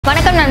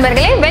வணக்கம்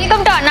நண்பர்களே,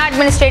 welcome to Anna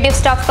administrative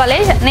staff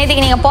college.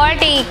 நேற்றுக்கு நீங்கள்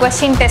பாலிட்டி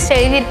கொஸ்டின் டெஸ்ட்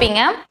எழுதியிருப்பீங்க.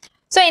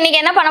 ஸோ இன்றைக்கி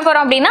என்ன பண்ண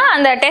போகிறோம் அப்படின்னா,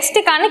 அந்த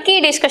டெஸ்ட்டுக்கான கீ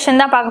டிஸ்கஷன்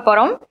தான் பார்க்க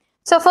போகிறோம்.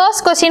 ஸோ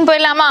ஃபர்ஸ்ட் கொஸ்டின்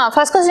போயிடலாமா?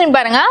 ஃபர்ஸ்ட் கொஸ்டின்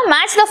பாருங்கள்,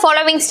 மேட்ச் த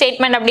ஃபாலோவிங்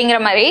ஸ்டேட்மெண்ட் அப்படிங்கிற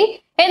மாதிரி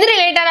எது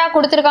ரிலேட்டடாக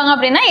கொடுத்துருக்காங்க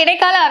அப்படின்னா,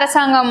 இடைக்கால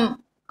அரசாங்கம்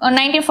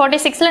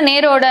 1946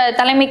 நேரோட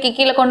தலைமைக்கு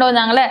கீழே கொண்டு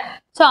வந்தாங்களே,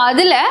 ஸோ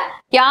அதில்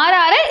யார்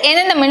யார்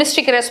எந்தெந்த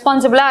மினிஸ்ட்ரிக்கு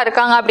ரெஸ்பான்சிபிளாக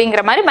இருக்காங்க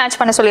அப்படிங்கிற மாதிரி மேட்ச்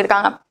பண்ண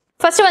சொல்லியிருக்காங்க.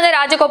 ஃபர்ஸ்ட் வந்து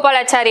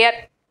ராஜகோபாலாச்சாரியார்,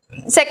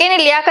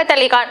 செகண்ட் லியாக்கத்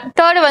அலி கான்,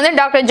 தேர்ட் வந்து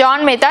டாக்டர்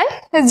ஜான் மேத்தா,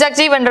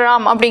 ஜக்ஜீவன்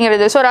ராம்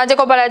அப்படிங்கிறது. So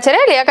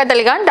Rajagopalachariar, Liaquat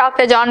Ali Khan,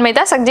 doctor John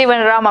Mehta,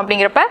 Jagjivan Ram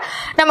அப்படிங்கிறப்ப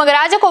நமக்கு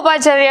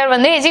ராஜகோபாலாச்சாரியார்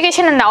வந்து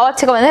எஜுகேஷன் அண்ட்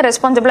ஆர்ட்ஸுக்கு வந்து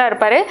ரெஸ்பான்சிபிளாக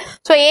இருப்பார்.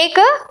 ஸோ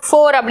ஏக்கு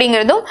 4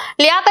 அப்படிங்கிறதும்,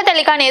 லியாக்கத்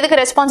அலி கான்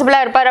எதுக்கு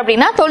ரெஸ்பான்சிபிளாக இருப்பார்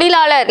அப்படின்னா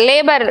தொழிலாளர்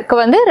லேபருக்கு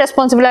வந்து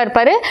ரெஸ்பான்சிபிளாக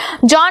இருப்பார்.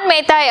 ஜான்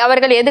மேத்தா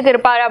அவர்கள் எதுக்கு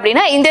இருப்பார்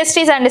அப்படின்னா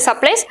industries and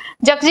supplies.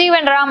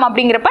 Jagjivan Ram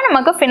அப்படிங்கிறப்ப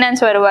நமக்கு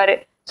ஃபினான்ஸ் வருவார்.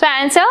 So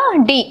answer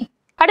D.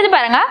 அடுத்து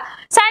பாருங்க,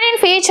 standard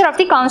feature of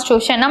the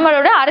constitution,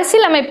 நம்மளோட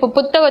அரசியலமைப்பு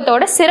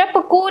புத்தகத்தோட சிறப்பு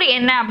கூறு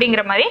என்ன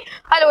அப்படிங்கிற மாதிரி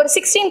அதில் ஒரு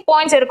 16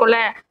 பாயிண்ட்ஸ் இருக்குல்ல.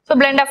 So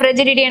blend of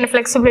ரெஜிடிட்டி and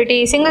flexibility,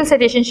 single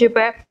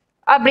citizenship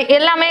அப்படி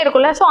எல்லாமே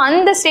இருக்குல்ல. ஸோ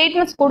அந்த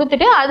ஸ்டேட்மெண்ட்ஸ்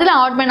கொடுத்துட்டு அதில்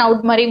ஆட் மேன்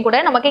அவுட் மாதிரியும் கூட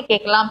நமக்கு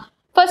கேட்கலாம்.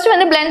 ஃபர்ஸ்ட்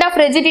வந்து பிளெண்ட் ஆஃப்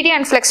ரெஜிடிட்டி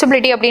அண்ட்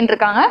ஃபிளெக்சிபிலிட்டி அப்படின்னு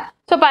இருக்காங்க.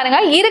 ஸோ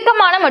பாருங்க,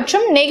 இறுக்கமான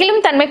மற்றும்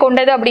நெகிழும் தன்மை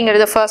கொண்டது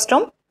அப்படிங்கிறது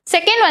ஃபர்ஸ்டும்.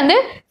 செகண்ட் வந்து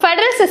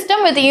federal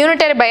system with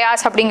unitary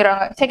bias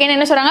அப்படிங்கிறாங்க. செகண்ட்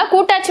என்ன சொல்றாங்க,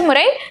 கூட்டாட்சி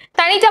முறை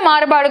தனித்த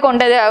மாறுபாடு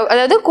கொண்டது,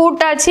 அதாவது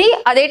கூட்டாட்சி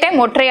அதே டைம்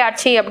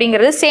ஒற்றையாட்சி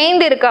அப்படிங்கிறது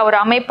சேர்ந்து இருக்க ஒரு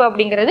அமைப்பு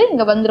அப்படிங்கிறது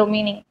இங்க வந்துடும்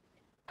மீனிங்.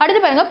 அடுத்து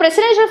பாருங்க,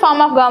 பிரசிடென்ஷியல்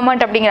ஃபார்ம் ஆஃப்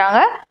கவர்மெண்ட்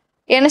அப்படிங்கிறாங்க.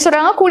 என்ன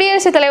சொல்றாங்க,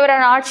 குடியரசுத்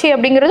தலைவரான ஆட்சி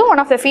அப்படிங்கிறதும்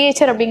ஒன் ஆஃப் த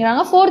ஃபீச்சர்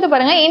அப்படிங்கிறாங்க. ஃபோர்த்து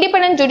பாருங்க,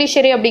 இண்டிபெண்டன்ட்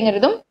ஜுடிஷியரி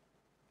அப்படிங்கிறதும்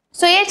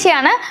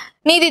சுயேட்சையான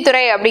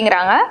நீதித்துறை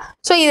அப்படிங்கிறாங்க.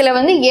 ஸோ இதுல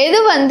வந்து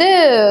எது வந்து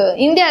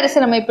இந்திய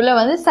அரசியலமைப்புல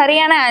வந்து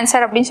சரியான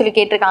ஆன்சர் அப்படின்னு சொல்லி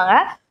கேட்டிருக்காங்க.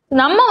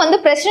 நம்ம வந்து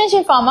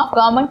பிரசிடென்ஷியல் ஃபார்ம் ஆஃப்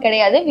கவர்மெண்ட்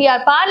கிடையாது, we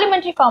are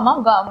parliamentary form of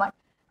government.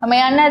 நம்ம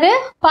என்னது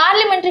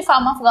பார்லிமெண்ட்ரி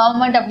ஃபார்ம் ஆஃப்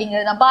கவர்மெண்ட்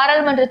அப்படிங்கிறது தான்,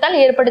 பாராளுமன்றத்தால்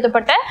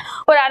ஏற்படுத்தப்பட்ட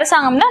ஒரு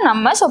அரசாங்கம் தான்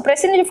நம்ம. So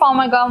presidential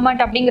form of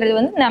government அப்படிங்கிறது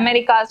வந்து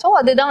அமெரிக்கா. ஸோ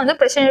அதுதான் வந்து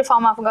பிரசிடென்ஷியல்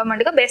ஃபார்ம் ஆஃப்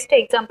கவர்மெண்ட்டுக்கு பெஸ்ட்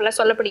எக்ஸாம்பிளாக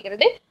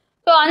சொல்லப்படுகிறது.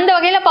 ஸோ அந்த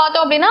வகையில்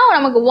பார்த்தோம் அப்படின்னா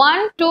நமக்கு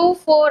 1, 2,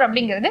 4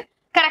 அப்படிங்கிறது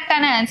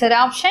கரெக்டான ஆன்சர்.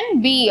 ஆப்ஷன்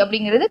பி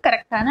அப்படிங்கிறது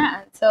கரெக்டான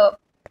ஆன்சர்.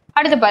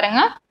 அடுத்து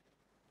பாருங்க,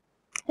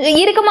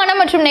 இறுக்கமான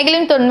மற்றும்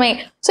நெகிழும் தொன்மை.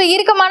 ஸோ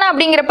இறுக்கமான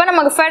அப்படிங்கிறப்ப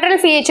நமக்கு ஃபெடரல்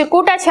ஃபீச்சர்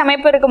கூட்டாட்சி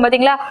அமைப்பு இருக்கும்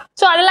பார்த்தீங்களா.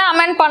 ஸோ அதெல்லாம்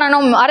அமெண்ட்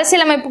பண்ணணும்,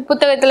 அரசியலமைப்பு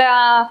புத்தகத்தில்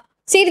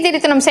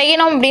சீர்திருத்தம்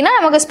செய்யணும் அப்படின்னா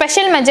நமக்கு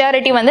ஸ்பெஷல்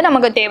மெஜாரிட்டி வந்து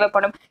நமக்கு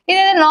தேவைப்படும்.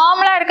 இது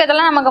நார்மலாக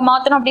இருக்கிறதெல்லாம் நமக்கு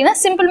மாற்றணும் அப்படின்னா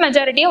சிம்பிள்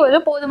மெஜாரிட்டியே ஒரு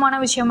போதுமான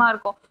விஷயமா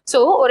இருக்கும். ஸோ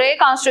ஒரே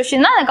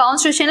கான்ஸ்டியூஷன் தான், அந்த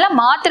கான்ஸ்டியூஷனில்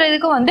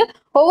மாற்றுறதுக்கு வந்து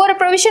ஒவ்வொரு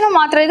ப்ரொவிஷனும்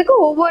மாற்றுறதுக்கு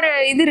ஒவ்வொரு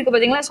இது இருக்குது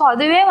பார்த்தீங்களா. ஸோ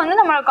அதுவே வந்து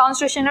நம்ம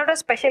கான்ஸ்டியூஷனோட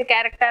ஸ்பெஷல்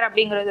கேரக்டர்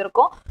அப்படிங்கிறது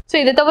இருக்கும். ஸோ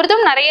இது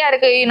தவிர்த்தும் நிறையா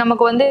இருக்குது.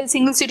 நமக்கு வந்து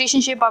சிங்கிள்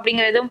சிட்டிசன்ஷிப்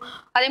அப்படிங்கிறதும்,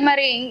 அதே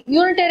மாதிரி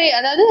யூனிட்டரி,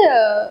 அதாவது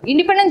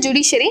independent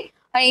judiciary,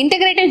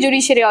 integrated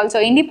judiciary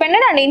also,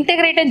 independent and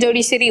integrated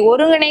judiciary,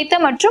 ஒருங்கிணைத்த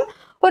மற்றும்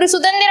ஒரு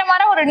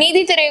சுதந்திரமான ஒரு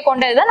நீதித்துறையை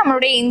கொண்டது தான்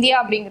நம்மளுடைய இந்தியா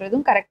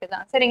அப்படிங்கிறதும் கரெக்ட்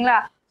தான். சரிங்களா?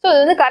 ஸோ இது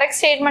வந்து கரெக்ட்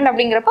ஸ்டேட்மெண்ட்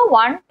அப்படிங்கிறப்ப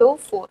 1, 2,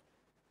 4.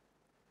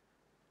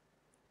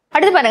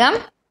 அடுத்து பாருங்க,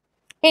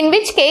 in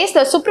which case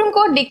the Supreme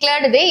Court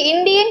declared the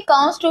Indian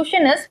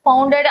Constitution is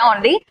founded on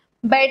the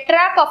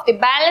bedrock of the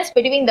balance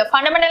between the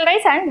fundamental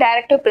rights and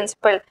directive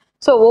principle.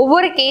 So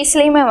ஒவ்வொரு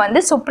கேஸ்லையுமே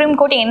வந்து சுப்ரீம்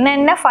கோர்ட்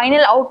என்னென்ன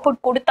final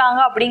output கொடுத்தாங்க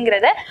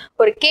அப்படிங்கிறத,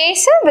 ஒரு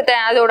case with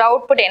அதோட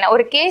output என்ன,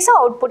 ஒரு case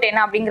output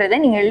என்ன அப்படிங்கிறத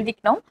நீங்கள்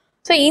எழுதிக்கணும்.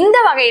 ஸோ இந்த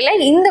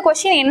வகையில் இந்த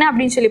கொஸ்டின் என்ன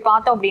அப்படின்னு சொல்லி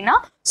பார்த்தோம் அப்படின்னா,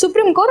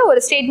 சுப்ரீம் கோர்ட் ஒரு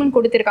ஸ்டேட்மெண்ட்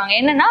கொடுத்துருக்காங்க.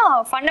 என்னன்னா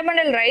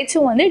ஃபண்டமெண்டல்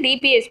ரைட்ஸும் வந்து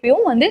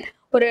டிபிஎஸ்பியும் வந்து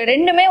ஒரு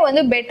ரெண்டுமே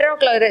வந்து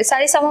பெட்டராக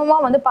சரிசமமாக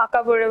வந்து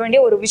பார்க்கப்பட வேண்டிய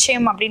ஒரு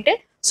விஷயம் அப்படின்ட்டு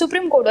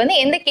சுப்ரீம் கோர்ட் வந்து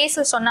எந்த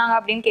கேஸில் சொன்னாங்க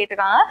அப்படின்னு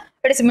கேட்டிருக்காங்க.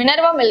 It is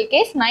Minerva mill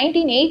case.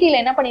 1980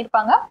 என்ன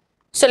பண்ணியிருப்பாங்க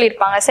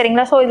சொல்லியிருப்பாங்க.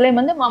 சரிங்களா? ஸோ இதுல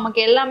வந்து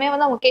நமக்கு எல்லாமே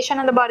வந்து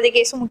கேஷானந்த பாரதி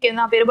கேஸும்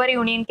முக்கியம் தான், பெருபாரி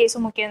யூனியன்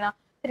கேஸும் முக்கியம் தான்.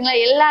 சரிங்களா?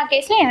 எல்லா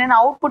கேஸ்லையும் என்னென்ன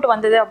அவுட்புட்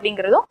வந்தது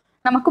அப்படிங்கிறதும்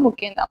நமக்கு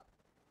முக்கியம் தான்.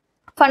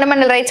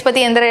 ஃபண்டமெண்டல் ரைட்ஸ்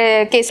பற்றி எந்த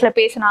கேஸில்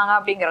பேசினாங்க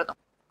அப்படிங்கிறதும்.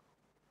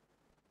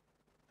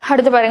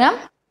 அடுத்து பாருங்க,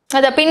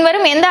 அதை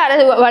பின்வரும் எந்த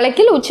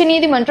வழக்கில்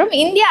உச்சநீதிமன்றம்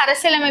இந்திய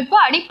அரசியலமைப்பு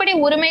அடிப்படை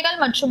உரிமைகள்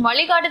மற்றும்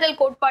வழிகாட்டுதல்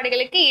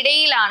கோட்பாடுகளுக்கு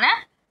இடையிலான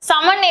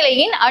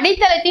சமநிலையின்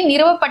அடித்தளத்தில்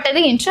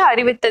நிறுவப்பட்டது என்று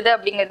அறிவித்தது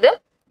அப்படிங்கிறது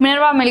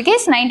மினர்வா மில்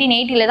கேஸ்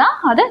 1980 தான்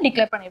அதை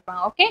டிக்ளேர்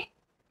பண்ணியிருப்பாங்க. ஓகே,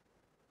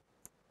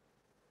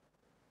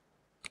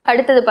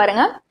 அடுத்தது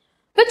பாருங்க,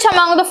 which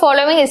among the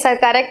following is a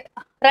correct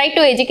right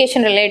to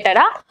education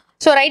related-ஆ.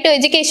 So right to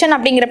education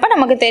அப்படிங்கிறப்ப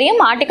நமக்கு தெரியும்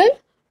ஆர்டிகல்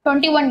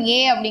 21A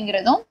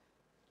அப்படிங்கிறதும்.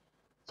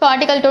 ஸோ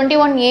ஆர்டிகல்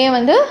 21A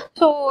வந்து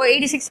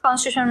 86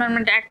 கான்ஸ்டியூஷன்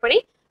அமெண்ட்மெண்ட் ஆக்ட் படி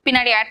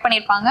பின்னாடி ஆட்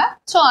பண்ணியிருப்பாங்க.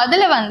 ஸோ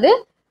அதில் வந்து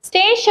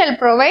state shell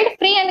provide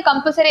free and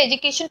compulsory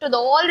education to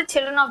all the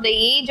children of the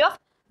age of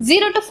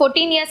 0 to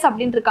 14 years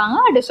அப்படின்னு இருக்காங்க.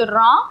 அது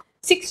சொல்றான்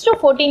 6 to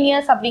 14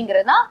 years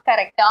அப்படிங்கிறது தான்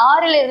கரெக்ட்.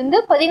 6லிருந்து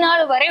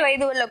 14 வரை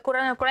வயது உள்ள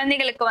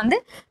குழந்தைகளுக்கு வந்து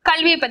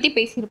கல்வியை பற்றி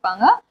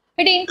பேசியிருப்பாங்க.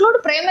 It include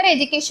primary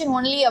education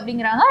only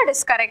அப்படிங்கிறாங்க. It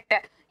is correct.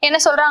 என்ன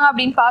சொல்றாங்க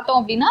அப்படின்னு பார்த்தோம்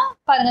அப்படின்னா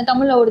பாருங்க,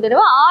 தமிழ்ல ஒரு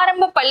தடவை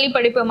ஆரம்ப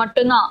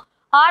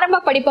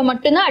படிப்பை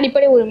மட்டும்தான்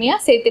அடிப்படை உரிமையா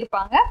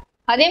சேர்த்திருப்பாங்க.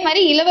 அதே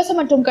மாதிரி இலவச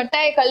மற்றும்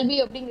கட்டாய கல்வி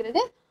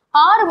அப்படிங்கிறது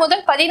 6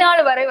 முதல்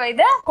 14 வரை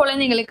வயது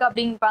குழந்தைகளுக்கு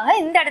அப்படின்பாங்க.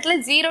 இந்த இடத்துல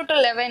 0 to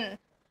 11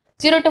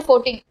 0 to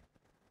 14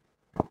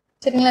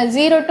 சரிங்களா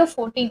 0 to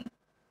 14.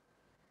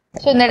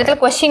 ஸோ இந்த இடத்துல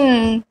கொஸ்டின்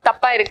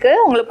தப்பா இருக்கு,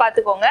 உங்களுக்கு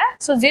பார்த்துக்கோங்க.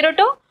 ஸோ 0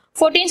 to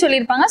 14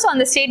 சொல்லியிருப்பாங்க. ஸோ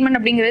அந்த ஸ்டேட்மெண்ட்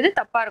அப்படிங்கிறது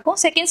தப்பா இருக்கும்.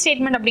 செகண்ட்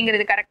ஸ்டேட்மெண்ட்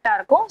அப்படிங்கிறது கரெக்டா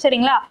இருக்கும்.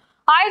 சரிங்களா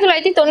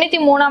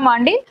 1993ஆம்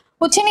ஆண்டில்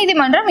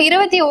உச்சநீதிமன்றம்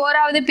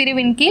 21வது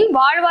பிரிவின் கீழ்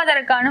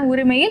வாழ்வாதாரக்கான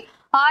உரிமையில்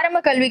ஆரம்ப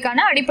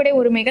கல்விக்கான அடிப்படை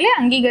உரிமைகளை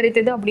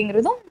அங்கீகரித்தது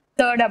அப்படிங்கிறதும்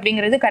தேர்ட்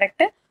அப்படிங்கிறது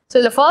கரெக்ட். ஸோ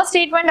இந்த ஃபர்ஸ்ட்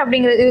ஸ்டேட்மெண்ட்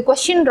அப்படிங்கிறது இது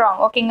கொஸ்டின் ராங்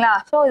ஓகேங்களா.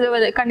 ஸோ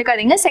இது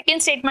கண்டுக்காதீங்க.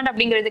 செகண்ட் ஸ்டேட்மெண்ட்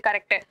அப்படிங்கிறது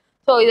கரெக்ட்.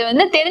 ஸோ இது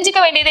வந்து தெரிஞ்சுக்க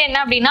வேண்டியது என்ன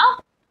அப்படின்னா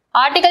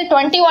ஆர்டிகல்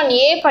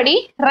 21A படி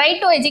ரைட்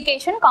டு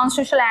எஜுகேஷன்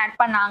கான்ஸ்டியூஷன்ல ஆட்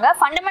பண்ணாங்க,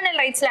 ஃபண்டமெண்டல்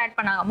ரைட்ஸ்ல ஆட்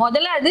பண்ணாங்க.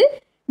 முதல்ல அது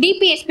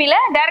டிபிஎஸ்பில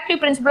directive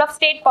principal of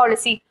state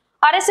policy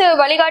அரசு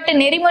வழிகாட்டு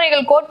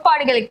நெறிமுறைகள்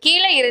கோட்பாடுகளுக்கு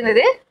கீழே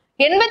இருந்தது.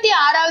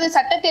 86வது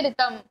சட்ட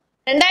திருத்தம்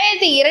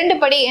 2002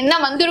 படி என்ன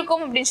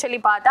வந்திருக்கும் அப்படின்னு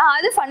சொல்லி பார்த்தா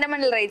அது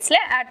ஃபண்டமெண்டல் ரைட்ஸ்ல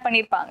ஆட்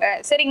பண்ணியிருப்பாங்க.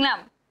 சரிங்களா.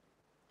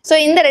 ஸோ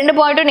இந்த 2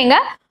 பாயிண்ட்டும் நீங்க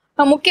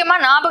முக்கியமா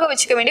ஞாபகம்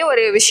வச்சுக்க வேண்டிய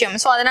ஒரு விஷயம்.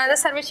 ஸோ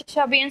அதனாலதான் சர்வ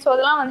சிக்ஷா அபியான்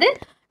அதெல்லாம் வந்து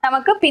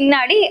நமக்கு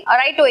பின்னாடி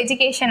ரைட் டு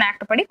எஜுகேஷன்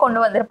ஆக்ட் படி கொண்டு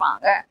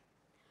வந்திருப்பாங்க.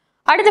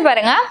 அடுத்து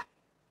பாருங்க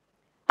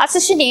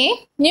Accession A,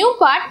 new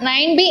part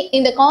 9B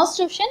in the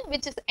constitution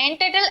which is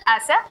entitled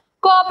as a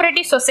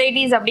cooperative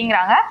societies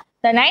அப்படிங்கிறாங்க.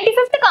 The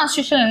 95th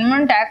Constitutional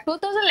Amendment Act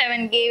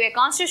 2011 gave a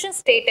constitution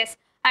status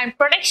and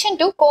protection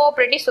to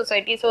cooperative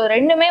societies. So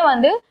ரெண்டுமே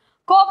வந்து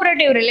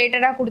cooperative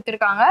ரிலேட்டடாக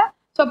கொடுத்துருக்காங்க.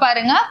 So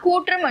பாருங்க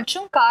கூற்று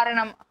மற்றும்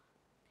காரணம்.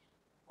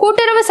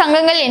 கூட்டுறவு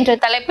சங்கங்கள் என்ற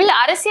தலைப்பில்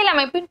அரசியல்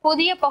அமைப்பின்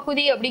புதிய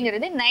பகுதி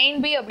அப்படிங்கிறது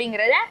 9B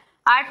அப்படிங்கிறத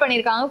ஆட்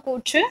பண்ணியிருக்காங்க.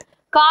 கூற்று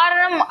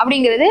காரணம்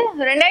அப்படிங்கிறது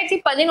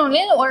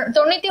 2011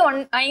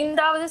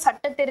 95வது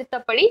சட்ட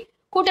திருத்தப்படி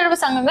கூட்டுறவு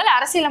சங்கங்கள்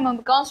அரசியல்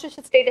அமைப்பு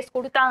கான்ஸ்டியூஷன் ஸ்டேட்டஸ்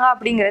கொடுத்தாங்க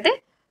அப்படிங்கிறது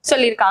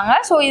சொல்லியிருக்காங்க.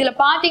 ஸோ இதுல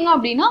பாத்தீங்க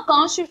அப்படின்னா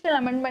கான்ஸ்டியூஷனல்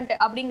அமெண்ட்மெண்ட்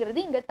அப்படிங்கிறது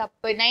இங்க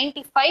தப்பு.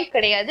 95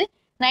 கிடையாது,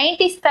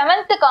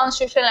 97th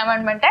கான்ஸ்டியூஷனல்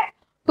அமெண்ட்மெண்ட்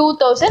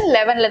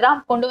 2011ல தான்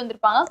கொண்டு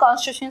வந்திருப்பாங்க.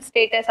 கான்ஸ்டியூஷன்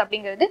ஸ்டேட்டஸ்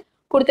அப்படிங்கிறது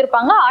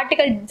கொடுத்திருப்பாங்க.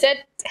 ஆர்டிகல்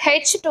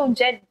H to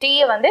ZD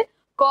வந்து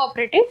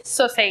கோஆபரேட்டிவ்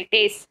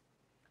சொசைட்டிஸ்.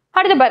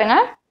 அடுத்து பாருங்க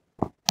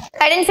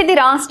identify the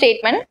wrong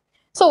statement.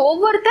 So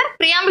ஒவ்வொருத்தர்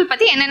பிரியாம்பிள்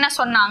பத்தி என்னென்ன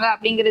சொன்னாங்க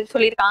அப்படிங்கிறது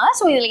சொல்லியிருக்காங்க.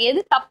 ஸோ இதுல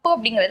எது தப்பு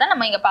அப்படிங்கிறத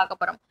நம்ம இங்க பார்க்க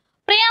போறோம்.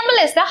 Preamble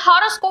is the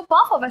horoscope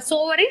of our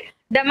sovereign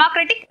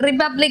democratic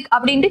republic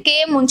அப்படின்ட்டு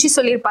K.M. முன்ஷி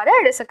சொல்லியிருப்பாரு.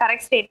 It is a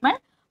correct statement.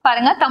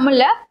 பாருங்க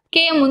தமிழ்ல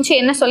K.M. முன்ஷி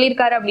என்ன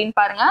சொல்லியிருக்காரு அப்படின்னு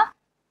பாருங்க.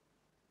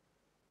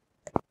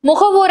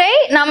 முகவுரை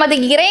நமது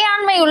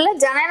இறையாண்மை உள்ள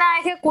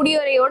ஜனநாயக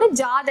குடியுரையோட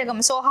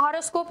ஜாதகம். ஸோ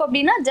ஹாரோஸ்கோப்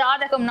அப்படின்னா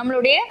ஜாதகம்.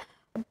 நம்மளுடைய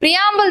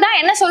பிரியாம்பிள் தான்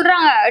என்ன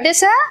சொல்றாங்க, இட்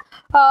இஸ் அ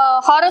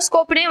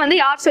ஹாரோஸ்கோப்னே வந்து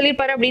யார்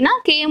சொல்லியிருப்பாரு அப்படின்னா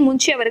K.M.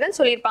 முன்ஷி அவர்கள்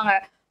சொல்லியிருப்பாங்க.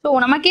 ஸோ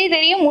நமக்கே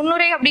தெரியும்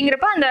முன்னுரை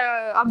அப்படிங்கிறப்ப அந்த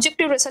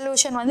அப்ஜெக்டிவ்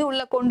ரெசல்யூஷன் வந்து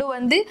உள்ள கொண்டு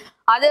வந்து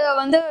அதை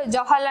வந்து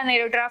ஜவஹர்லால்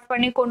நேரு டிராஃப்ட்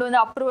பண்ணி கொண்டு வந்து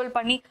அப்ரூவல்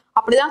பண்ணி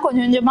அப்படிதான்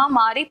கொஞ்சம் கொஞ்சமா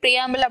மாறி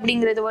பிரியாம்பிள்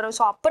அப்படிங்கிறது வரும்.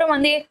 ஸோ அப்புறம்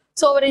வந்து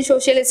சோவரின்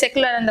சோசியலிஸ்ட்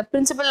செக்குலர் அந்த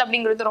பிரின்சிபல்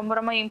அப்படிங்கிறது ரொம்ப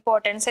ரொம்ப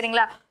இம்பார்ட்டன்ட்.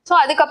 சரிங்களா. ஸோ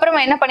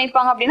அதுக்கப்புறமா என்ன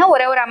பண்ணியிருப்பாங்க அப்படின்னா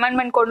ஒரே ஒரு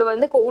அமெண்ட்மெண்ட் கொண்டு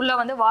வந்து உள்ள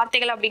வந்து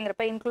வார்த்தைகள்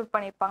அப்படிங்கிறப்ப இன்க்ளூட்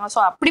பண்ணியிருப்பாங்க.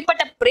 ஸோ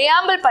அப்படிப்பட்ட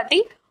பிரியாம்பிள் பத்தி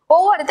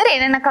ஒவ்வொருத்தர்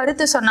என்னென்ன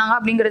கருத்து சொன்னாங்க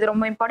அப்படிங்கிறது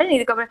ரொம்ப இம்பார்ட்டன்ட்.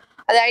 இதுக்கப்புறம்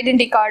அது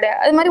ஐடென்டி கார்டு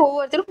அது மாதிரி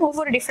ஒவ்வொருத்தருக்கும்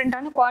ஒவ்வொரு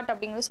டிஃப்ரெண்டான குவாட்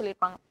அப்படிங்கிறது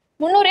சொல்லியிருப்பாங்க.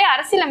 முன்னுரை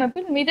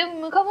அரசியலமைப்பில்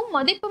மிகவும்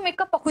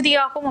மதிப்புமிக்க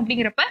பகுதியாகும்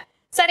அப்படிங்கிறப்ப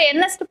சார்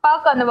எர்னஸ்ட்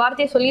பாக் அந்த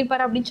வார்த்தையை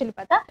சொல்லியிருப்பாரு அப்படின்னு சொல்லி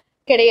பார்த்தா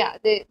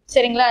கிடையாது.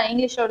 சரிங்களா.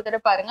 இங்கிலீஷ்ல ஒரு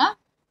தடவை பாருங்க.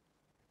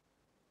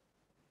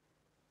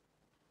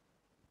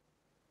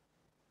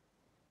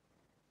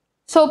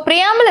 So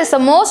preamble is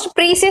the most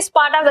precious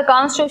part of the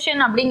constitution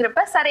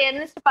அப்படிங்கிறப்ப சார்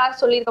எர்னஸ்ட் பாக்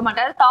சொல்லியிருக்க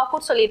மாட்டாரு,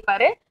 தாக்கூர்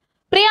சொல்லியிருப்பாரு.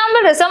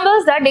 Preamble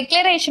resembles the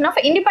declaration of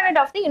independence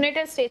of the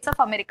United States of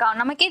America.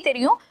 நமக்கே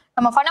தெரியும்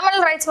நம்ம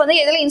ஃபண்டமெண்டல் ரைட்ஸ் வந்து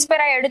எதுல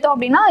இன்ஸ்பயர் ஆகி எடுத்தோம்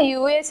அப்படின்னா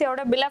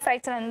யுஎஸ்ஏயோட பில் ஆஃப்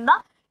ரைட்ஸ்ல இருந்து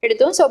தான்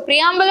எடுத்தோம். ஸோ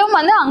பிரியாம்பிளும்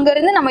வந்து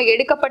அங்கிருந்து நமக்கு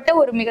எடுக்கப்பட்ட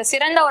ஒரு மிக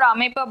சிறந்த ஒரு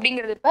அமைப்பு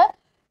அப்படிங்கிறதுப்ப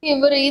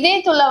இவர்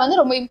இதயத்துள்ள வந்து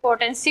ரொம்ப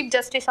important chief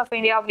justice of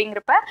India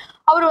அப்படிங்கிறப்ப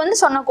அவர் வந்து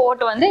சொன்ன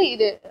கோட் வந்து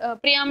இது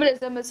preamble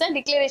is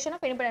declaration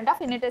of independent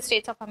of United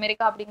states of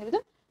America அப்படிங்கிறது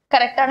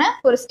கரெக்டான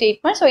ஒரு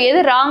ஸ்டேட்மெண்ட். ஸோ எது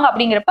ராங்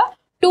அப்படிங்கிறப்ப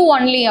 2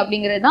 only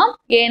அப்படிங்கிறது தான்.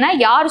 ஏன்னா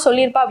யார்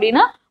சொல்லியிருப்பா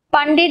அப்படின்னா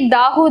பண்டிட்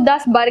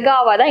தாகூதாஸ்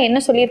பர்காவா தான் என்ன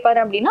சொல்லியிருப்பாரு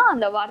அப்படின்னா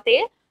அந்த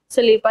வார்த்தையை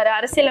சொல்லியிருப்பாரு.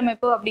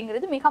 அரசியலமைப்பு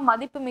அப்படிங்கிறது மிக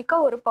மதிப்புமிக்க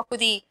ஒரு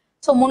பகுதி.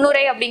 ஸோ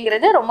முன்னுரை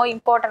அப்படிங்கிறது ரொம்ப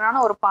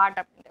இம்பார்ட்டன்டான ஒரு பார்ட்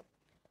அப்படிங்கிறது.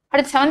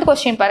 அடுத்து 7th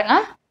கொஸ்டின் பாருங்க.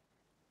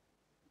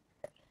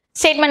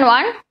 Statement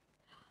 1.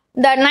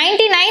 The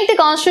 99th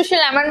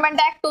Constitutional Amendment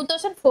Act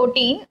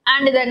 2014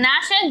 and the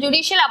National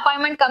Judicial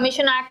Appointment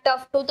Commission Act of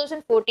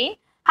 2014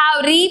 have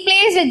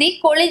replaced the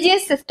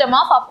collegiate system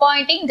of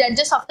appointing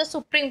judges of the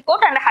Supreme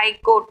Court and High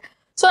Court.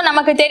 So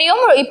நமக்கு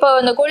தெரியும் இப்போ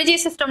இந்த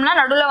கொலிஜியஸ் சிஸ்டம்னா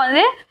நடுவில்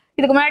வந்து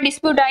இதுக்கு முன்னாடி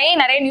dispute ஆகி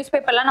நிறைய நியூஸ்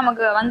பேப்பர்லாம்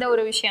நமக்கு வந்த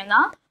ஒரு விஷயம்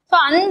தான். ஸோ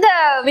அந்த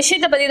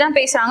விஷயத்தை பற்றி தான்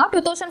பேசுகிறாங்க.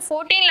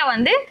 2014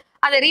 வந்து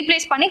அதை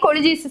ரீப்ளேஸ் பண்ணி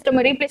கொலிஜியஸ்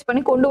சிஸ்டம் ரீப்ளேஸ்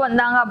பண்ணி கொண்டு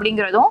வந்தாங்க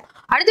அப்படிங்கிறதும்.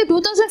 அடுத்து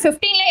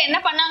 2015 என்ன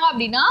பண்ணாங்க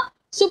அப்படின்னா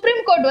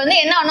சுப்ரீம் கோர்ட் வந்து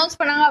என்ன அனௌன்ஸ்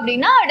பண்ணாங்க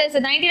அப்படின்னா it is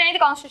 99th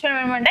Constitutional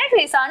Amendment Act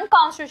is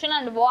unconstitutional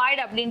and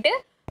void அப்படின்ட்டு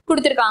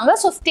கொடுத்துருக்காங்க.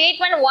 ஸோ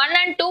ஸ்டேட்மெண்ட் 1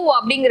 and 2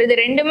 அப்படிங்கிறது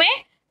ரெண்டுமே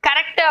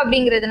கரெக்ட்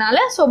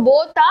அப்படிங்கிறதுனால ஸோ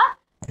போத் ஆர்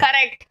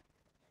கரெக்ட்.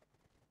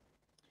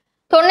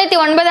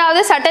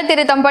 99வது சட்ட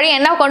திருத்தம் படி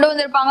என்ன கொண்டு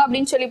வந்திருப்பாங்க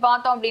அப்படின்னு சொல்லி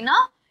பார்த்தோம் அப்படின்னா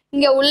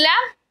இங்க உள்ள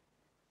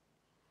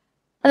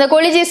அந்த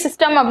கொலிஜியஸ்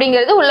சிஸ்டம்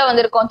அப்படிங்கிறது உள்ள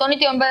வந்திருக்கும்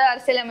 99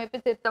 அரசியலமைப்பு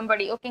திருத்தம்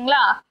படி.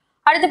 ஓகேங்களா?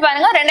 அடுத்து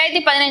பாருங்க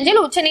 2015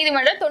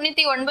 உச்சநீதிமன்றம்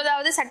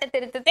 99வது சட்ட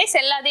திருத்தத்தை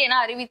செல்லாது என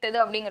அறிவித்தது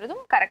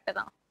அப்படிங்கிறதும் கரெக்ட்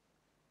தான்.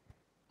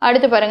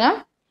 அடுத்து பாருங்க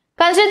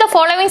consider the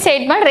following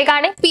statement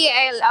regarding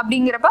PIL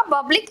அப்படிங்கிறப்ப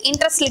பப்ளிக்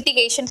இன்ட்ரெஸ்ட்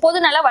லிட்டிகேஷன்,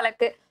 பொதுநல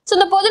வழக்கு. ஸோ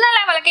இந்த பொதுநல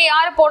வழக்கை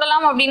யார்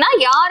போடலாம் அப்படின்னா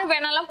யார்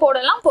வேணாலும்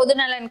போடலாம்,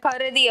 பொதுநலன்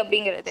கருதி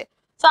அப்படிங்கிறது.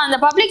 ஸோ அந்த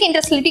பப்ளிக்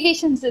இன்ட்ரெஸ்ட்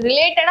லிட்டிகேஷன்ஸ்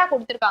ரிலேட்டடா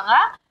கொடுத்துருக்காங்க.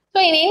 So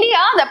in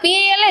India the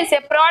PIL is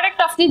a product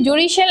of the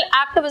judicial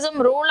activism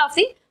role of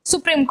the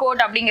Supreme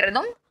Court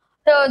அப்படிங்கிறதும்.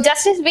 So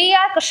Justice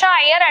B.R. Krishna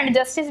Iyer and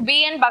Justice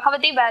B.N.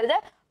 Bhagavati were the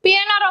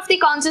pioneer of the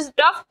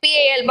concept of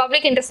PIL,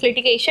 public interest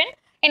litigation.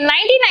 In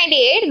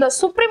 1998, the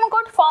Supreme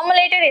Court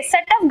formulated a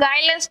set of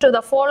guidelines to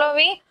the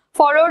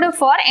followed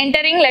for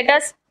entering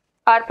letters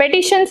or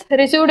petitions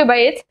received by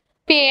its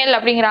PIL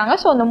அப்படிங்கிறாங்க.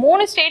 So இந்த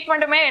 3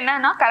 ஸ்டேட்மெண்ட்டுமே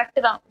என்னன்னா correct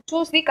தான்.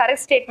 Choose the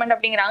correct statement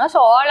அப்படிங்கிறாங்க. So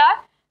all are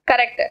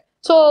correct.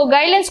 So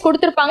guidelines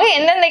கொடுத்துருப்பாங்க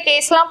எந்தெந்த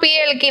கேஸ்லாம்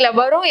PIL கீழே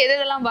வரும்,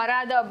 எதெல்லாம்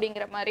வராது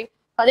அப்படிங்கிற மாதிரி.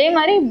 அதே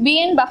மாதிரி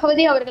B.N.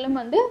 பகவதி அவர்களும்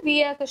வந்து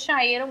V.R. கிருஷ்ணா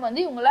ஐயரும் வந்து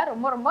இவங்களாம்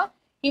ரொம்ப ரொம்ப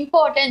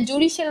இம்பார்ட்டன்ட்.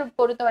 ஜுடிஷியல்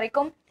பொறுத்த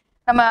வரைக்கும்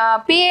நம்ம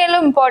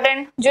PILம்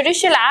இம்பார்ட்டன்ட்,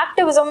 ஜுடிஷியல்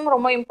ஆக்டிவிசமும்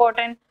ரொம்ப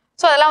இம்பார்ட்டன்ட்.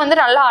 ஸோ அதெல்லாம் வந்து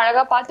நல்லா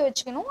அழகாக பார்த்து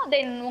வச்சுக்கணும்.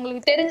 தென்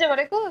உங்களுக்கு தெரிஞ்ச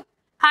வரைக்கும்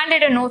ஹேண்ட்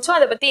ரிட்டன் நோட்ஸும்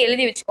அதை பற்றி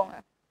எழுதி வச்சுக்கோங்க.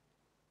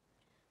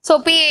 ஸோ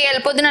PIL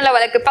பொதுநல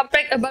வழக்கு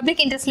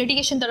பப்ளிக் இன்ட்ரெஸ்ட்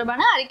லிட்டிகேஷன்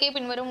தொடர்பான அறிக்கை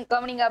பின்வரும்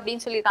கவனிங்க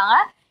அப்படின்னு சொல்லியிருக்காங்க.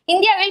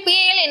 இந்தியாவில்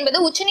PIL என்பது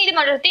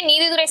உச்சநீதிமன்றத்தின்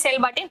நீதித்துறை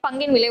செயல்பாட்டின்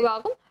பங்கின்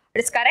விளைவாகும்.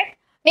 It's correct.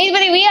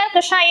 நீதிபதி V.R.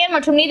 கிருஷ்ணா ஐயர்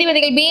மற்றும்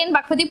நீதிபதிகள் B.N.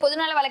 பகவதி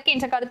பொதுநல வழக்கு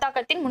என்ற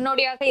கருத்தாக்கத்தின்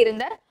முன்னோடியாக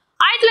இருந்தார்.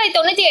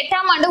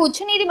 1998ஆம் ஆண்டு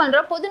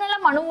உச்சநீதிமன்றம் பொதுநல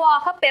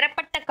மனுவாக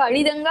பெறப்பட்ட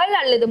கடிதங்கள்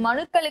அல்லது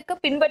மனுக்களுக்கு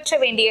பின்பற்ற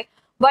வேண்டிய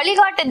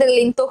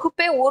வழிகாட்டுதல்களின்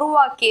தொகுப்பை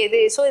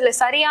உருவாக்கியது. ஸோ இதுல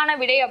சரியான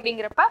விடை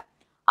அப்படிங்கிறப்ப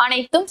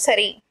அனைத்தும்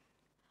சரி.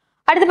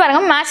 அடுத்து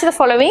பாருங்க மேட்ச் த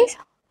ஃபாலோவிங்.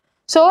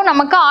 ஸோ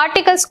நமக்கு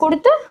ஆர்டிகல்ஸ்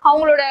கொடுத்து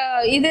அவங்களோட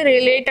இது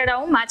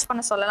ரிலேட்டடாகவும் மேட்ச்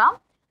பண்ண சொல்லலாம்.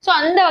 ஸோ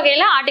அந்த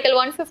வகையில் ஆர்டிகல்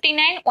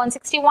 159,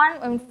 161,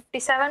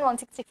 157,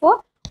 164,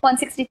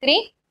 163.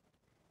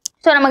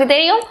 ஸோ நமக்கு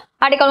தெரியும்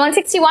ஆர்டிகல்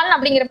 161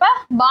 அப்படிங்கிறப்ப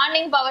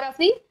bonding power of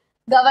the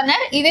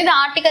governor. இதே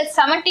ஆர்டிகல்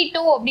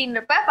 72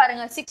 அப்படின்றப்ப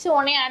பாருங்க 6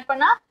 ஒன்னே ஆட்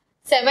பண்ணா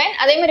 7,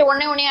 அதே மாதிரி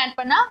ஒன்னே ஆட்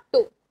பண்ணா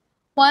 2.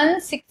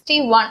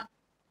 161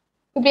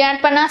 இப்படி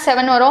ஆட் பண்ணா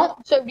 7 வரும்.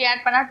 ஸோ இப்படி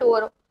ஆட் பண்ணா 2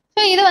 வரும்.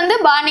 ஸோ இது வந்து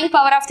bonding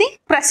power of the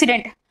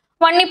president,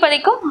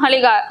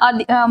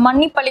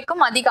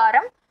 மன்னிப்பளிக்கும்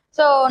அதிகாரம்.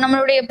 ஸோ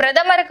நம்மளுடைய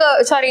பிரதமருக்கு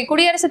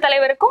குடியரசுத்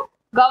தலைவருக்கும்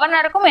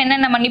கவர்னருக்கும்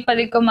என்னென்ன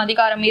மன்னிப்பளிக்கும்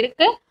அதிகாரம்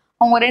இருக்கு,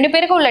 அவங்க 2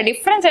 பேருக்கும் உள்ள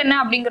டிஃபரன்ஸ் என்ன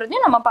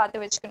அப்படிங்கிறதையும் நம்ம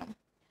பார்த்து வச்சுக்கணும்.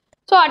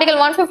 ஸோ ஆர்டிகல்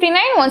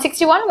 159,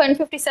 161,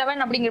 157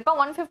 அப்படிங்கிறப்ப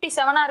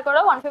 157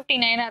 இருக்கட்டும்,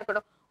 159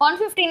 இருக்கட்டும்.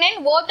 159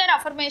 voter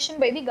affirmation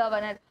by the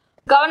governor,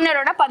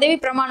 கவர்னரோட பதவி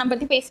பிரமாணம்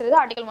பத்தி பேசுறது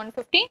ஆர்டிகல்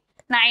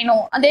 159.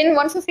 தென்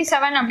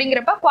 157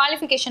 அப்படிங்கிறப்ப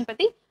குவாலிஃபிகேஷன்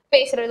பத்தி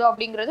பேசுறதோ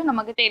அப்படிங்கிறது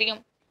நமக்கு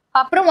தெரியும்.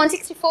 அப்புறம்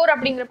 164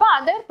 அப்படிங்கிறப்ப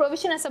அதர்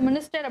ப்ரொவிஷன் அஸ்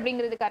மினிஸ்டர்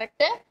அப்படிங்கிறது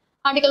கரெக்ட்.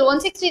 ஆர்டிகல்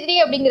 163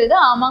 அப்படிங்கிறது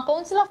ஆமா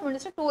council of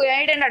minister to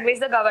guide and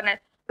advice the governor,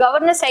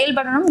 governor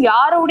செயல்படணும்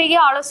யாருடைய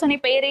ஆலோசனை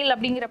பெயரில்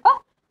அப்படிங்கிறப்ப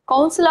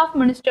கவுன்சில் ஆஃப்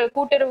மினிஸ்டர்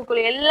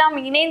கூட்டுறவுக்குழு எல்லாம்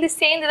இணைந்து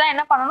சேர்ந்து தான்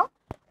என்ன பண்ணணும்,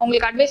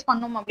 உங்களுக்கு அட்வைஸ்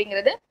பண்ணணும்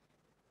அப்படிங்கிறது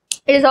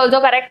இட் இஸ் ஆல்சோ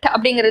கரெக்ட்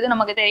அப்படிங்கிறது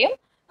நமக்கு தெரியும்.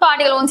 So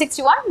article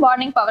 161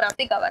 warning power of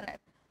the governor.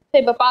 So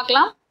இப்போ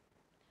பார்க்கலாம்.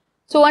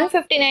 ஸோ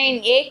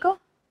 159A-க்கு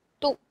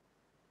 2.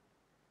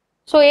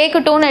 ஸோ A-க்கு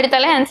 2ன்னு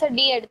எடுத்தாலே ஆன்சர்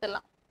D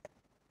எடுத்துடலாம்.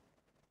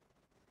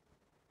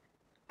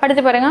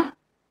 அடுத்து பாருங்க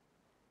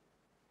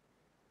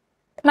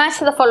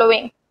மேட்ச் த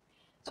ஃபாலோவிங்.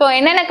 ஸோ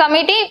என்னென்ன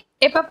கமிட்டி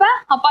எப்பப்போ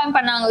அப்பாயிண்ட்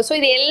பண்ணாங்க. ஸோ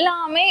இது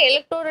எல்லாமே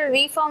எலக்டோரல்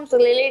ரீஃபார்ம்ஸ்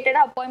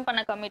ரிலேட்டடாக அப்பாயிண்ட்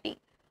பண்ண கமிட்டி.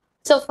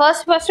 ஸோ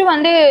ஃபர்ஸ்ட்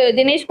வந்து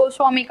தினேஷ்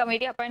கோஸ்வாமி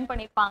கமிட்டி அப்பாயிண்ட்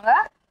பண்ணியிருப்பாங்க.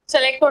 So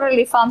electoral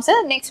reforms.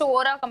 Next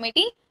Vohra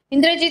committee,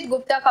 Indrajit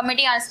Gupta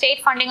committee on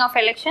state funding of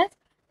elections,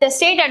 the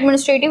state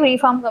administrative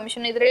reform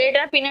commission. இது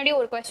ரிலேட்டடாக பின்னாடி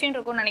ஒரு கொஸ்டின்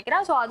இருக்கும்னு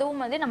நினைக்கிறேன். ஸோ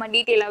அதுவும் வந்து நம்ம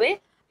டீட்டெயிலாகவே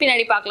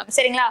பின்னாடி பார்க்கலாம்.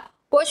 சரிங்களா?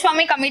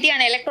 Goswami committee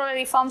on electoral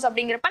reforms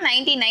அப்படிங்கிறப்ப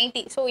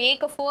 1990. ஸோ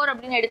A-க்கு 4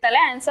 அப்படின்னு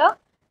எடுத்தாலே ஆன்சர்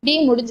D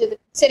முடிஞ்சது.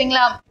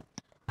 சரிங்களா?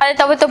 அதை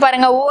தவிர்த்து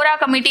பாருங்க ஓரா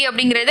கமிட்டி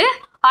அப்படிங்கிறது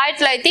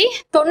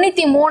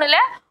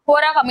 1993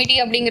 ஓரா கமிட்டி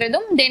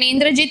அப்படிங்கிறதும், தென்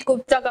இந்திரஜித்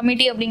குப்தா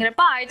கமிட்டி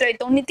அப்படிங்கிறப்ப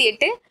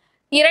 1998.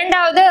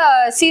 இரண்டாவது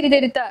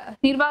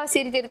நிர்வாக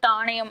சீர்திருத்த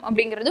ஆணையம்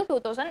அப்படிங்கிறது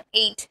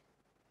 2008.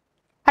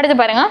 அடுத்து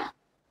பாருங்க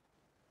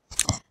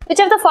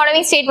which of the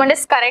following statement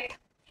is correct?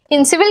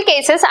 In civil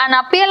cases an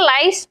appeal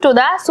lies to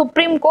the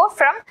Supreme Court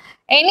from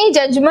any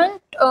judgment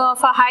of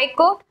a high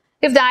court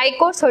if the high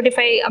court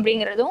certify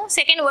அப்படிங்கிறதும்.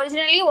 Second,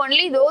 originally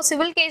only those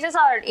civil cases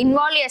are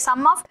involved a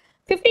sum of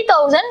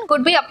 50,000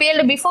 could be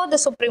appealed before the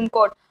Supreme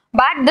Court,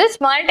 but this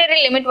monetary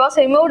limit was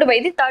removed by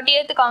the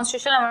 30th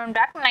Constitutional Amendment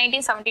Act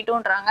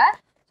 1972ன்றாங்க.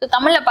 So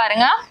தமிழ்ல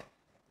பாருங்க,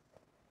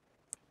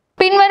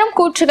 பின்வரும்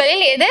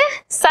கூற்றுகளில் எது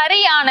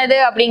சரியானது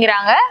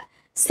அப்படிங்கிறாங்க.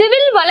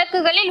 Civil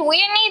வழக்குகளில்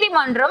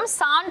உயர்நீதிமன்றம்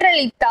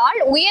சான்றளித்தால்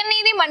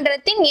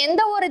உயர்நீதிமன்றத்தின்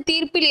எந்த ஒரு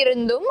தீர்ப்பில்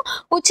இருந்தும்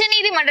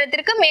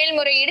உச்சநீதிமன்றத்திற்கு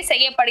மேல்முறையீடு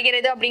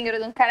செய்யப்படுகிறது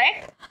அப்படிங்கிறதும்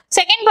கரெக்ட்.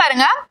 செகண்ட்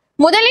பாருங்க,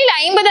 முதலில்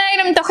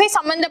 50,000 தொகை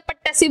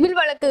சம்பந்தப்பட்ட சிவில்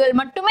வழக்குகள்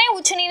மட்டுமே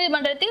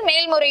உச்சநீதிமன்றத்தில்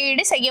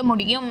மேல்முறையீடு செய்ய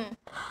முடியும்.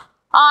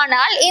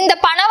 ஆனால் இந்த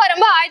பண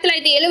வரம்பு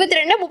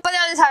 1972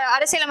 30வது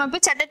அரசியலமைப்பு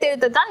சட்ட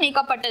திருத்தத்தால்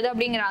நீக்கப்பட்டது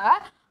அப்படிங்கிறாங்க.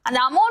 அந்த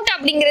அமௌண்ட்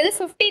அப்படிங்கிறது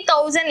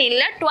 50,000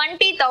 இல்ல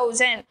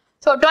 20,000.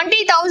 ஸோ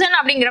 20,000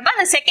 அப்படிங்கிறப்ப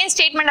அந்த செகண்ட்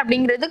ஸ்டேட்மெண்ட்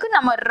அப்படிங்கிறதுக்கு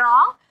நம்ம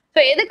ராங். ஸோ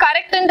எது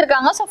கரெக்ட்னு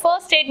இருக்காங்க. ஸோ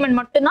ஃபர்ஸ்ட் ஸ்டேட்மெண்ட்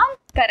மட்டும்தான்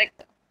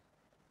கரெக்ட்.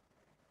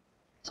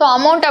 ஸோ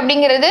அமௌண்ட்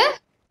அப்படிங்கிறது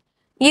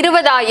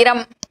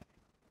 20,000.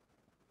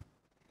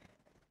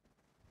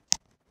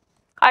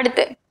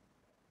 அடுத்து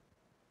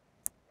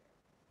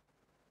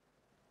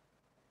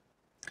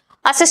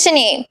Accession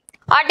A.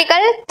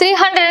 Article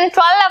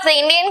 312 of the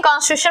Indian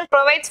Constitution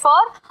provides for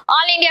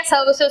all India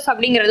services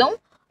அப்படிங்கிறதும்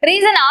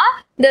reason are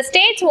the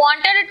states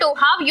wanted to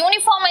have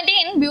uniformity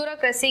in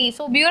bureaucracy.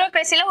 So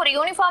bureaucracyல ஒரு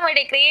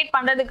uniformity create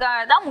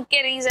பண்றதுக்காக தான்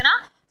முக்கிய ரீசனா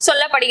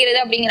சொல்லப்படுகிறது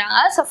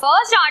அப்படிங்கிறாங்க. So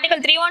first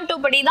article 312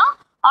 படி தான்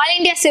ஆல்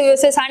இந்தியா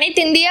சர்வீசஸ்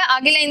அனைத்து இந்திய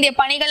அகில இந்திய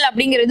பணிகள்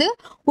அப்படிங்கிறது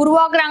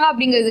உருவாக்குறாங்க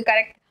அப்படிங்கிறது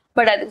கரெக்ட்.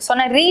 பட் அது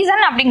சொன்ன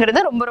ரீசன் அப்படிங்கிறது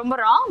ரொம்ப ரொம்ப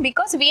wrong.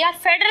 Because we are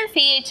federal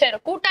feature,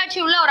 கூட்டாட்சி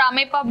உள்ள ஒரு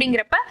அமைப்பு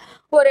அப்படிங்கிறப்ப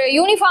ஒரு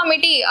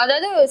யூனிஃபார்மிட்டி,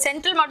 அதாவது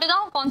சென்ட்ரல் மட்டும்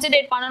தான்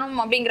கான்சென்ட்ரேட் பண்ணணும்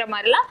அப்படிங்கிற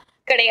மாதிரிலாம்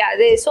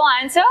கிடையாது. ஸோ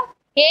ஆன்சர்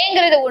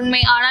ஏங்கிறது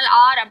உண்மை, ஆனால்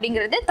ஆர்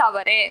அப்படிங்கிறது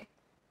தவறு.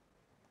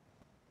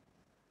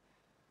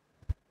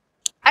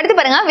 அடுத்து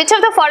பாருங்க, which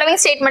of the following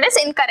statement is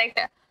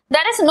incorrect?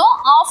 There is no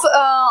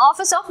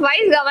office of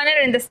vice governor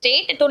in the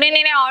state.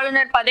 துணைநிலை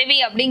ஆளுநர் பதவி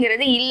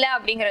அப்படிங்கிறது இல்ல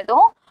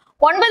அப்படிங்கிறதும்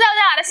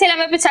 9வது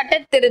அரசியலமைப்பு சட்ட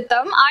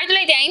திருத்தம்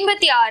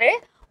 1956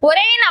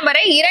 ஒரே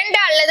நபரை 2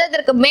 அல்லது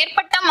அதற்கு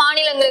மேற்பட்ட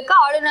மாநிலங்களுக்கு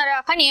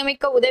ஆளுநராக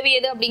நியமிக்க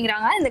உதவியது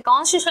அப்படிங்கிறாங்க. இந்த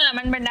கான்ஸ்டிடியூஷனல்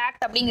அமெண்ட்மெண்ட்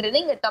ஆக்ட் அப்படிங்கிறது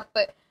இங்க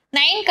தப்பு.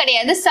 9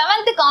 கிடையாது,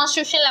 7th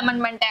constitutional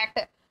amendment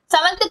act.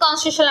 7th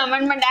constitutional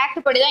amendment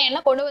act படிதான்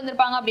என்ன கொண்டு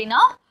வந்திருப்பாங்க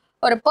அப்படின்னா,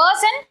 ஒரு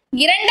பர்சன்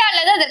 2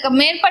 அல்லது அதற்கு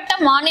மேற்பட்ட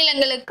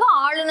மாநிலங்களுக்கு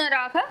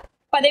ஆளுநராக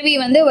பதவி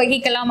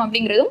வகிக்கலாம்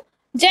அப்படிங்கிறதும்.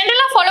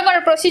 ஜெனரலா ஃபாலோ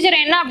பண்ற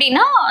ப்ரொசீஜர் என்ன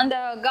அப்படின்னா, அந்த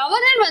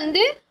கவர்னர்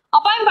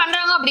அப்பாயிண்ட்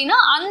பண்றாங்க அப்படின்னா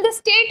அந்த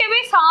ஸ்டேட்டவே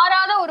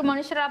சாராத ஒரு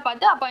மனுஷரா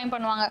பார்த்து அப்பாயிண்ட்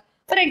பண்ணுவாங்க.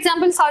 ஃபார்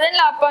எக்ஸாம்பிள்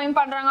சதர்ன்ல அப்பாயிண்ட்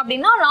பண்றாங்க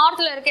அப்படின்னா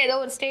நார்த்ல இருக்க ஏதோ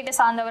ஒரு ஸ்டேட்டை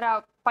சார்ந்தவரை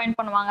அப்பாயிண்ட்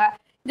பண்ணுவாங்க.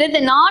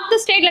 இது நார்த்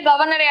ஸ்டேட்ல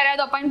கவர்னர்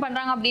யாராவது அப்பாயிண்ட்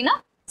பண்றாங்க அப்படின்னா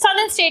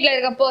சதர்ன் ஸ்டேட்ல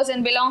இருக்க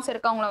பர்சன் பிலாங்ஸ்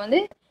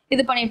இருக்கவங்களை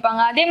இது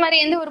பண்ணிருப்பாங்க. அதே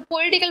மாதிரி ஒரு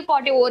பொலிட்டிக்கல்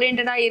பார்ட்டி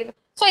ஓரியன்டா இருக்கு.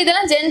 ஸோ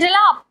இதெல்லாம்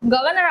ஜென்ரலா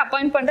கவர்னர்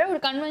அப்பாயிண்ட் பண்ற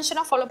ஒரு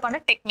கன்வென்ஷனா ஃபாலோ பண்ற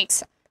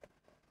டெக்னிக்ஸ்.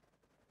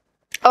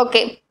 ஓகே,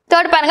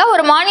 தேர்ட் பாருங்க,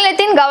 ஒரு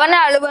மாநிலத்தின்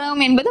கவர்னர்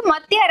அலுவலகம் என்பது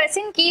மத்திய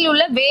அரசின் கீழ்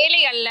உள்ள வேலை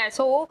அல்ல.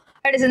 ஸோ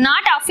இட் இஸ்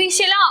நாட்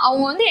அஃபிஷியலா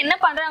அவங்க என்ன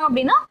பண்றாங்க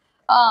அப்படின்னா,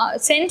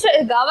 சென்ட்ரல்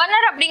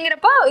கவர்னர்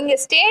அப்படிங்கிறப்ப இங்க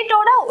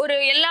ஸ்டேட்டோட ஒரு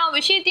எல்லா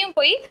விஷயத்தையும்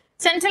போய்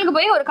சென்ட்ரலுக்கு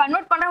போய் ஒரு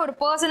கன்வெர்ட் பண்ற ஒரு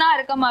பர்சனா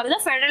இருக்க மாதிரி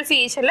தான் ஃபெடரல்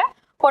ஃபீச்சர்ல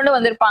கொண்டு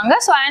வந்திருப்பாங்க.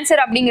 ஸோ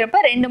ஆன்சர் அப்படிங்கிறப்ப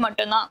 2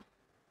 மட்டும்தான்.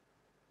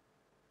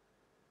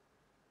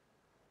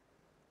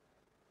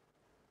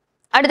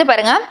 அடுத்து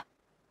பாருங்க,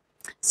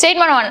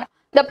 statement 1.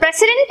 The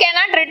president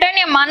cannot return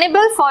a money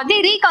bill for the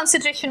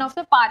reconstitution of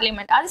the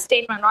parliament. That's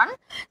statement 1.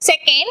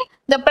 Second,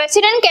 the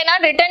president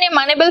cannot return a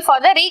money bill for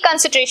the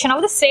reconstitution of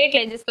the state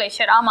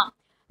legislature. ஆமா,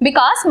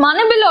 because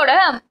மனு பில்லோட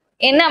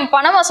என்ன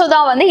பண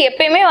மசோதா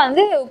எப்பயுமே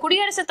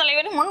குடியரசுத்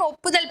தலைவரின் முன்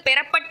ஒப்புதல்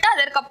பெறப்பட்டு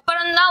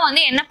அதற்கப்புறம்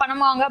தான் என்ன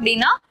பண்ணுவாங்க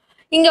அப்படின்னா,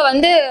 இங்க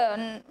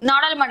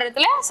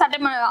நாடாளுமன்றத்துல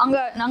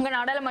அங்க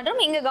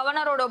நாடாளுமன்றம், இங்க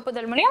கவர்னரோட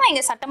ஒப்புதல் மூலியம்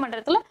இங்க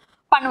சட்டமன்றத்துல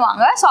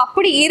பண்ணுவாங்க. ஸோ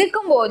அப்படி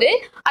இருக்கும்போது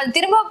அது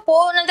திரும்ப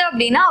போனது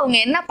அப்படின்னா அவங்க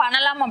என்ன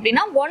பண்ணலாம்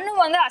அப்படின்னா,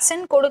 ஒன்று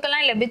அசென்ட்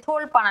கொடுக்கலாம், இல்லை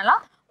வித்ஹோல்ட்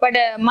பண்ணலாம். பட்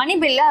மணி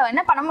பில்ல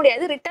என்ன பண்ண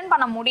முடியாது, ரிட்டர்ன்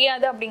பண்ண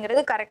முடியாது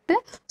அப்படிங்கிறது கரெக்ட்.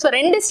 ஸோ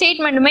 2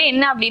 ஸ்டேட்மெண்ட்டுமே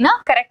என்ன அப்படின்னா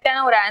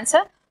கரெக்டான ஒரு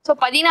ஆன்சர். ஸோ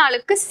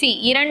 14க்கு சி,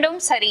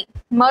 2ம் சரி.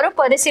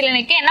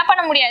 மறுபரிசீலனைக்கு என்ன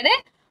பண்ண முடியாது,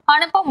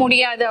 அனுப்ப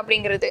முடியாது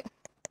அப்படிங்கிறது.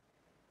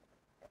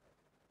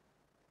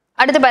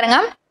 அடுத்து பாருங்க,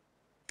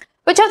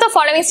 which of the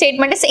following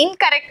statement is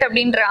incorrect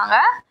அப்படின்றாங்க.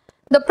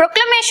 The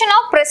proclamation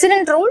of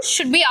president rules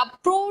should be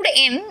approved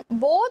in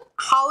both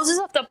houses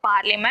of the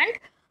parliament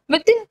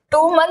within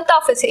 2 months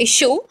of its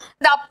issue.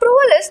 The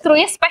approval is through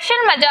a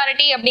special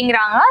majority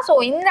அப்படிங்கிறாங்க. So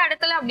இந்த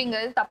இடத்துல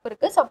அப்படிங்கிறது தப்பு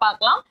இருக்கு. So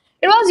பார்க்கலாம்.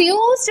 It was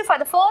used for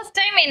the first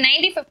time in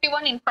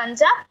 1951 in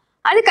Punjab.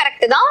 அது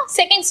correct தான்.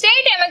 Second,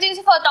 state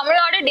emergency for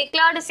Tamil Nadu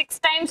declared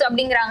 6 times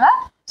அப்படிங்கிறாங்க.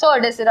 So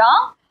it is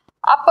wrong.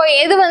 அப்போ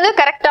எது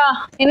கரெக்டா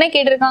என்ன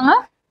கேட்டிருக்காங்க,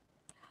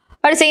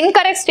 இட்ஸ்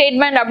இன்கரெக்ட்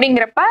ஸ்டேட்மெண்ட்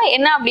அப்படிங்கிறப்ப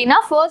என்ன அப்படின்னா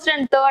ஃபர்ஸ்ட்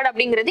அண்ட் தேர்ட்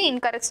அப்படிங்கிறது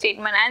இன்கரெக்ட்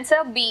ஸ்டேட்மெண்ட்.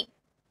 Answer B.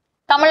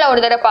 தமிழ்ல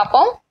ஒரு தடவை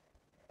பார்ப்போம்.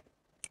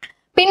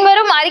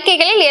 பின்வரும்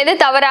அறிக்கைகளில் எது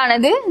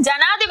தவறானது?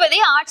 ஜனாதிபதி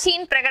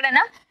ஆட்சியின்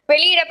பிரகடனம்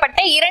வெளியிடப்பட்ட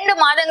 2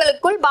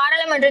 மாதங்களுக்குள்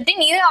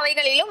பாராளுமன்றத்தின் 2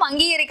 அவைகளிலும்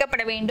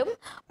அங்கீகரிக்கப்பட வேண்டும்.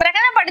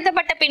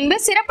 பிரகடனப்படுத்தப்பட்ட பின்பு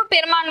சிறப்பு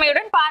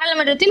பெரும்பான்மையுடன்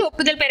பாராளுமன்றத்தில்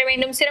ஒப்புதல் பெற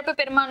வேண்டும். சிறப்பு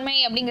பெரும்பான்மை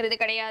அப்படிங்கிறது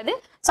கிடையாது,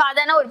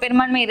 சாதாரண ஒரு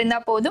பெரும்பான்மை இருந்தா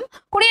போதும்.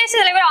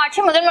 குடியரசுத் தலைவர்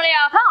ஆட்சி முதல்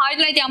முறையாக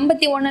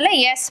 1951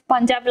 எஸ்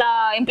பஞ்சாப்ல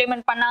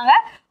இம்ப்ளிமெண்ட் பண்ணாங்க.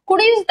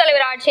 குடியரசுத்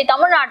தலைவர் ஆட்சி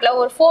தமிழ்நாட்டுல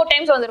ஒரு 4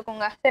 times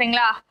வந்திருக்குங்க.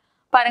 சரிங்களா,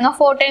 பாருங்க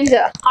 4 times.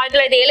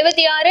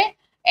 1976,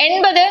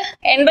 80,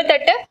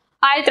 88,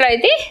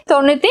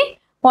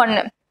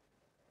 1991.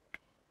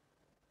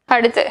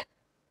 அடுத்து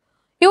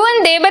UN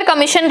Labour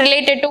Commission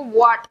related to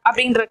what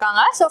அப்படின்னு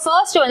இருக்காங்க. So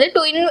first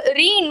to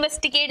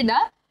reinvestigate the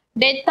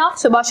death of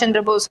சுபாஷ்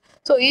Chandra Bose.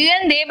 So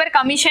UN தேபர்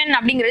commission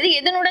அப்படிங்கிறது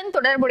எதனுடன்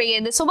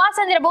தொடர்புடையது? சுபாஷ்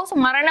சந்திர போஸ்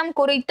மரணம்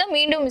குறித்து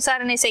மீண்டும்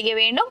விசாரணை செய்ய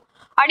வேண்டும்.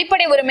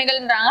 அடிப்படை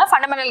உரிமைகள்ன்றாங்க,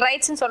 ஃபண்டமெண்டல்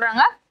ரைட்ஸ்ன்னு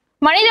சொல்றாங்க.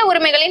 மனித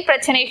உரிமைகளின்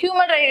பிரச்சனை,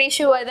 ஹியூமன் ரைட்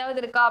இஷ்யூ ஏதாவது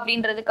இருக்கா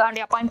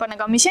அப்படின்றதுக்காண்டி அப்பாயிண்ட் பண்ண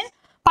கமிஷன்.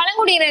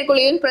 பழங்குடியினர்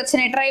குழுவின்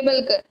பிரச்சனை,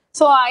 ட்ரைபலுக்கு.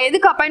 ஸோ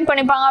எதுக்கு அப்பாயிண்ட்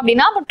பண்ணிப்பாங்க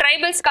அப்படின்னா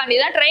ட்ரைபல்ஸ்காண்டி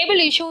தான்,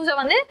 ட்ரைபல் இஷ்யூஸை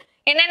வந்து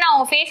என்னென்ன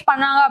அவங்க ஃபேஸ்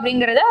பண்ணாங்க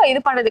அப்படிங்கிறத இது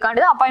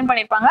பண்றதுக்காண்டி தான் அப்பாயிண்ட்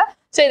பண்ணிருப்பாங்க.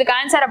 ஸோ இதுக்கு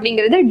ஆன்சர்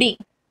அப்படிங்கிறது D.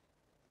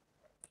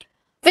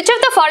 Which of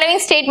the following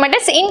statement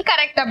is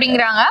incorrect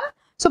அப்படிங்கிறாங்க.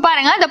 So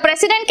பாருங்க, the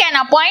president can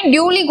appoint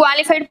duly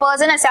qualified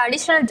person as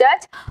additional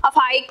judge of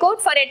high court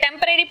for a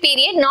temporary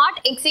period not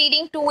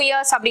exceeding 2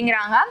 years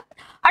அப்படிங்கிறாங்க.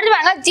 அடுத்து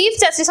பாருங்க, chief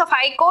justice of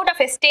high court of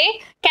a state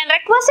can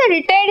request a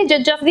retired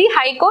judge of the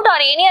high court or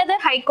any other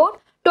high court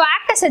to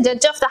act as a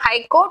judge of the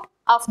high court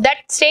of that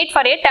state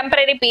for a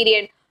temporary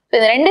period.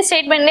 இந்த ரெண்டு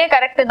ஸ்டேட்மெண்ட்லயே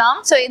correct தான்.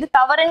 So இது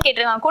தவறுன்னு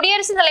கேட்டிருக்காங்க.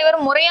 குடியரசுத் தலைவர்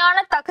முறையான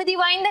தகுதி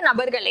வாய்ந்த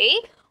நபர்களை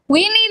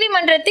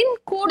உயர்நீதிமன்றத்தின்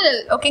கூடுதல்,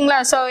 ஓகேங்களா,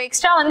 ஸோ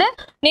எக்ஸ்ட்ரா வந்து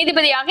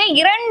நீதிபதியாக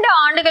 2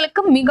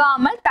 ஆண்டுகளுக்கு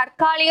மிகாமல்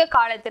தற்காலிக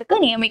காலத்திற்கு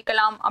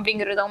நியமிக்கலாம்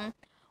அப்படிங்கிறதும்.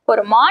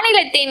 ஒரு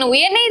மாநிலத்தின்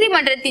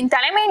உயர்நீதிமன்றத்தின்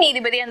தலைமை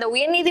நீதிபதி அந்த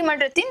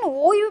உயர்நீதிமன்றத்தின்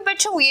ஓய்வு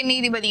பெற்ற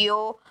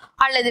உயர்நீதிபதியோ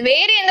அல்லது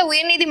வேறு எந்த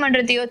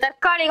உயர்நீதிமன்றத்தையோ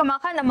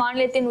தற்காலிகமாக அந்த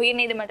மாநிலத்தின்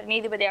உயர்நீதிமன்ற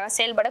நீதிபதியாக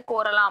செயல்பட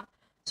கோரலாம்.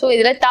 ஸோ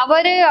இதுல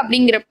தவறு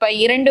அப்படிங்கிறப்ப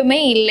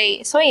இரண்டுமே இல்லை.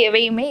 ஸோ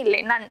எவையுமே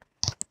இல்லை, நன்.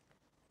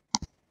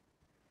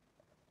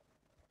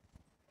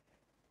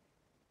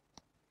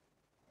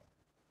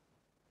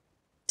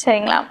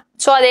 சரிங்களா?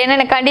 ஸோ அது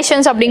என்னென்ன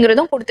கண்டிஷன்ஸ்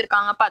அப்படிங்கிறதும்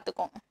கொடுத்துருக்காங்க,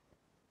 பார்த்துக்கோங்க.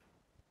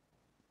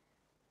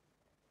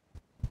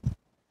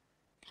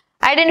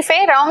 ஐடென்டிஃபை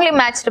ராங்லி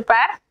மேட்ச்டு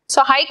பேர். ஸோ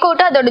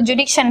ஹைகோர்ட்டு அதோட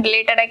ஜுடிக்ஷன்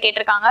ரிலேட்டடாக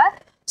கேட்டிருக்காங்க.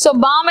 ஸோ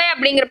பாம்பே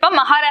அப்படிங்கிறப்ப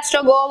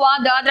மகாராஷ்டிரா, கோவா,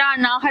 தாத்ரா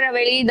நாகர்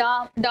ஹவேலி,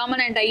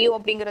 டாமன் அண்ட் டையூ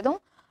அப்படிங்கிறதும்.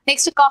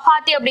 நெக்ஸ்ட்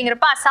கவுஹாத்தி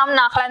அப்படிங்கிறப்ப அசாம்,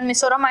 நாகாலாந்து,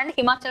 மிசோரம் அண்ட்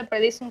ஹிமாச்சல்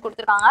பிரதேஷ்னு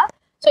கொடுத்துருக்காங்க.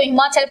 ஸோ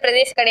ஹிமாச்சல்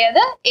பிரதேஷ்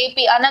கிடையாது,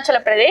 ஏபி அருணாச்சல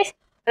பிரதேஷ்.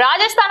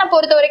 ராஜஸ்தானை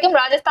பொறுத்த வரைக்கும்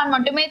ராஜஸ்தான்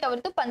மட்டுமே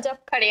தவிர்த்து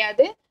பஞ்சாப்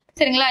கிடையாது.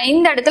 சரிங்களா?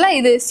 இந்த இடத்துல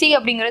இது சி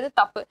அப்படிங்கிறது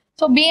தப்பு.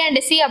 ஸோ பி அண்ட்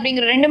சி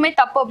அப்படிங்கிற ரெண்டுமே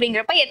தப்பு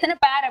அப்படிங்கிறப்ப எத்தனை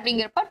பேர்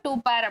அப்படிங்கிறப்ப 2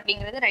 பேர்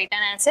அப்படிங்கிறது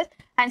ரைட்டான ஆன்சர்.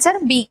 Answer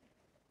B.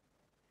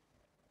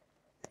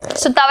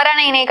 ஸோ தவறான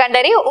இணையை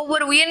கண்டறி.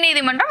 ஒவ்வொரு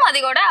உயர்நீதிமன்றம்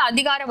அதோட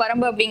அதிகார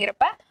வரம்பு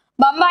அப்படிங்கிறப்ப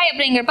பம்பாய்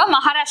அப்படிங்கிறப்ப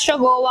மகாராஷ்டிரா,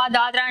 கோவா,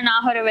 தாத்ரா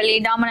நாகர் ஹவேலி,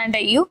 டாமன் அண்ட்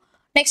டையூ.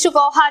 நெக்ஸ்ட்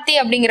கவுஹாத்தி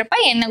அப்படிங்கிறப்ப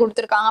என்ன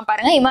கொடுத்துருக்காங்க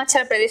பாருங்க,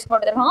 இமாச்சல பிரதேஷ்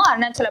கொடுத்துருக்காங்க,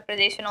 அருணாச்சல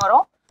பிரதேஷ்னு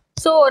வரும்.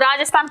 ஸோ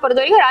ராஜஸ்தான்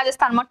பொறுத்த வரைக்கும்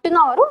ராஜஸ்தான்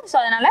மட்டும்தான் வரும். ஸோ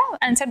அதனால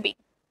ஆன்சர் பி.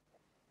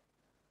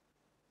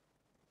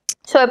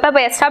 ஸோ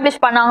எப்போ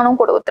எஸ்டாப்ளிஷ் பண்ணாங்கன்னு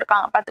கூட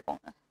கொடுத்துருக்காங்க,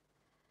 பார்த்துக்கோங்க.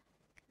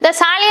 The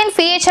salient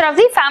feature of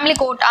the Family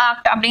Court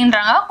Act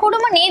அப்படின்றாங்க.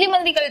 குடும்ப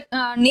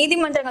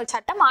நீதிமன்றங்கள்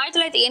சட்டம்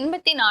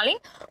 1984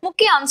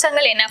 முக்கிய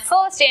அம்சங்கள் என்ன?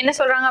 ஃபர்ஸ்ட் என்ன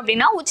சொல்றாங்க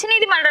அப்படின்னா, உச்ச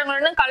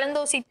நீதிமன்றங்களுடன்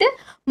கலந்தோசித்து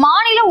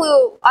மாநில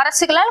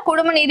அரசுகளால்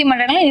குடும்ப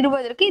நீதிமன்றங்களை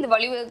நிறுவுவதற்கு இது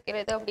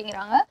வழிவகுக்கிறது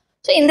அப்படிங்கிறாங்க.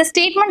 ஸோ இந்த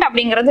ஸ்டேட்மெண்ட்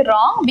அப்படிங்கிறது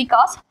wrong.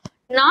 Because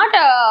not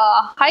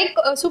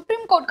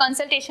supreme court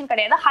consultation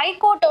கிடையாது.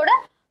 ஹைகோர்ட்டோட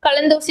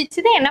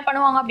கலந்தோசிச்சுட்டு என்ன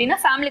பண்ணுவாங்க அப்படின்னா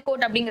ஃபேமிலி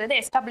கோர்ட் அப்படிங்கறத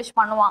எஸ்டாப்ளிஷ்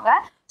பண்ணுவாங்க.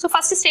 ஸோ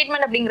ஃபர்ஸ்ட்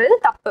ஸ்டேட்மெண்ட் அப்படிங்கிறது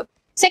தப்பு.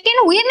 செகண்ட்,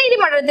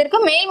 உயர்நீதிமன்றத்திற்கு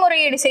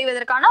மேல்முறையீடு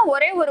செய்வதற்கான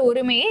ஒரே ஒரு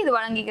உரிமையை இது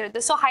வழங்குகிறது.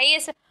 ஸோ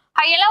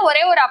ஹையெல்லாம்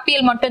ஒரே ஒரு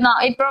அப்பீல் மட்டும்தான்.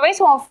 It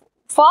provides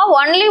for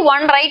only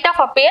one right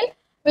of appeal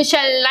which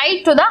shall lie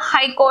to the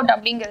high court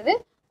அப்படிங்கிறது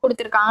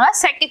கொடுத்துருக்காங்க.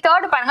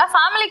 தேர்ட் பாருங்க,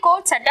 family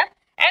court setup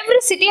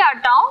every city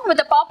are down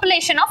with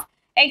population of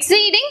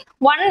exceeding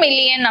 1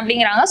 million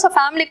அப்படிங்கிறாங்க. ஸோ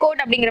ஃபேமிலி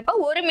கோர்ட் அப்படிங்கிறப்ப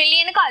 1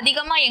 மில்லியனுக்கு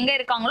அதிகமா எங்க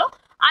இருக்காங்களோ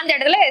அந்த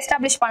இடத்துல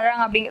எஸ்டாப்ளிஷ்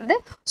பண்றாங்க அப்படிங்கிறது.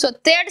 ஸோ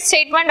தேர்ட்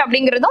ஸ்டேட்மெண்ட்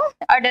அப்படிங்கிறதும்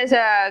இட் இஸ்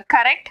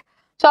கரெக்ட்.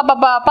 ஸோ அப்போ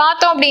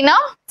பார்த்தோம் அப்படின்னா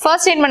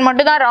ஃபர்ஸ்ட் ஸ்டேட்மெண்ட்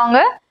மட்டும் தான்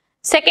ராங்கு,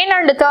 செகண்ட்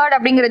அண்ட் தேர்ட்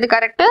அப்படிங்கிறது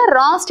கரெக்ட்.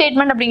 ராங்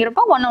ஸ்டேட்மெண்ட்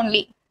அப்படிங்கிறப்ப 1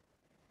 only.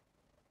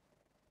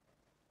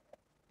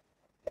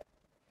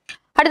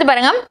 அடுத்து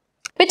பாருங்க,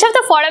 which of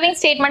the following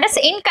statement is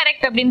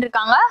incorrect அப்படின்னு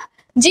இருக்காங்க.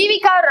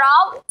 ஜீவிகா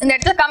ராவ் இந்த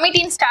இடத்துல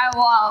கமிட்டின்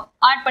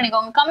ஆட்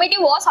பண்ணிக்கோங்க. Committee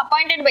was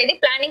appointed by the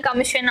planning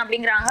commission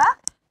அப்படிங்கிறாங்க.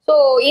 ஸோ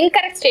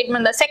இன்கரெக்ட்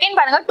ஸ்டேட்மெண்ட் தான். செகண்ட்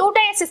பாருங்க,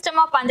 2-tier system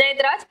of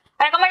panchayat Raj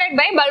recommended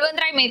by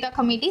Balwant Rai Mehta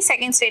committee.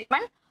 Second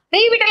statement.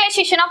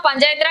 ரீவிட்டலைசேஷன் of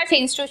panchayat Raj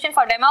institution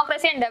for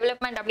democracy and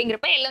development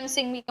அப்படிங்கிறப்ப LMC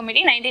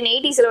committee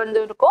 1980s வந்து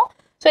இருக்கும்.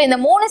 ஸோ இந்த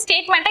 3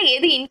 ஸ்டேட்மெண்ட்டை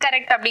எது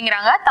இன்கரெக்ட்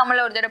அப்படிங்கிறாங்க.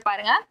 தமிழ்ல ஒரு தடவை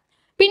பாருங்க.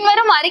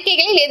 பின்வரும்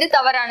அறிக்கைகளில் எது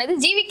தவறானது?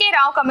 GVK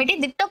ராவ் கமிட்டி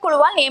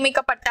திட்டக்குழுவால்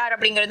நியமிக்கப்பட்டார்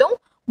அப்படிங்கிறதும்,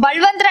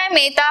 பல்வந்த் ராய்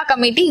மேத்தா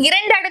கமிட்டி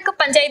 2 அடுக்கு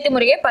பஞ்சாயத்து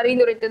முறையை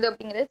பரிந்துரைத்தது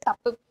அப்படிங்கிறது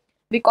தப்பு.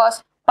 பிகாஸ்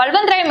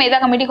பல்வந்த் ராய் மேத்தா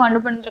கமிட்டி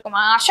கொண்டு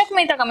பண்ணிருக்கோமா, அசோக்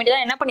மேத்தா கமிட்டி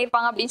தான் என்ன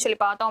பண்ணிருப்பாங்க அப்படின்னு சொல்லி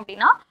பார்த்தோம்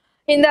அப்படின்னா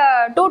இந்த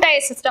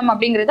 2-tier system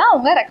அப்படிங்கிறத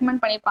அவங்க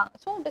ரெக்கமெண்ட் பண்ணிருப்பாங்க.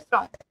 So it is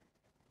wrong.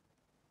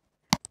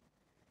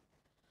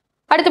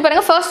 அடுத்து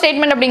பாருங்க, ஃபர்ஸ்ட்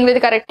ஸ்டேட்மெண்ட்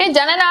அப்படிங்கிறது கரெக்ட்.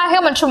 ஜனநாயக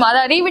மற்றும்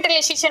அதாவது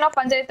ரீவிட்டலைசேஷன் ஆஃப்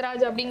பஞ்சாயத்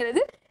ராஜ்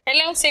அப்படிங்கிறது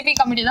LMCP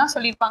கமிட்டி தான்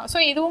சொல்லியிருப்பாங்க. ஸோ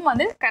இதுவும்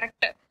வந்து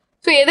கரெக்ட்.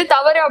 ஸோ எது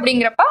தவறு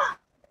அப்படிங்கிறப்ப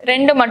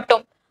 2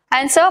 மட்டும்.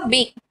 Answer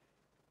B.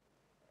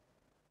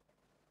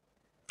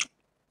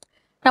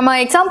 நம்ம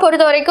எக்ஸாம்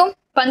பொறுத்த வரைக்கும்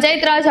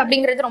பஞ்சாயத் ராஜ்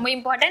அப்படிங்கிறது ரொம்ப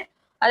இம்பார்ட்டன்ட்.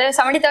 அதாவது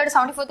 73rd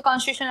 74th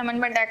constitution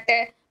amendment act,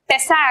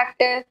 PESA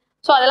act,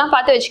 so அதெல்லாம்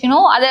பார்த்து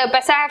வச்சுக்கணும். அதை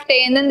பெசா ஆக்ட்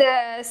எந்தெந்த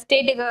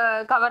ஸ்டேட்டுக்கு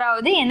கவர்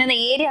ஆகுது, எந்தெந்த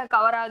ஏரியா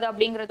கவர் ஆகுது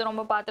அப்படிங்கிறது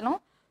ரொம்ப பார்க்கணும்.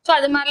 ஸோ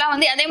அது மாதிரிலாம்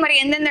வந்து அதே மாதிரி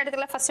எந்தெந்த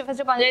இடத்துல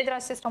ஃபர்ஸ்ட் பஞ்சாயத்து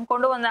ராஜ் சிஸ்டம்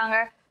கொண்டு வந்தாங்க,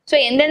 ஸோ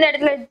எந்தெந்த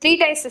இடத்துல 3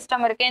 tier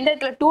சிஸ்டம் இருக்கு, எந்த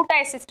இடத்துல 2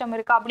 tier சிஸ்டம்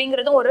இருக்கு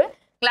அப்படிங்கிறதும் ஒரு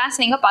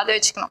கிளாஸ் நீங்க பார்த்து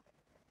வச்சுக்கணும்.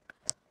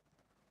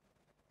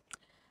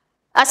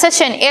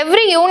 Accession.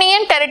 Every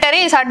union territory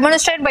is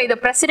administered by the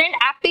president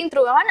acting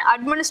through an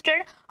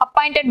administrator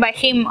appointed by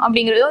him.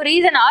 அப்படிங்கிறது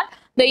reason are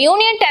the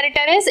union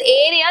territories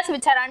areas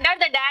which are under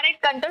the direct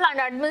control and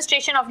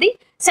administration of the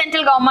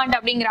central government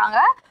அப்படிங்கிறாங்க.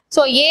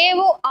 So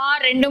ஏவும்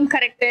R ரெண்டும்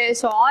correct.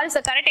 So R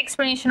is correct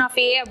explanation of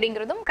ஏ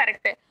அப்படிங்கிறதும்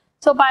correct.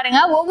 So பாருங்க,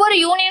 ஒவ்வொரு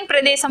union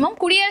பிரதேசமும்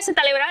குடியரசுத்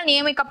தலைவரால்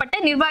நியமிக்கப்பட்ட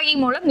நிர்வாகி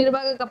மூலம்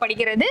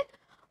நிர்வகிக்கப்படுகிறது.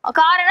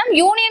 காரணம்,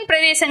 யூனியன்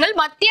பிரதேசங்கள்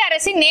மத்திய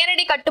அரசின்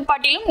நேரடி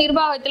கட்டுப்பாட்டிலும்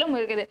நிர்வாகத்திலும்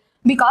இருக்குது.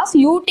 பிகாஸ்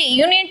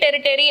யூனியன்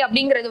டெரிட்டரி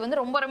அப்படிங்கிறது வந்து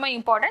ரொம்ப ரொம்ப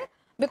important.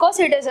 Because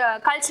it is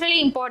culturally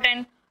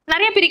important.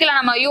 நிறைய பிரிக்கலாம்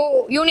நம்ம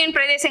யூனியன்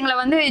பிரதேசங்களை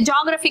வந்து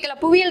ஜியாகிரபிக்கல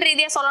புவியியல்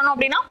ரீதியா சொல்லணும்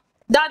அப்படின்னா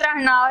தாத்ரா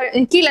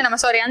கீழே நம்ம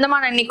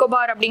அந்தமான் அண்ட்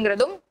நிக்கோபார்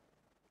அப்படிங்கிறதும்.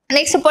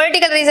 நெக்ஸ்ட்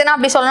பொலிட்டிக்கல் ரீசனா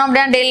அப்படி சொல்லணும்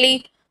அப்படின்னா டெல்லி.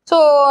 ஸோ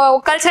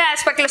கல்ச்சரல்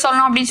ஆஸ்பெக்ட்ல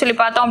சொல்லணும் அப்படின்னு சொல்லி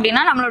பார்த்தோம்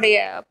அப்படின்னா நம்மளுடைய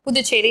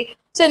புதுச்சேரி.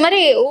 ஸோ இது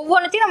மாதிரி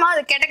ஒவ்வொன்றத்தையும் நம்ம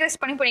அதை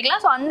கேட்டகரைஸ்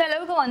பண்ணிக்கலாம். ஸோ அந்த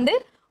அளவுக்கு வந்து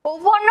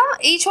ஒவ்வொன்றும்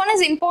each one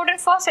is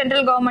important for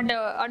central government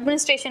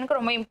அட்மினிஸ்ட்ரேஷனுக்கு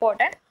ரொம்ப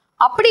இம்பார்ட்டன்ட்.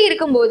 அப்படி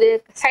இருக்கும்போது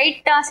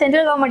சைட்டா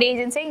சென்ட்ரல் கவர்மெண்ட்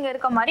ஏஜென்சி இங்க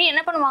இருக்க மாதிரி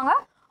என்ன பண்ணுவாங்க,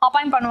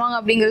 அப்பாயிண்ட் பண்ணுவாங்க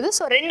அப்படிங்கிறது.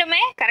 ஸோ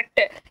ரெண்டுமே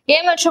கரெக்ட். ஏ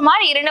மற்றும்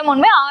ஆர் இரண்டும்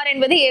உண்மை. ஆர்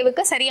என்பது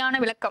ஏவுக்கு சரியான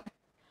விளக்கம்.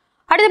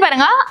 அடுத்து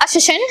பாருங்க,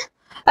 assertion.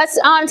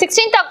 On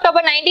 16th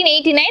October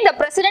 1989, the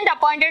president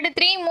appointed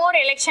 3 more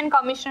election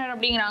commissioner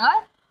அப்படிங்கிறாங்க.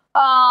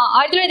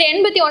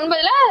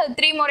 1989ல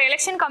 3 more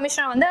election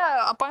commissioner வந்து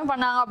அப்பாயிண்ட்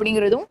பண்ணாங்க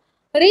அப்படிங்கிறதும்.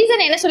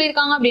 ரீசன் என்ன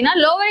சொல்லியிருக்காங்க அப்படின்னா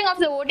lowering of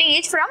the voting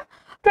age from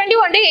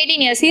 21 to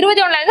 18 years.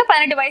 21ல இருந்து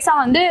 18 வயசா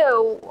வந்து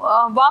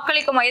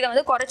வாக்களிக்கும் வயதை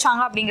வந்து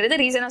குறைச்சாங்க அப்படிங்கிறது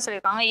ரீசனா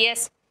சொல்லியிருக்காங்க.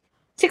 S.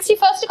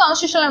 61st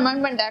Constitutional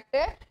Amendment Act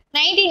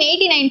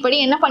 1989 படி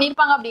என்ன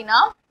பண்ணியிருப்பாங்க அப்படின்னா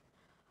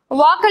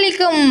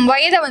வாக்களிக்கும்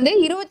வயதை வந்து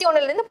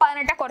 21ல இருந்து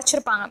 18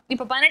 குறைச்சிருப்பாங்க.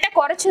 இப்போ 18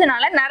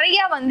 குறைச்சதுனால நிறைய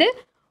வந்து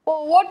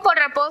ஓட்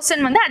போடுற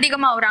பர்சன் வந்து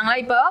அதிகமாகறாங்களா.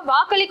 இப்போ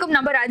வாக்களிக்கும்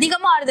நபர்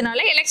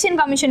அதிகமாகிறதுனால எலெக்ஷன்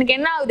கமிஷனுக்கு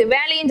என்ன ஆகுது,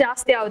 வேலையும்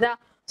ஜாஸ்தி ஆகுதா.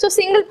 ஸோ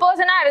சிங்கிள்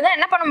பர்சனா இருந்தால்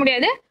என்ன பண்ண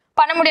முடியாது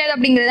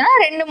அப்படிங்கிறதுனால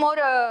 2 more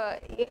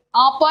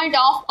அப்பாயிண்ட்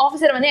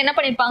ஆஃபீஸர் வந்து என்ன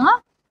பண்ணியிருப்பாங்க,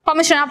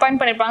 கமிஷனாக அப்பாயிண்ட்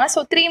பண்ணியிருப்பாங்க. ஸோ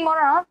 3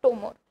 more 2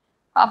 more,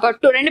 அப்போ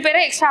 2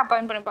 பேரை எக்ஸ்ட்ரா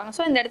அப்பாயிண்ட் பண்ணியிருப்பாங்க.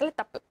 ஸோ இந்த இடத்துல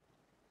தப்பு.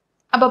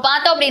 அப்போ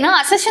பார்த்தோம் அப்படின்னா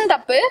அசெஷன்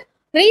தப்பு,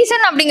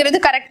 ரீசன் அப்படிங்கிறது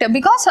கரெக்ட்.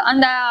 பிகாஸ்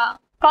அந்த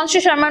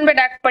கான்ஸ்டியூஷன்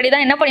அமெண்ட்மெண்ட் ஆக்ட் படி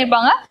தான் என்ன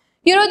பண்ணியிருப்பாங்க,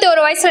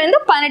 21 வயசுல இருந்து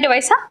 18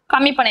 வயசா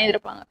கம்மி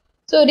பண்ணியிருப்பாங்க.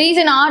 ஸோ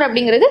ரீசன் ஆர்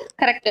அப்படிங்கிறது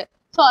கரெக்ட்.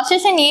 ஸோ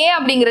அசெஷன் ஏ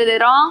அப்படிங்கிறது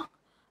ராங்,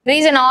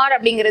 ரீசன் ஆர்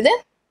அப்படிங்கிறது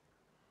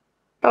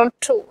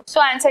ட்ரூ. ஸோ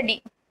ஆன்சர் டி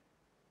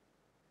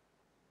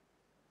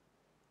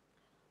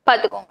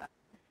பார்த்துக்கோங்க.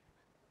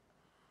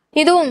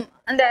 இதுவும்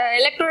அந்த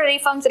எலக்ட்ரல்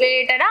ரீஃபார்ம்ஸ்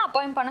ரிலேட்டடா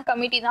அப்பாயிண்ட் பண்ண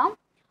கமிட்டி தான்.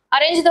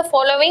 Arrange the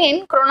following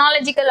in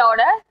chronological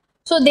order.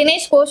 So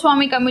Dinesh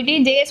Goswami committee,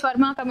 JS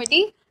Verma committee,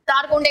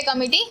 Tarkunde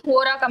committee,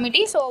 Vohra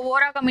committee. So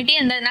Vohra committee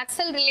அந்த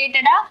நக்சல்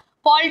ரிலேட்டடா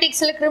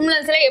பாலிடிக்ஸ்ல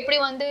கிரிமினல்ஸ்ல எப்படி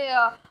வந்து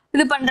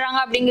இது பண்றாங்க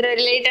அப்படிங்கிற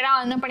ரிலேட்டடா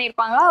என்ன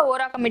பண்ணியிருப்பாங்க,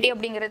 ஓரா கமிட்டி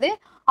அப்படிங்கிறது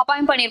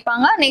அப்பாயிண்ட்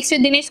பண்ணியிருப்பாங்க. Next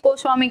Dinesh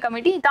Goswami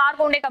committee,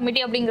 Tarkunde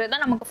committee அப்படிங்கிறது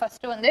தான் நமக்கு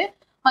ஃபர்ஸ்ட் வந்து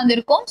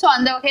வந்திருக்கும். ஸோ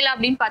அந்த வகையில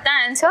அப்படின்னு பார்த்தா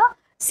ஆன்சர்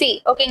சி.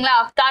 ஓகேங்களா,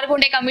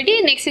 Tarkunde committee,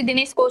 next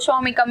Dinesh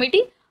Goswami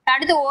committee,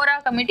 அடுத்து ஓரா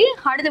கமிட்டி,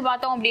 அடுத்து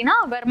பார்த்தோம் அப்படின்னா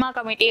வர்மா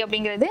கமிட்டி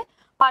அப்படிங்கிறது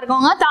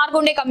பார்க்கோங்க.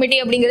 தார்குண்டே கமிட்டி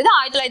அப்படிங்கிறது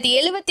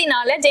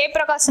 1974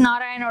 ஜெயபிரகாஷ்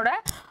நாராயணோட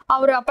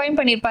அவர் அப்பாயிண்ட்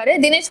பண்ணியிருப்பாரு.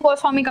 தினேஷ்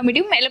கோஸ்வாமி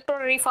கமிட்டியும்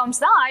எலக்ட்ரல்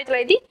ரீஃபார்ம்ஸ் தான்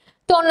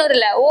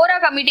 1990. ஓரா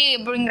கமிட்டி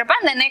அப்படிங்கிறப்ப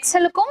அந்த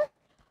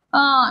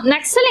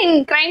நக்சல் இன்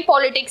கிரைம்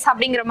பாலிடிக்ஸ்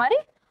அப்படிங்கிற மாதிரி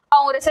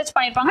அவங்க ரிசர்ச்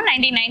பண்ணியிருப்பாங்க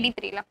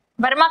 1993.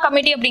 வர்மா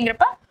கமிட்டி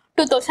அப்படிங்கிறப்ப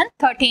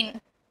 2013.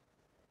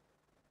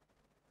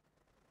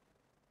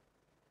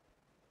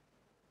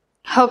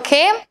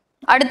 ஓகே,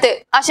 அடுத்து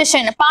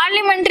assertion.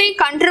 Parliamentary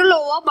control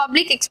over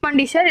public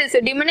expenditure is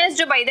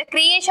diminished by the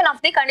creation of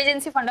the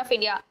contingency fund of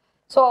India.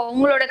 So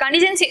உங்களோட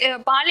கண்டிஜென்சி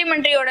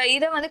பார்லிமெண்டரியோட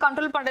இதை வந்து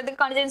கண்ட்ரோல் பண்றதுக்கு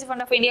கண்டிஜென்சி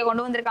ஃபண்ட் ஆஃப் இந்தியா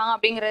கொண்டு வந்திருக்காங்க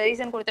அப்படிங்கிற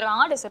ரீசன்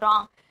கொடுத்துருக்காங்க. It is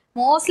wrong.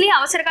 மோஸ்ட்லி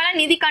அவசரகால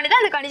நிதிக்காண்டி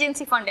தான் அந்த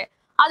கண்டிஜென்சி ஃபண்ட்.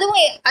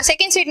 அதுவும்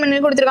செகண்ட்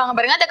ஸ்டேட்மெண்ட் கொடுத்துருக்காங்க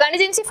பாருங்க. the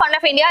contingency fund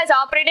of India is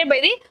operated by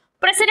the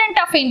president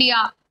of India.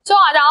 So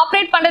அதை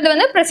ஆப்ரேட் பண்றது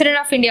வந்து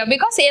பிரசிடென்ட் ஆஃப் இந்தியா.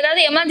 பிகாஸ்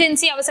ஏதாவது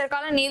எமர்ஜென்சி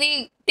அவசரகால நிதி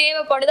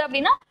தேவைப்படுது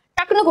அப்படின்னா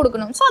டக்குன்னு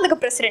கொடுக்கணும். ஸோ அதுக்கு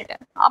பிரசிடென்ட்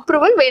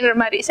அப்ரூவல் வேற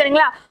மாதிரி.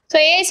 சரிங்களா? So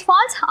A is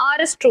false,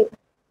 R is true.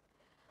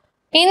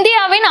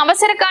 இந்தியாவின்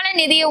அவசரகால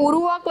நிதியை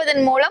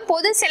உருவாக்குவதன் மூலம்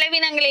பொது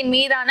செலவினங்களின்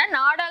மீதான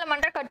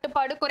நாடாளுமன்ற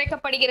கட்டுப்பாடு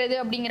குறைக்கப்படுகிறது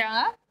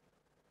அப்படிங்கிறாங்க.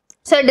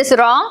 So it is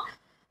wrong.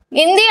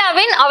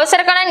 இந்தியாவின்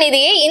அவசரகால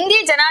நிதியை இந்திய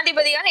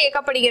ஜனாதிபதியால்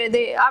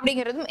இயக்கப்படுகிறது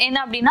அப்படிங்கிறது என்ன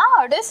அப்படின்னா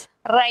it is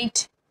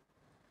right.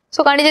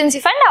 So contingency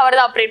fund அவர்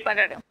தான் ஆப்ரேட்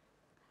பண்றாரு.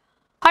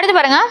 அடுத்து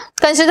பாருங்க,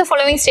 consider the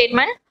following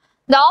statement.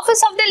 The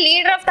office of the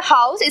leader of the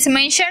house is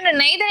mentioned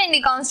neither in the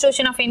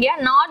Constitution of India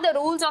nor the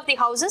rules of the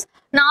houses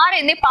nor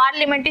in the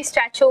parliamentary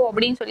statute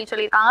அப்படின்னு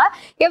சொல்லியிருக்காங்க.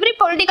 Every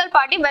political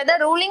party whether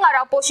ruling or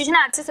opposition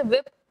acts as a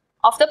whip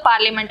of the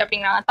parliament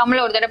அப்படிங்கிறாங்க.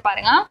 தமிழ்ல ஒரு தடவை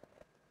பாருங்க.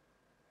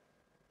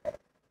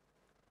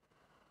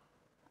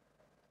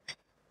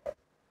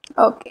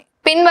 Okay,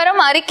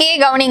 பின்வரும் அறிக்கையை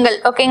கவனிங்கள்.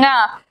 ஓகேங்களா?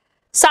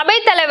 சபை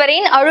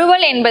தலைவரின்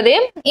அலுவல் என்பது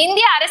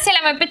இந்திய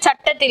அரசியலமைப்பு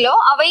சட்டத்திலோ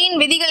அவையின்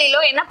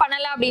விதிகளிலோ என்ன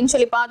பண்ணல அப்படின்னு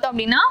சொல்லி பார்த்தோம்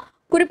அப்படின்னா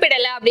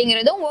குறிப்பிடல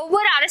அப்படிங்கிறதும்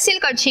ஒவ்வொரு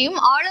அரசியல் கட்சியும்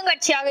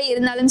ஆளுங்கட்சியாக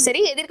இருந்தாலும்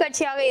சரி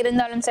எதிர்கட்சியாக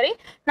இருந்தாலும் சரி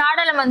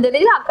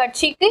நாடாளுமன்றத்தில்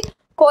அக்கட்சிக்கு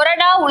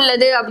கொறடா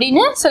உள்ளது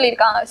அப்படின்னு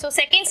சொல்லியிருக்காங்க. ஸோ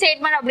செகண்ட்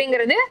ஸ்டேட்மெண்ட்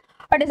அப்படிங்கிறது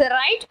இட் இஸ்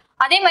ரைட்.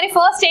 அதே மாதிரி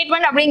ஃபர்ஸ்ட்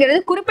ஸ்டேட்மெண்ட் அப்படிங்கிறது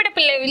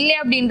குறிப்பிடவில்லை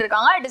அப்படின்னு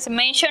இருக்காங்க. இட் இஸ்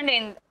மென்ஷன்ட்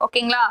இன்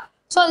ஓகேங்களா.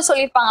 ஸோ அது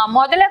சொல்லியிருப்பாங்க.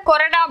 முதல்ல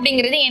கொறடா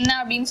அப்படிங்கிறது என்ன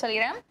அப்படின்னு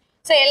சொல்லிடுறேன்.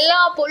 ஸோ எல்லா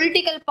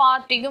பொலிட்டிக்கல்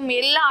பார்ட்டிக்கும்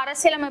எல்லா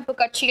அரசியலமைப்பு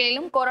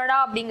கட்சிகளிலும் கொறடா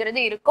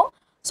அப்படிங்கிறது இருக்கும்.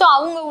 ஸோ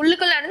அவங்க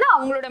உள்ளுக்குள்ள இருந்து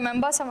அவங்களோட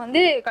மெம்பர்ஸை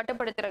வந்து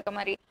கட்டுப்படுத்துறக்க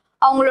மாதிரி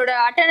அவங்களோட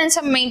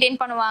அட்டண்டன்ஸை மெயின்டைன்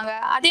பண்ணுவாங்க.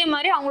 அதே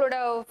மாதிரி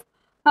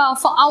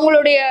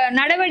அவங்களுடைய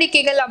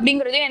நடவடிக்கைகள்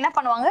அப்படிங்கிறதையும் என்ன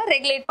பண்ணுவாங்க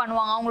ரெகுலேட்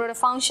பண்ணுவாங்க. அவங்களோட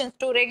functions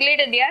to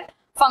regulate their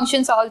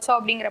functions also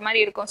அப்படிங்கிற மாதிரி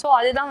இருக்கும். ஸோ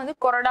அதுதான் வந்து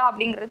கொறடா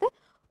அப்படிங்கிறது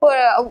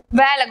ஒரு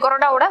வேலை,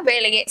 கொறடாவோட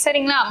வேலையே.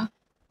 சரிங்களா.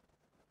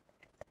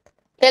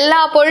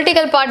 எல்லா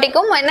பொலிட்டிக்கல்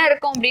பார்ட்டிக்கும் என்ன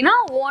இருக்கும் அப்படின்னா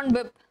own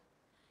whip.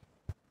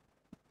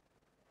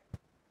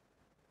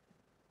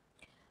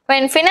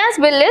 When finance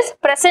bill is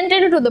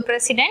presented to the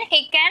president, he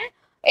can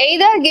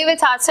either give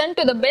its assent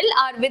to the bill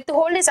or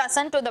withhold his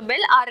assent to the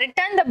bill or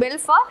return the bill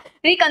for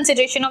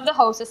reconsideration of the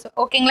houses.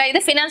 ஓகேங்களா. இது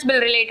finance bill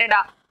related.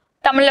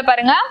 தமிழ்ல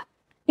பாருங்க.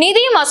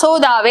 நிதி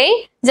மசோதாவை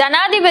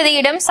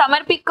ஜனாதிபதியிடம்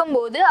சமர்ப்பிக்கும்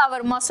போது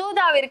அவர்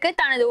மசோதாவிற்கு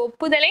தனது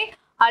ஒப்புதலை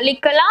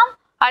அளிக்கலாம்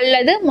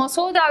அல்லது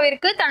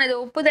மசோதாவிற்கு தனது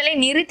ஒப்புதலை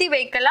நிறுத்தி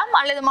வைக்கலாம்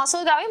அல்லது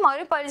மசோதாவை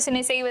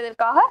மறுபரிசீலனை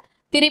செய்வதற்காக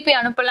திருப்பி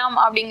அனுப்பலாம்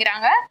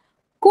அப்படிங்கிறாங்க.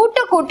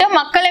 கூட்ட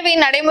மக்களவை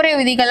நடைமுறை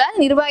விதிகளால்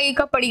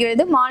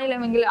நிர்வகிக்கப்படுகிறது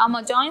மாநிலங்கள். ஆமா,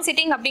 ஜாயிண்ட்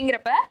சிட்டிங்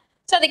அப்படிங்கிறப்ப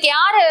ஸோ அதுக்கு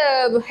யாரு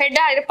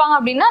ஹெட்டா இருப்பாங்க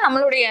அப்படின்னா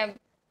நம்மளுடைய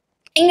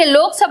இங்க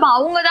லோக்சபா.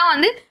 அவங்க தான்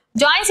வந்து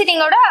ஜாயிண்ட்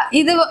சிட்டிங்கோட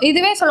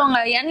இதுவே சொல்லுவாங்க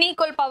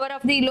unequal power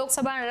of the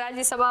Lok Sabha and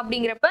Rajya Sabha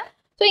அப்படிங்கிறப்ப.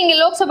 ஸோ இங்க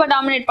லோக்சபா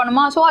டாமினேட்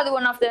பண்ணுமா. ஸோ அது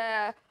ஒன் ஆஃப் த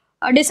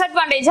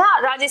டிஸ்அட்வான்டேஜா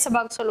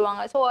ராஜ்யசபாவுக்கு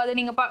சொல்லுவாங்க. ஸோ அது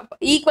நீங்க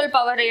ஈக்குவல்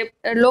பவர்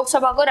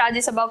லோக்சபாவுக்கும்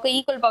ராஜ்யசபாவுக்கும்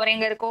ஈக்குவல் பவர்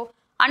எங்க இருக்கும்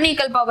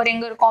அன்இக்குவல் பவர்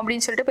எங்க இருக்கும்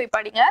அப்படின்னு சொல்லிட்டு போய்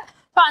படிங்க.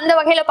 ஸோ அந்த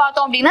வகையில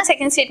பார்த்தோம் அப்படின்னா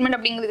செகண்ட் ஸ்டேட்மெண்ட்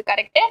அப்படிங்கிறது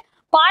கரெக்ட்.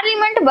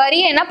 பார்லிமெண்ட்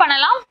வரியை என்ன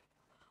பண்ணலாம்,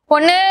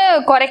 ஒன்று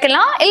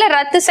குறைக்கலாம் இல்லை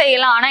ரத்து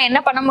செய்யலாம். ஆனால் என்ன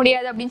பண்ண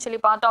முடியாது அப்படின்னு சொல்லி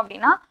பார்த்தோம்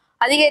அப்படின்னா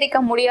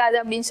அதிகரிக்க முடியாது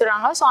அப்படின்னு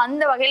சொல்றாங்க. ஸோ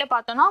அந்த வகையில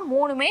பார்த்தோம்னா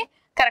மூணுமே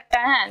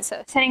கரெக்டான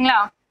ஆன்சர். சரிங்களா.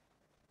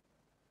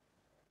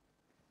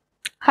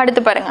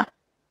 அடுத்து பாருங்க.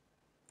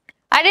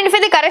 Identify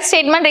the correct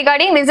statement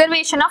regarding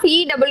reservation of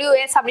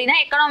EWS அப்படின்னா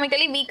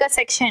economically weaker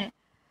section.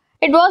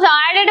 It was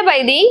added by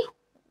the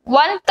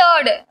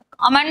 1/3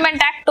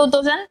 Amendment Act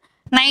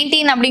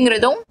 2019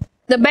 அப்படிங்கிறதும்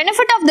the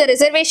benefit of the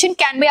reservation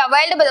can be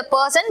availed by the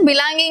person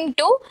belonging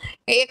to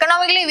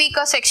economically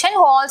weaker section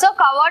who also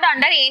covered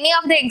under any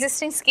of the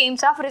existing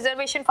schemes of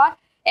reservation for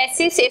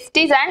SCs,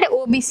 STs and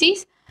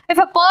OBCs. If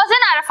a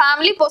person or a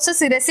family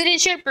possesses a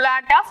residential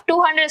plot of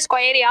 200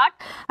 square yard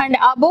and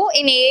above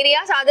in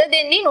areas other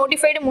than the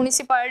notified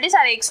municipalities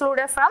are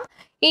excluded from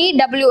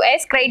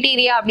EWS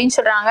criteria அப்படின்னு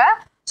சொல்றாங்க.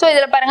 So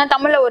இதில் பாருங்க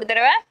தமிழ்ல ஒரு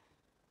தடவை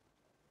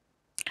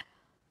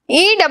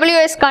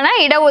EWSக்கான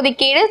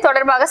இடஒதுக்கீடு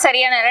தொடர்பாக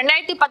சரியான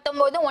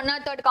 2019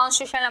 1/3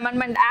 கான்ஸ்டிடியூஷனல்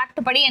அமெண்ட்மெண்ட் ஆக்ட்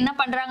படி என்ன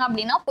பண்றாங்க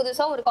அப்படின்னா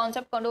புதுசா ஒரு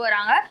கான்செப்ட் கொண்டு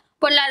வராங்க.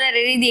 பொருளாதார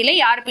ரீதியில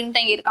யார்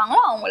பின்தங்கி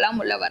இருக்காங்களோ அவங்க எல்லாம்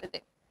உள்ள வருது.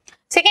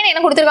 செகண்ட்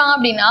என்ன கொடுத்துருக்காங்க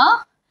அப்படின்னா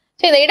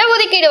இந்த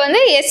இடஒதுக்கீடு வந்து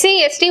SC,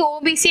 ST,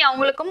 OBC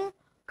அவங்களுக்கும்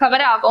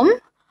கவர் ஆகும்.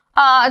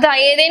 அதான்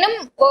ஏதேனும்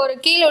ஒரு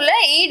கீழ் உள்ள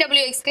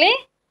EWSகளே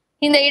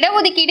இந்த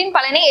இடஒதுக்கீட்டின்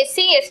பலனை SC,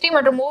 ST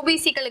மற்றும்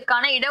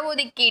OBCகளுக்கான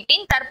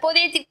இடஒதுக்கீட்டின்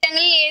தற்போதைய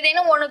திட்டங்களில்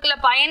ஏதேனும் ஒண்ணுக்குள்ள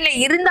பயன்ல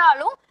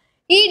இருந்தாலும்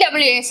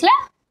EWSல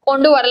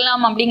கொண்டு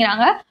வரலாம்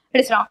அப்படிங்கிறாங்க.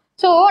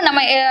 ஸோ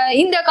நம்ம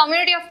இந்த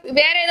கம்யூனிட்டி ஆஃப்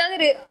வேற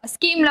ஏதாவது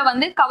ஸ்கீம்ல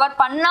வந்து கவர்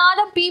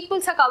பண்ணாத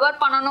பீப்புள்ஸை கவர்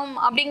பண்ணணும்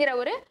அப்படிங்கிற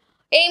ஒரு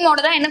எய்மோட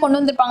தான் என்ன கொண்டு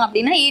வந்திருப்பாங்க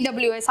அப்படின்னா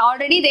EWS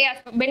already they are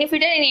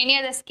benefited in any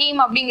other scheme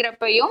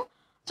அப்படிங்கிறப்பையும்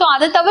so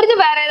அதை தவிர்த்து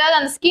வேற ஏதாவது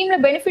அந்த ஸ்கீம்ல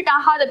பெனிஃபிட்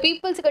ஆகாத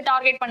பீப்புள்ஸுக்கு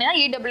டார்கெட் பண்ணி தான்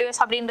EWS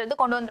அப்படின்றது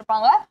கொண்டு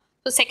வந்திருப்பாங்க.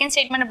 ஸோ செகண்ட்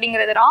ஸ்டேட்மெண்ட்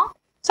அப்படிங்கிறது தான்.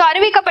 ஸோ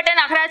அறிவிக்கப்பட்ட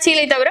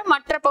நகராட்சிகளை தவிர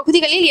மற்ற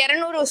பகுதிகளில்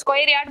 200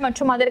 ஸ்கொயர் யார்ட்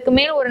மற்றும் அதற்கு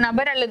மேல் ஒரு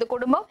நபர் அல்லது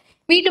குடும்பம்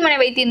வீட்டுமனை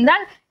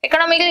வைத்திருந்தால்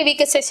எக்கனாமிக்கலி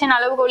வீக்கர் செக்ஷன்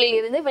அளவுகோலில்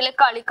இருந்து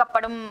விலக்கு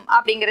அளிக்கப்படும்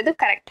அப்படிங்கிறது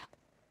கரெக்ட்.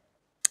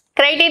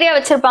 கிரைட்டீரியா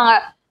வச்சிருப்பாங்க.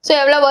 ஸோ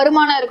எவ்வளோ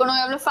வருமானம் இருக்கணும்,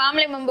 எவ்வளோ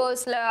ஃபேமிலி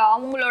மெம்பர்ஸ்ல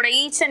அவங்களோட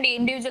ஈச் அண்ட்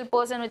இண்டிவிஜுவல்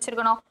பர்சன்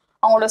வச்சிருக்கணும்,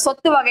 அவங்களோட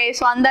சொத்து வகை.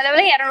 ஸோ அந்த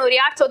அளவில் 200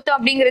 யார்ட் சொத்து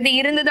அப்படிங்கிறது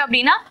இருந்தது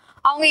அப்படின்னா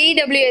அவங்க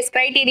EWS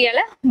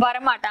கிரைட்டீரியால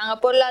வரமாட்டாங்க.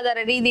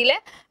 பொருளாதார ரீதியில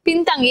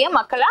பின்தங்கிய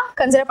மக்களா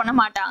கன்சிடர் பண்ண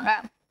மாட்டாங்க.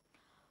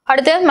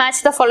 அடுத்து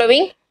மேட்ச் த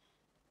ஃபாலோவிங்.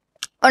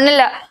 ஒன்றும்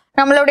இல்லை,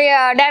 நம்மளுடைய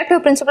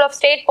directive principal of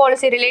state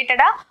policy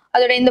ரிலேட்டடா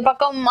அதோட இந்த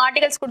பக்கம்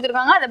ஆர்டிகல்ஸ்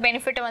கொடுத்துருக்காங்க. அந்த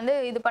பெனிஃபிட்டை வந்து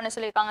இது பண்ண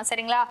சொல்லியிருக்காங்க.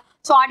 சரிங்களா.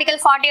 ஸோ ஆர்டிகல்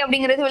 40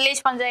 அப்படிங்கிறது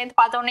வில்லேஜ் பஞ்சாயத்து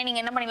பார்த்தோன்னே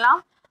நீங்கள் என்ன பண்ணலாம்,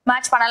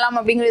 மேட்ச் பண்ணலாம்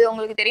அப்படிங்கிறது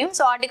உங்களுக்கு தெரியும்.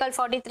 ஸோ ஆர்டிகல்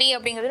 43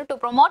 அப்படிங்கிறது to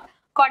promote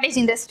cottage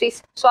industries.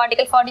 So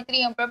article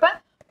 43 அப்படிப்ப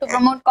to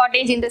promote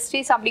cottage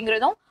industries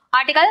அப்படிங்கிறதும்,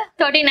 ஆர்டிகல்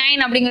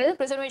 39 அப்படிங்கிறது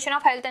preservation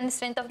of health and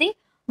strength of the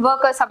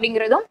workers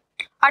அப்படிங்கிறதும்.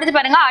 அடுத்து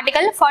பாருங்க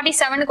ஆர்டிகல்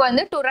 47க்கு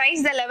வந்து to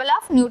raise the level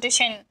of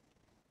nutrition.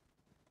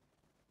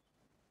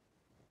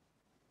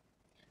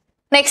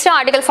 Next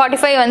article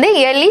 45 வந்து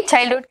yearly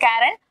childhood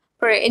care and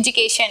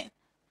education.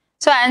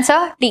 So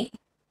answer D.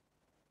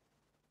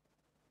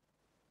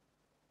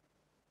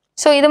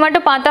 So இது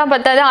மட்டும் பார்த்தா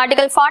பத்தாது.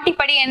 ஆர்டிகல் 40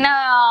 படி என்ன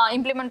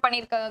இம்ப்ளிமெண்ட்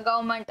பண்ணியிருக்க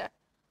கவர்மெண்ட்,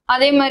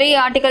 அதே மாதிரி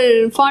ஆர்டிகல்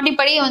 40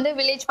 படி வந்து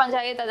வில்லேஜ்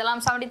பஞ்சாயத்து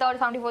அதெல்லாம் 73rd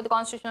 74th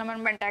constitution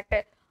amendment act.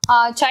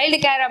 Child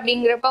care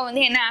அப்படிங்கிறப்ப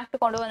வந்து என்ன ஆக்ட்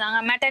கொண்டு வந்தாங்க,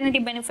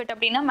 மெட்டர்னிட்டி பெனிஃபிட்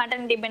அப்படின்னா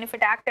மெட்டர்னிட்டி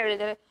பெனிஃபிட் ஆக்ட்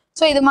எழுது.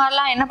 ஸோ இது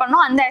மாதிரிலாம் என்ன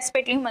பண்ணோம் அந்த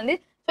ஆஸ்பெக்ட்லையும் வந்து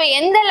ஸோ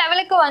எந்த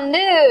லெவலுக்கு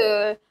வந்து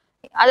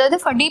அதாவது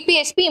ஃபார்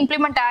டிபிஎஸ்பி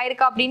இம்ப்ளிமெண்ட்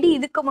ஆயிருக்கா அப்படின்ட்டு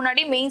இதுக்கு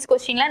முன்னாடி மெயின்ஸ்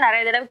கொஸ்டின்ல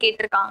நிறைய தடவை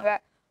கேட்டிருக்காங்க.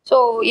 ஸோ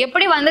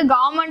எப்படி வந்து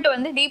கவர்மெண்ட்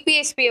வந்து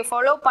டிபிஎஸ்பியை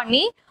ஃபாலோ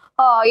பண்ணி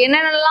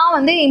என்னென்னலாம்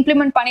வந்து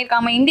இம்ப்ளிமெண்ட்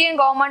பண்ணியிருக்காங்க இந்தியன்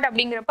கவர்மெண்ட்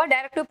அப்படிங்கிறப்ப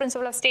டைரக்டிவ்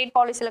பிரின்சிபல் ஆஃப் ஸ்டேட்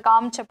பாலிசியில்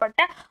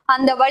காமிச்சப்பட்ட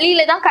அந்த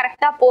வழியில தான்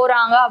கரெக்டாக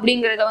போகிறாங்க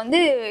அப்படிங்கிறத வந்து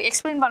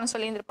எக்ஸ்பிளைன் பண்ண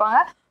சொல்லியிருந்திருப்பாங்க.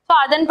 ஸோ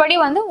அதன்படி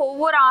வந்து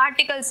ஒவ்வொரு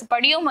ஆர்டிகல்ஸ்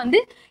படியும் வந்து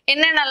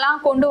என்னென்னலாம்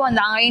கொண்டு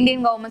வந்தாங்க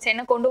இந்தியன் கவர்மெண்ட்ஸ்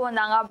என்ன கொண்டு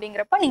வந்தாங்க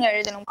அப்படிங்கிறப்ப நீங்கள்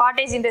எழுதணும்.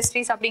 காட்டேஜ்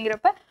இண்டஸ்ட்ரீஸ்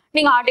அப்படிங்கிறப்ப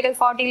நீங்கள் ஆர்டிகல்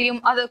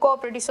 40லையும் அது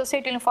கோஆபரேட்டிவ்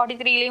சொசைட்டிலையும்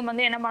 43லையும்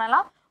வந்து என்ன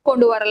பண்ணலாம்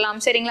கொண்டு வரலாம்.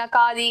 சரிங்களா,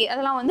 காதி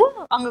அதெல்லாம் வந்து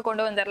அங்கே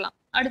கொண்டு வந்துடலாம்.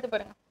 அடுத்து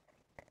பாருங்க,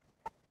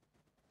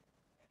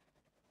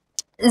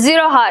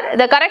 zero hour.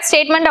 The correct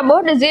statement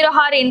about the zero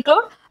hour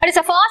include it is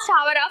the first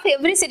hour of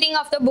every sitting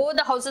of the both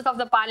the houses of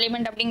the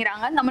parliament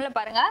அப்படிங்கிறாங்க. நம்மள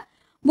பாருங்க,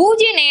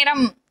 பூஜ்ய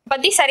நேரம்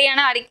பத்தி சரியான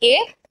அறிக்கை.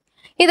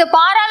 இது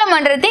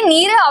பாராளுமன்றத்தின்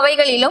இரு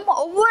அவைகளிலும்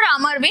ஒவ்வொரு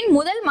அமர்வின்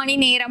முதல் மணி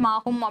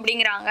நேரமாகும்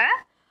அப்படிங்கிறாங்க.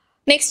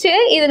 நெக்ஸ்ட்,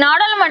 இது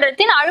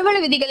நாடாளுமன்றத்தின்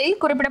அலுவல் விதிகளில்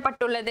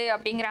குறிப்பிடப்பட்டுள்ளது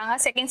அப்படிங்கிறாங்க.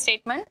 Second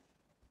statement.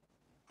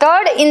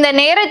 தேர்ட், இந்த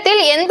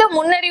நேரத்தில் எந்த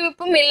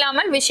முன்னறிவிப்பும்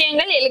இல்லாமல்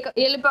விஷயங்கள்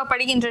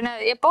எழுப்பப்படுகின்றன.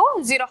 எப்போ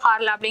ஜீரோ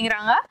ஹார்ல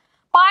அப்படிங்கிறாங்க.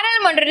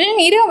 பாராளுமன்றத்தின்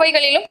இரு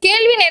அவைகளிலும்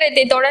கேள்வி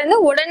நேரத்தை தொடர்ந்து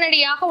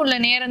உடனடியாக உள்ள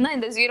நேரம் தான்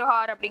இந்த ஜீரோ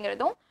ஹார்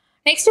அப்படிங்கிறதும்.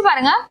 நெக்ஸ்ட்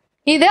பாருங்க,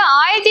 இது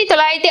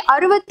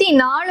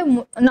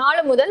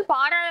 1964 முதல்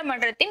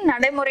பாராளுமன்றத்தின்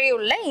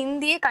நடைமுறையுள்ள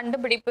இந்திய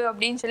கண்டுபிடிப்பு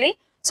அப்படின்னு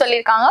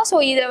சொல்லியிருக்காங்க. ஸோ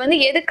இதை வந்து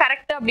எது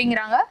கரெக்ட்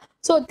அப்படிங்கிறாங்க.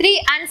 ஸோ 3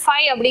 and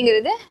 5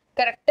 அப்படிங்கிறது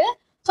கரெக்ட்.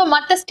 ஸோ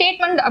மற்ற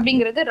ஸ்டேட்மெண்ட்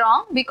அப்படிங்கிறது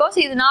ராங். பிகாஸ்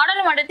இது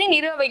நாடாளுமன்றத்தின்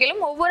இரு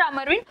அவைகளும் ஒவ்வொரு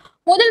அமர்வின்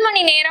முதல்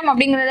மணி நேரம்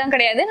அப்படிங்கிறதுதான்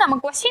கிடையாது. நம்ம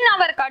கொஸ்டின்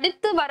அவருக்கு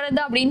அடுத்து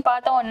வர்றது அப்படின்னு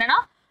பார்த்தோம் என்னன்னா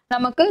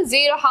நமக்கு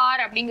ஜீரோ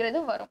ஹார் அப்படிங்கிறது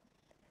வரும்.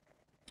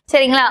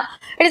 சரிங்களா,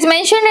 it is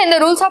mention in the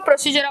rules of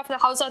procedure of the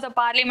house of the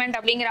parliament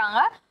அப்படிங்கிறாங்க.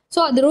 ஸோ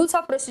அது ரூல்ஸ்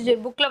ஆஃப் ப்ரொசீஜர்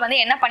புக்ல வந்து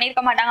என்ன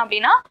பண்ணியிருக்க மாட்டாங்க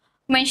அப்படின்னா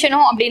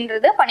மென்ஷனும்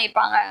அப்படின்றது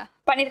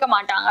பண்ணியிருக்க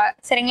மாட்டாங்க.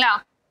 சரிங்களா,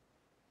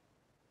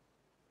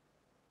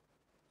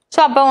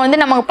 ஸோ அப்போ வந்து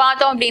நமக்கு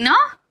பார்த்தோம் அப்படின்னா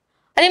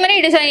அதே மாதிரி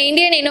it is an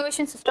Indian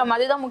innovation system.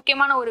 அதுதான்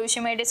முக்கியமான ஒரு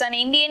விஷயம். It is an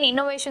Indian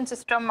innovation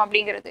system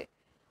அப்படிங்கிறது.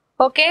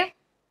 ஓகே,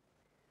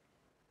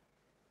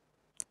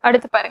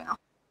 அடுத்து பாருங்க,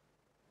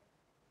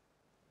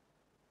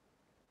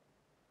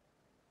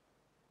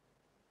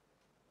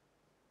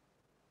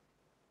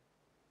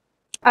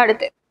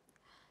 அடுத்து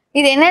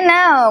இது என்னன்னா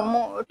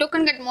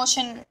டோக்கன் கட்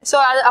மோஷன். ஸோ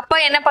அது அப்போ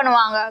என்ன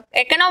பண்ணுவாங்க,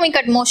 எக்கனாமிக்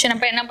கட் மோஷன்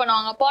அப்போ என்ன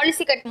பண்ணுவாங்க,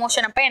 பாலிசி கட்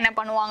மோஷன் அப்போ என்ன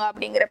பண்ணுவாங்க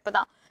அப்படிங்கிறப்ப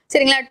தான்.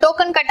 சரிங்களா,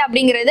 டோக்கன் கட்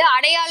அப்படிங்கிறது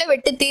அடையாள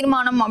வெட்டு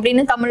தீர்மானம்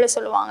அப்படின்னு தமிழ்ல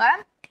சொல்லுவாங்க.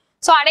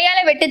 ஸோ அடையாள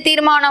வெட்டு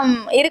தீர்மானம்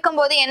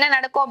இருக்கும்போது என்ன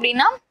நடக்கும்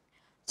அப்படின்னா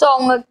ஸோ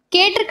அவங்க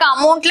கேட்டிருக்க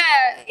அமௌண்ட்ல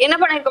என்ன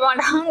பண்ணிருக்க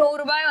மாட்டாங்க, 100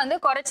 ரூபாய் வந்து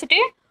குறைச்சிட்டு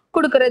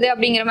கொடுக்கறது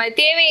அப்படிங்கிற மாதிரி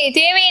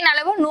தேவையின்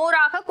அளவு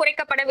 100ஆக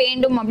குறைக்கப்பட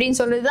வேண்டும் அப்படின்னு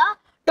சொல்றதுதான்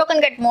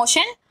டோக்கன் கட்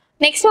மோஷன்.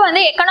 நெக்ஸ்ட்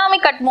வந்து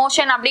எக்கனாமிக் கட்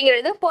மோஷன்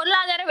அப்படிங்கிறது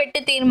பொருளாதார வெட்டு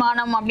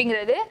தீர்மானம்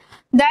அப்படிங்கிறது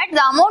that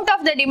the amount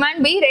of the demand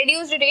B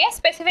reduced to a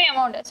specify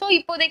amount. So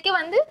இப்போதைக்கு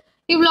வந்து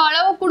இவ்வளோ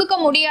அளவு கொடுக்க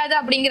முடியாது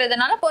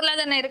அப்படிங்கிறதுனால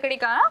பொருளாதார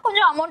நெருக்கடிக்காக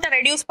கொஞ்சம் அமௌண்ட்டை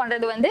ரெடியூஸ்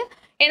பண்றது வந்து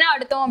என்ன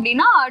அர்த்தம்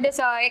அப்படின்னா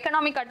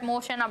எக்கனாமிக் கட்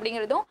மோஷன்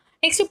அப்படிங்கிறதும்.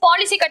 நெக்ஸ்ட்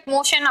பாலிசி கட்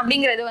மோஷன்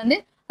அப்படிங்கிறது வந்து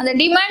அந்த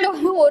டிமாண்ட்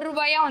வந்து 1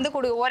 ரூபாயா வந்து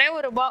ஒரே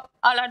 1 ரூபாய்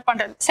அலாட்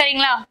பண்றது.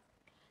 சரிங்களா,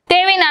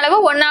 தேவையின் அளவு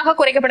 1ஆக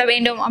குறைக்கப்பட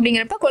வேண்டும்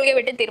அப்படிங்கிறப்ப கொள்கை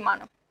வெட்டு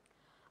தீர்மானம்.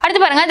 அடுத்து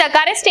பாருங்க, the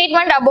correct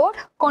statement about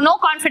no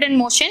confident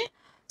motion.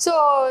 So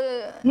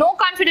no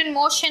confident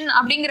motion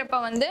அப்படிங்கிறப்ப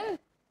வந்து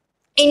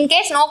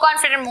இன்கேஸ் நோ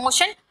கான்ஃபிடென்ட்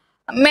மோஷன்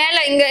மேல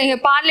இங்க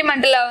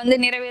பார்லிமெண்ட்ல வந்து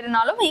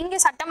நிறைவேறினாலும் இங்க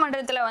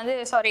சட்டமன்றத்துல வந்து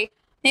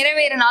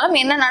நிறைவேறினாலும்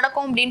என்ன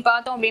நடக்கும் அப்படின்னு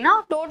பார்த்தோம் அப்படின்னா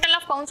total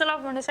of council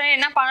of minister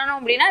என்ன பண்ணணும்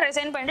அப்படின்னா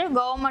ரிசைன் பண்ணிட்டு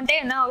கவர்மெண்ட்டே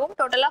என்ன ஆகும்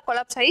டோட்டலா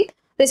கொலாப்ஸ் ஆகி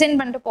ரிசைன்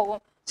பண்ணிட்டு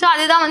போகும். ஸோ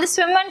அதுதான் வந்து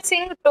swim and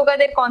Singh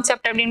together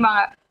concept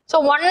அப்படின்பாங்க. ஸோ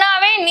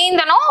ஒன்னாவே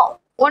நீந்தணும்,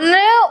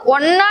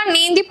 ஒன்னா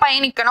நீந்தி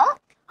பயணிக்கணும்.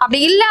 அப்படி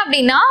இல்லை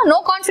அப்படின்னா நோ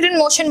கான்ஃபிடென்ட்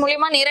மோஷன்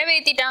மூலியமா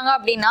நிறைவேற்றிட்டாங்க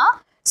அப்படின்னா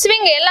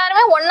ஸ்விங்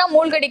எல்லாருமே ஒன்னா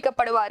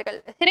மூழ்கடிக்கப்படுவார்கள்.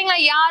 சரிங்களா,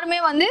 யாருமே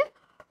வந்து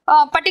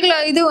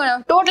பர்டிகுலர் இது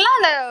டோட்டலா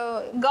அந்த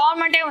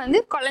கவர்மெண்டே வந்து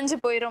குலைஞ்சு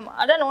போயிடும்.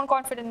 அதான் no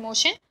confident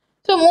motion.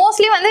 So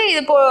mostly வந்து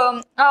இது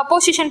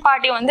அப்போசிஷன்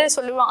பார்ட்டி வந்து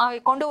சொல்லுவாங்க,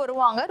 கொண்டு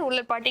வருவாங்க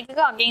ரூலர்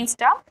பார்ட்டிக்கு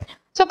அகெயின்ஸ்டா.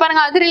 ஸோ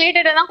பாருங்க, அது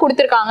ரிலேட்டடாக தான்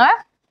கொடுத்துருக்காங்க.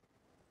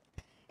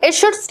 It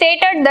should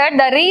stated that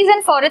the reason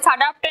for its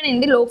adoption in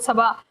the Lok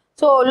Sabha.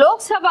 So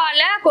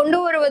லோக்சபால கொண்டு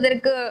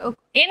வருவதற்கு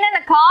என்னென்ன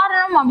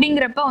காரணம்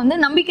அப்படிங்கிறப்ப வந்து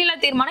நம்பிக்கையில்லா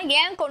தீர்மானம்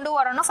ஏன் கொண்டு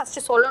வரணும் ஃபர்ஸ்ட்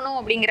சொல்லணும்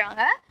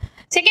அப்படிங்கிறாங்க.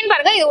 செகண்ட்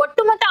பாருங்க, இது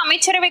ஒட்டுமொத்த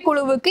அமைச்சரவை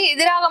குழுவுக்கு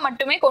எதிராக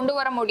மட்டுமே கொண்டு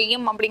வர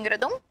முடியும்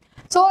அப்படிங்கிறதும்.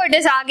 ஸோ இட்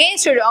இஸ்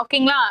அகேன்ஸ்ட்,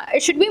 ஓகேங்களா,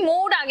 it should be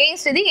moved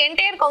against the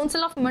entire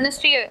council of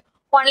ministry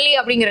only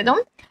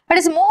அப்படிங்கிறதும்.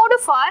 It is moved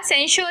for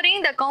சென்ஷூரிங்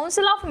the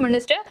council of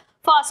minister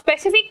for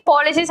specific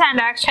policies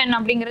and action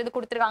அப்படிங்கிறது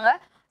கொடுத்துருக்காங்க.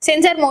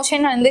 சென்சார்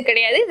மோஷன் வந்து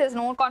கிடையாது. இது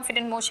நோ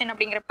கான்ஃபிடென்ட் மோஷன்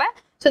அப்படிங்கிறப்ப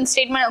so இந்த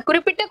statement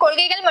குறிப்பிட்ட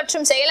கொள்கைகள்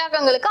மற்றும்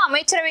செயலாக்கங்களுக்கு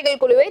அமைச்சரவைகள்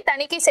குழுவை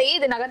தணிக்கை செய்ய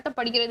இது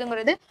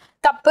நகர்த்தப்படுகிறதுங்கிறது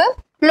தப்பு.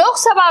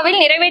 லோக்சபாவில்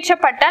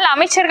நிறைவேற்றப்பட்டால்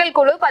அமைச்சர்கள்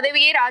குழு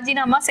பதவியை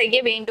ராஜினாமா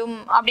செய்ய வேண்டும்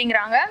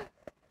அப்படிங்கிறாங்க.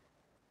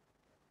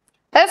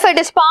 If it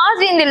is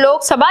passed in the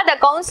Lok Sabha, the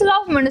Council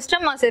of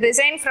Ministers must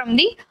resign from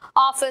the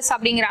office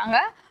அப்படிங்கிறாங்க.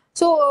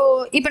 ஸோ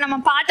இப்போ நம்ம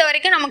பார்த்த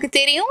வரைக்கும் நமக்கு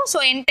தெரியும். ஸோ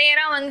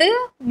என்டையராக வந்து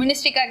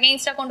மினிஸ்ட்ரிக்கு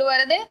அகெயின்ஸ்டாக கொண்டு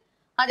வரது,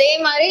 அதே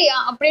மாதிரி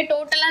அப்படியே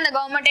டோட்டலாக இந்த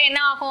கவர்மெண்ட்டே என்ன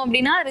ஆகும்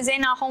அப்படின்னா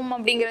ரிசைன் ஆகும்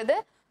அப்படிங்கிறது.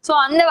 ஸோ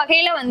அந்த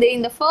வகையில் வந்து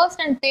இந்த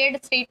ஃபர்ஸ்ட் அண்ட்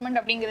தேர்ட் ஸ்டேட்மெண்ட்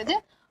அப்படிங்கிறது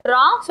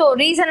ராங். ஸோ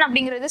ரீசன்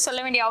அப்படிங்கிறது சொல்ல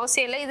வேண்டிய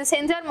அவசியம் இல்லை. இது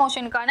சென்சார்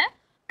மோஷனுக்கான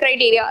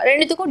கிரைட்டீரியா,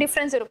 ரெண்டுத்துக்கும்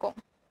டிஃப்ரென்ஸ் இருக்கும்.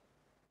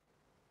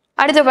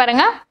 அடுத்து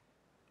பாருங்க,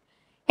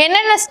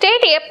 என்னென்ன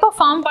ஸ்டேட் எப்போ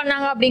ஃபார்ம்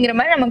பண்ணாங்க அப்படிங்கிற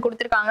மாதிரி நமக்கு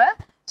கொடுத்துருக்காங்க.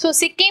 ஸோ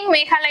சிக்கிம்,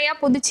 மேகாலயா,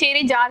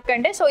 புதுச்சேரி,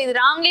 ஜார்க்கண்ட். ஸோ இது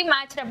ராங்லி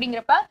மேட்ச்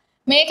அப்படிங்கிறப்ப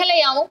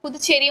மேகாலயாவும்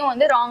புதுச்சேரியும்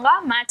வந்து ராங்கா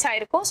மேட்ச்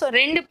ஆயிருக்கும். ஸோ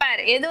 2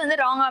 பேர் எது வந்து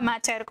ராங்கா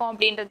மேட்ச் ஆயிருக்கும்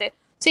அப்படின்றது.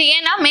 ஸோ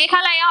ஏன்னா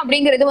மேகாலயா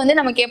அப்படிங்கிறது வந்து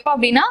நமக்கு எப்போ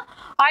அப்படின்னா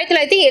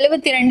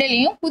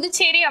 1972லயும்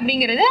புதுச்சேரி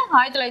அப்படிங்கிறது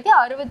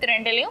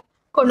 1962லயும்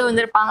கொண்டு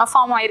வந்திருப்பாங்க,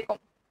 ஃபார்ம்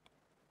ஆயிருக்கும்.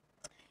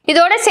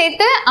 இதோட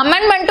சேர்த்து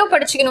அமெண்ட்மெண்ட்டும்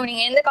படிச்சுக்கணும்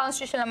நீங்க, எந்த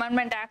கான்ஸ்டிடியூஷன்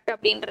அமெண்ட்மெண்ட் ஆக்ட்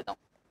அப்படின்றதும்.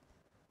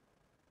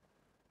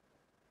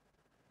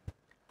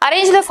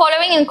 Arrange the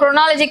following in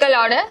chronological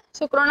order.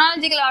 So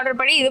chronological order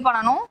படி இது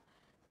பண்ணணும்.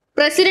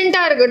 பிரசிடென்ட்டா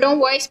இருக்கட்டும்,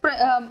 wise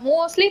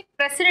mostly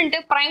president,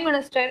 prime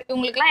minister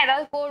இவங்களுக்குலாம்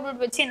ஏதாவது கோட் வேர்ட்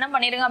வச்சு என்ன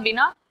பண்ணிருங்க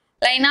அப்படின்னா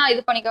லைனா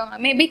இது பண்ணிக்கோங்க.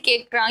 மேபி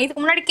கேட்குறாங்க,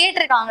 இதுக்கு முன்னாடி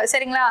கேட்டிருக்காங்க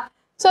சரிங்களா.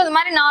 ஸோ அது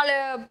மாதிரி 4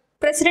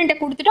 பிரசிடென்ட்டை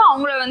கொடுத்துட்டு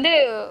அவங்கள வந்து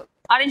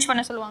அரேஞ்ச்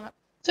பண்ண சொல்லுவாங்க.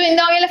 ஸோ இந்த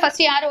வகையில்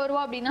ஃபர்ஸ்ட் யார்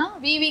வருவா அப்படின்னா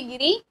விவி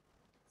கிரி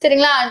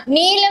சரிங்களா.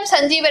 நீலம்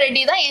சஞ்சீவ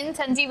ரெட்டி தான் என்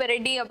சஞ்சீவ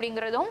ரெட்டி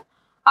அப்படிங்கிறதும்.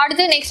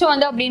 அடுத்து நெக்ஸ்ட்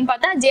வந்து அப்படின்னு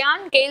பார்த்தா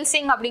ஜியான் கேல்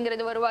சிங்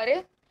அப்படிங்கிறது வருவாரு.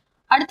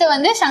 அடுத்து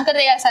வந்து சங்கர்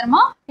தயாள் சர்மா,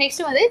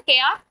 நெக்ஸ்ட் வந்து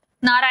KR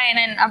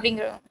நாராயணன்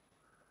அப்படிங்கிறதும்.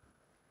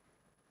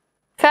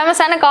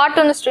 ஃபேமஸான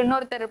கார்ட்டூனிஸ்ட்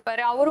இன்னொருத்தர்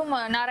இருப்பாரு, அவரும்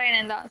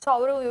நாராயணன் தான். ஸோ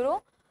அவரும்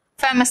இவரும்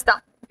ஃபேமஸ்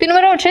தான்.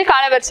 பின்வரவற்றை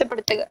கால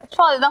வரிசைப்படுத்துக. ஸோ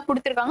அதுதான்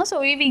கொடுத்துருக்காங்க. ஸோ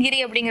விவி கிரி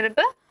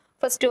அப்படிங்கிறப்ப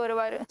ஃபர்ஸ்ட்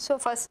வருவார். ஸோ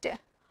ஃபர்ஸ்ட்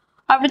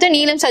அப்படித்தான்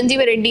நீலம்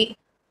சஞ்சீவ ரெட்டி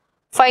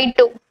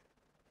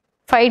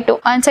 5-2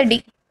 ஆன்சர்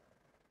டி.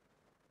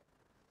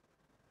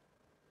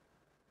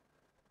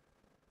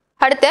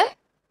 அடுத்து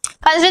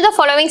consider the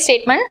following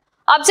statement.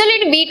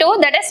 Absolute veto,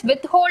 that is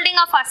withholding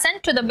of assent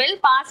to the bill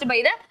passed by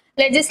the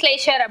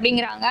legislature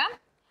அப்படிங்கிறாங்க.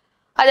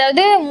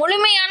 அதாவது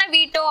முழுமையான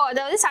வீட்டோ,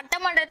 அதாவது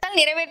சட்டமன்றத்தால்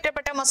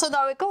நிறைவேற்றப்பட்ட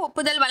மசோதாவுக்கு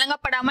ஒப்புதல்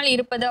வழங்கப்படாமல்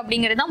இருப்பது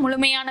அப்படிங்கிறது தான்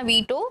முழுமையான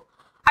வீட்டோ.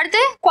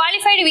 அடுத்து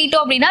குவாலிஃபைடு வீட்டோ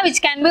அப்படின்னா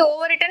which can be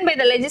overridden by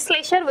the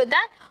legislature with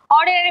an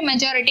ordinary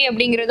majority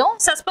அப்படிங்கிறதும்.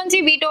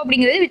 சஸ்பென்சிவ் வீட்டோ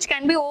அப்படிங்கிறது which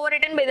can be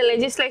overridden by the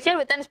legislature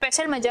with a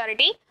special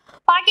majority.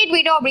 Packet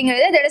veto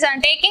அப்படிங்கிறது that is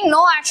taking no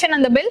action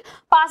on the bill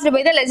passed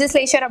by the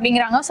legislature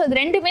அப்படிங்கிறாங்க. So இது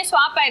ரெண்டுமே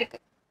swap ஆயிருக்கு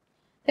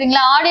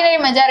சரிங்களா. Ordinary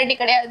majority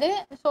கிடையாது.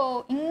 So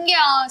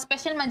இங்கே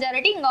special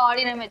majority, இங்கே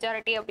ordinary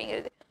majority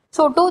அப்படிங்கிறது.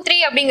 ஸோ 2-3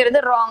 அப்படிங்கிறது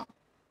ராங்.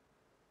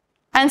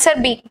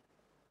 Answer B.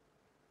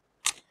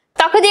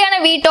 தகுதியான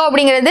வீட்டோ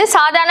அப்படிங்கிறது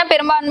சாதாரண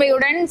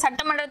பெரும்பான்மையுடன்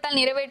சட்டமன்றத்தால்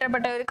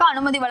நிறைவேற்றப்பட்டதற்கு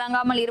அனுமதி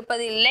வழங்காமல்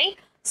இருப்பது இல்லை.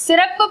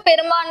 சிறப்பு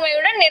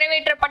பெரும்பான்மையுடன்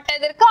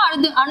நிறைவேற்றப்பட்டதற்கு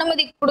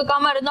அனுமதி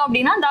கொடுக்காம இருந்தோம்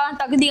அப்படின்னா தான்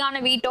தகுதியான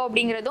வீட்டோ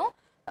அப்படிங்கிறதும்.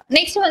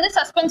 நெக்ஸ்ட் வந்து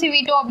சஸ்பென்சிவ்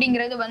வீட்டோ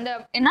அப்படிங்கிறது வந்து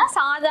என்ன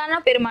சாதாரண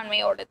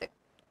பெரும்பான்மையோடது.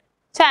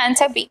 So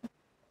answer B.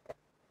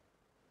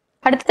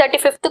 அடுத்து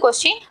 35th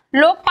கொஸ்டின்.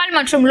 லோக்பால்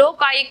மற்றும்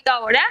லோக்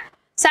ஆயுக்தாவோட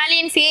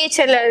சாலியன்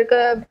சிஹெச்ல இருக்க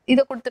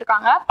இது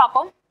கொடுத்துருக்காங்க,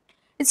 பார்ப்போம்.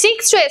 It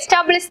seeks to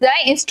establish the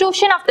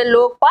institution of the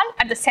Lokpal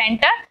at the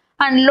center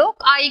and Lok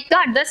Ayukta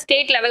at the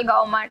state level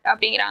government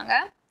அப்படிங்கிறாங்க.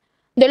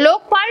 The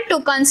Lokpal to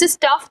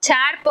consist of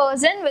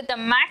chairperson with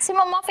a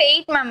maximum of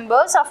 8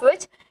 members of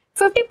which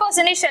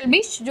 50% shall be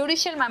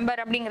judicial member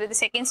அப்படிங்கிறது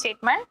second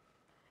statement.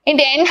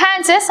 It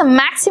enhances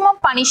maximum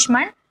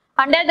punishment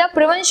under the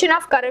Prevention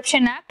of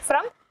Corruption Act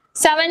from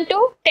 7 to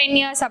 10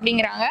 years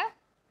அப்படிங்கிறாங்க.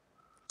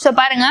 So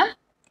பாருங்க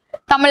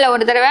தமிழ்ல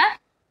ஒரு தடவை.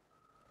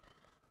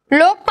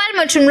 லோக்பால்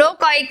மற்றும்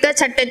லோக் ஆயுக்தா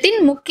சட்டத்தின்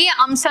முக்கிய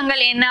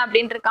அம்சங்கள் என்ன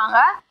அப்படின்னு இருக்காங்க.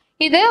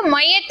 இது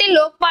மையத்தில்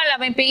லோக்பால்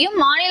அமைப்பையும்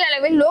மாநில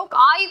அளவில் லோக்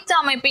ஆயுக்தா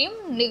அமைப்பையும்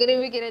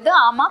நிறுவுகிறது.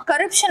 ஆமா,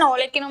 கரப்ஷனை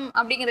உழைக்கணும்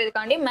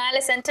அப்படிங்கிறதுக்காண்டி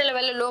மேல சென்ட்ரல்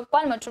லெவல்ல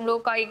லோக்பால் மற்றும்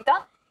லோக் ஆயுக்தா,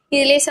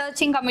 இதுலேயே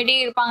சர்ச்சிங் கமிட்டி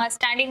இருப்பாங்க.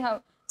 ஸ்டாண்டிங்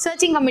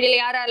சர்ச்சிங் கமிட்டியில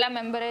யாரெல்லாம்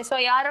மெம்பரு, ஸோ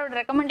யாரோட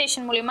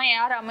ரெக்கமெண்டேஷன் மூலியமா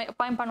யார்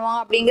அப்பாயிண்ட்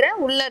பண்ணுவாங்க அப்படிங்கிற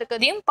உள்ள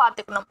இருக்கிறதையும்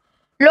பார்த்துக்கணும்.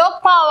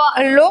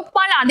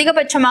 லோக்பால்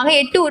அதிகபட்சமாக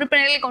 8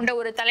 உறுப்பினர்கள் கொண்ட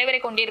ஒரு தலைவரை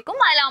கொண்டிருக்கும்.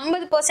 அதுல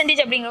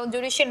 50% அப்படிங்கிறது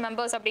ஜுடிஷியல்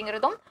மெம்பர்ஸ்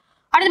அப்படிங்கிறதும்.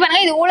 அடுத்து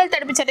பாருங்க, இது ஊழல்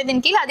தடுப்பு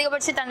சட்டத்தின் கீழ்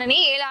அதிகபட்ச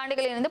தண்டனையை 7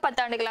 ஆண்டுகளிலிருந்து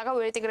 10 ஆண்டுகளாக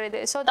உயர்த்துகிறது.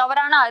 ஸோ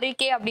தவறான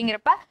அறிக்கை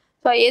அப்படிங்கிறப்ப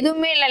ஸோ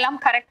எதுவுமே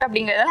இல்லைலாம் கரெக்ட்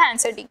அப்படிங்கிறதால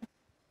answer D.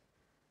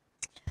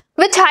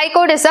 Which high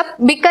court is the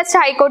biggest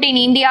high court in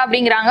India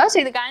அப்படிங்கிறாங்க. ஸோ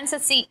இதுக்கு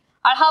answer C.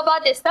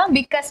 Allahabad is the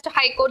biggest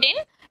high court in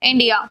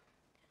India.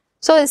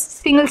 So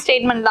single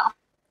statement தான்.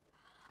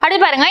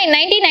 அடுத்து பாருங்க, in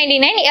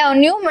 1999 a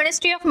new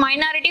ministry of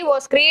minority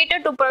was created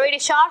to provide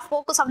a sharp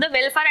focus of the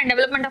welfare and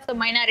development of the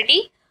minority.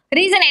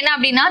 Reason என்ன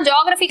அப்படின்னா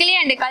geographically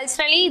and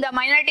culturally the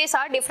minorities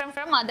are different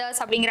from others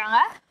அப்படிங்கிறாங்க.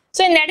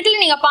 So இந்த இடத்துல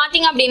நீங்க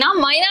பாத்தீங்க அப்படின்னா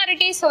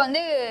minorities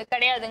வந்து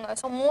கிடையாதுங்க.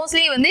 ஸோ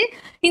மோஸ்ட்லி வந்து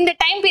இந்த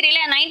டைம்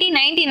பீரியட்ல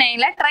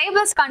 1999ல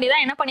ட்ரைபல்ஸ்காண்டி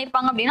தான் என்ன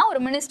பண்ணிருப்பாங்க அப்படின்னா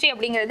ஒரு மினிஸ்ட்ரி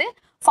அப்படிங்கிறது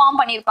ஃபார்ம்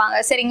பண்ணிருப்பாங்க.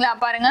 சரிங்களா,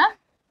 பாருங்க.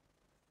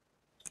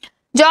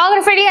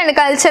 Geographically and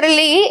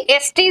culturally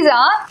STs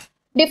are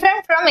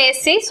different from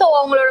SC. So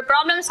அவங்களோட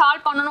ப்ராப்ளம்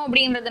சால்வ் பண்ணணும்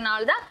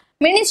அப்படிங்கிறதுனால தான்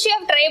மினிஸ்ட்ரி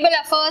ஆஃப் ட்ரைபல்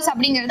அஃபேர்ஸ்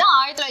அப்படிங்கிறது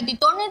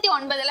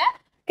 1999ல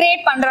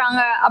கிரியேட்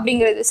பண்றாங்க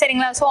அப்படிங்கிறது.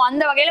 சரிங்களா, ஸோ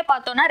அந்த வகையில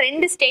பார்த்தோம்னா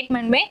ரெண்டு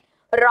ஸ்டேட்மெண்ட்மே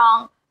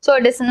wrong. So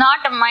it is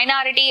not a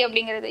minority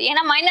அப்படிங்கிறது.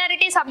 ஏன்னா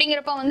மைனாரிட்டிஸ்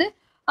அப்படிங்கிறப்ப வந்து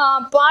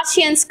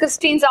பார்சியன்ஸ்,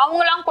 கிறிஸ்டின்ஸ்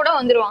அவங்களாம் கூட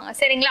வந்துருவாங்க.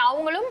 சரிங்களா,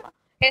 அவங்களும்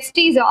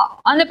எஸ்டிஸ்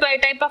அந்த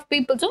டைப் ஆஃப்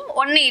பீப்புள்ஸும்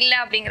ஒன்னு இல்லை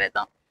அப்படிங்கிறது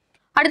தான்.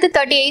 அடுத்து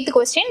 38th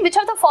question, which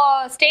of the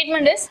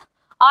statement is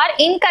are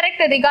incorrect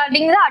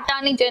regarding the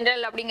attorney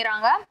general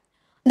அப்படிங்கிறாங்க.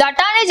 The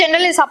attorney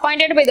general is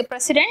appointed by the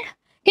president.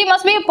 He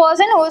must be a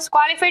person who is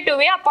qualified to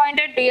be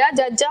appointed to a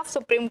judge of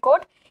Supreme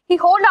Court. He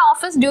hold the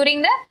office during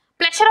the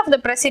pleasure of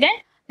the president.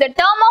 The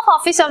term of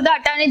office of the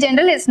attorney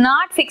general is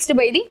not fixed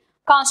by the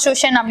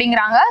constitution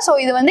அப்படிங்கிறாங்க. So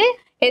இது வந்து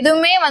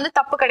எதுவுமே வந்து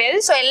தப்பு கிடையாது.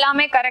 So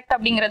எல்லாமே correct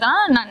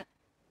அப்படிங்கிறதான். நான்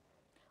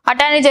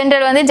அட்டார்னி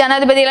ஜெனரல் வந்து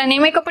ஜனாதிபதியில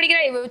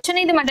நியமிக்கப்படுகிறார். இவர் உச்ச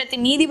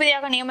நீதிமன்றத்தின்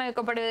நீதிபதியாக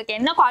நியமிக்கப்படுவதற்கு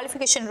என்ன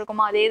குவாலிஃபிகேஷன்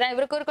இருக்குமோ அதே தான்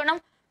இவருக்கு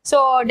இருக்கணும். ஸோ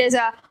இட் இஸ்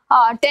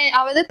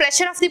அதாவது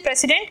pleasure of the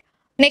president.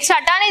 Next,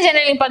 attorney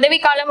ஜெனரலின் பதவி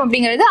காலம்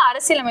அப்படிங்கிறது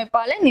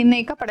அரசியலமைப்பால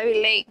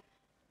நிர்ணயிக்கப்படவில்லை.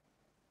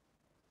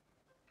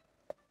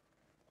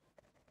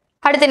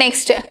 அடுத்து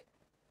next,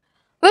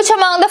 which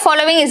among the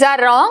following is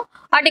are wrong?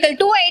 Article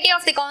 280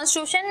 of the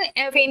Constitution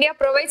of India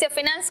provides a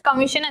finance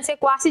commission as a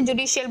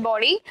quasi-judicial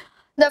body.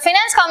 The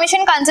finance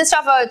commission consists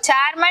of a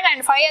chairman and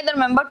 5 other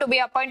members to be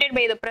appointed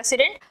by the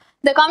president.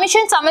 The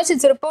commission submits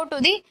its report to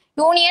the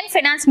union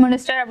finance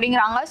minister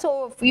அப்படிங்கிறாங்க. So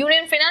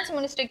union finance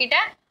minister கிட்ட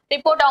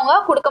report அவங்க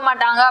கொடுக்க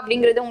மாட்டாங்க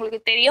அப்படிங்கிறது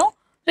உங்களுக்கு தெரியும்.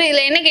 So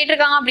இதில் என்ன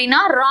கேட்டிருக்காங்க அப்படின்னா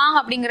ராங்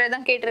அப்படிங்கிறது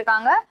தான்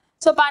கேட்டிருக்காங்க.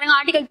 ஸோ பாருங்க,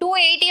 ஆர்டிகல்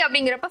 280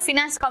 அப்படிங்கிறப்ப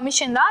ஃபினான்ஸ்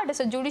கமிஷன் தான், it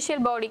is a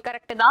judicial body.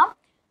 Correct தான்.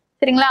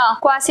 சரிங்களா,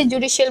 குவாசி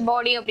ஜுடிஷியல்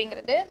பாடி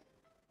அப்படிங்கிறது.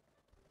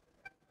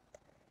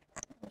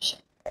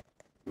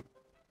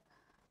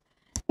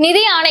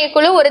 நிதி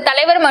ஆணையக்குழு ஒரு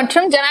தலைவர்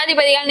மற்றும்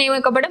ஜனாதிபதியால்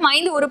நியமிக்கப்படும்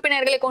 5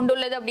 உறுப்பினர்களை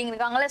கொண்டுள்ளது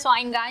அப்படிங்கிறாங்களே. ஸோ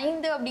இங்க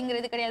 5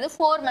 அப்படிங்கிறது கிடையாது,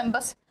 4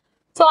 மெம்பர்ஸ்.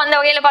 ஸோ அந்த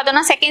வகையில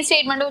பார்த்தோம்னா செகண்ட்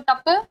ஸ்டேட்மெண்ட்டும்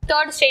தப்பு,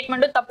 தேர்ட்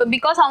ஸ்டேட்மெண்ட்டும் தப்பு.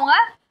 பிகாஸ் அவங்க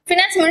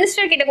ஃபினான்ஸ்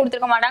மினிஸ்டர் கிட்ட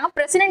கொடுத்துருக்க மாட்டாங்க,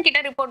 பிரசிடென்ட்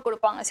கிட்ட ரிப்போர்ட்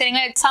கொடுப்பாங்க.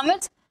 சரிங்களா, it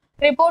submits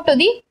report to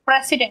the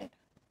president.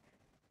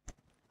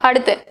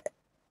 அடுத்து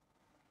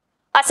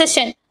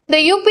assertion. The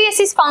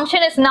UPSC's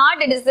function is not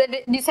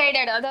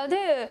decided. அதாவது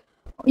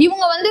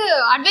இவங்க வந்து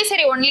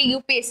அட்வைசரி ஒன்லி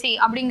யூபிஎஸ்சி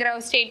அப்படிங்கிற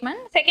ஒரு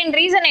ஸ்டேட்மெண்ட். செகண்ட்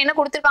ரீசன் என்ன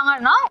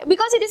கொடுத்துருக்காங்கன்னா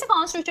because it is a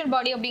constitutional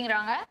பாடி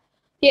அப்படிங்கிறாங்க.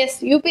 S,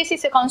 UPSC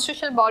is a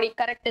constitutional body,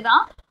 correct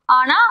தான்.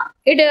 ஆனா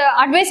இது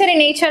அட்வைசரி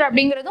நேச்சர்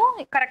அப்படிங்கிறதும்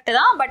கரெக்ட்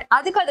தான். பட்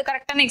அதுக்கு அது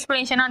கரெக்டான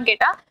எக்ஸ்பிளனேஷனான்னு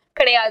கேட்டா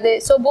கிடையாது.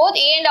 So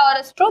both A and R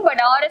is true,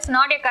 but R is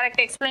not a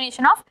correct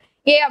explanation of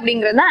ஏ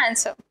அப்படிங்கிறது தான்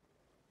ஆன்சர்.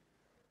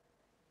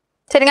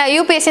 சரிங்க,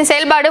 யூபிஎஸ்சி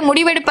செயல்பாடு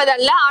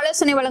முடிவெடுப்பதல்ல,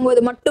 ஆலோசனை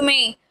வழங்குவது மட்டுமே.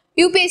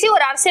 யூபிஎஸ்சி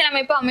ஒரு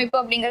அரசியலமைப்பு அமைப்பு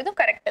அப்படிங்கிறதும்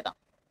கரெக்ட் தான்.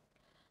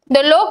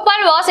 The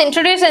Lokpal was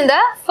introduced in the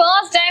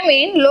first time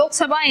in Lok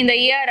Sabha in the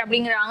year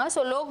அப்படிங்கிறாங்க. ஸோ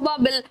லோக்பா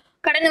பில்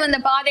கடந்து வந்த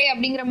பாதை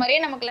அப்படிங்கிற மாதிரியே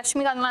நமக்கு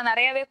லட்சுமிகாந்த்லாம்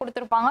நிறையவே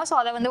கொடுத்துருப்பாங்க. ஸோ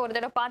அதை வந்து ஒரு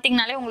தடவை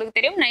பார்த்தீங்கனாலே உங்களுக்கு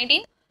தெரியும்.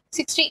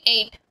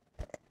 1968.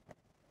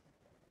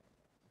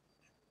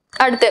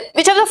 அடுத்து,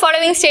 which of the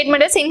following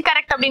statement is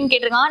incorrect அப்படின்னு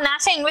கேட்டிருக்காங்க.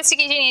 National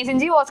Investigation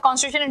Agency was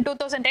constituted in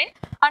 2010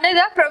 under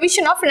the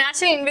provision of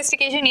National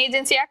Investigation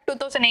Agency Act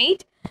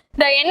 2008.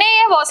 The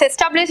NIA was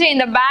established in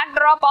the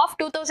backdrop of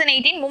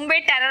 2018 Mumbai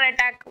terror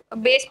attack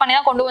base பண்ணி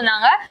தான் கொண்டு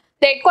வந்தாங்க.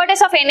 The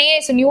headquarters of NIA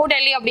is New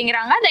Delhi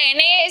அப்படிங்கிறாங்க. The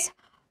NIA is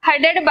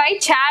headed by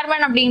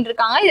chairman அப்படின்னு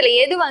இருக்காங்க. இதுல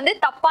எது வந்து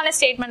தப்பான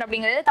ஸ்டேட்மெண்ட்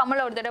அப்படிங்கிறது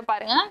தமிழ்ல ஒரு தடவை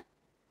பாருங்க.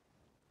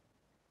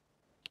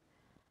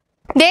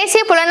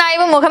 தேசிய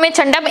புலனாய்வு முகமை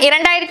சட்டம்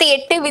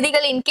 2008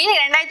 விதிகளின் கீழ்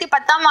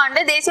 2010ஆம் ஆண்டு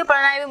தேசிய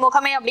புலனாய்வு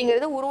முகமை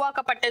அப்படிங்கிறது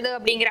உருவாக்கப்பட்டது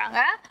அப்படிங்கிறாங்க.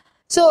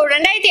 ஸோ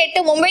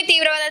 2008 மும்பை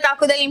தீவிரவாத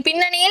தாக்குதலின்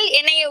பின்னணியில்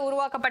NIA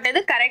உருவாக்கப்பட்டது,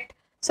 கரெக்ட்.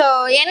 ஸோ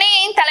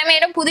NIAயின்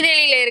தலைமையிடம்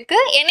புதுடெல்லியில இருக்கு.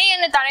 NIA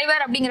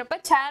தலைவர் அப்படிங்கிறப்ப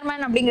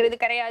சேர்மன் அப்படிங்கிறது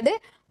கிடையாது,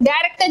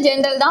 டைரக்டர்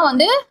ஜெனரல் தான்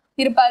வந்து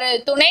இருப்பாரு,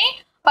 துணை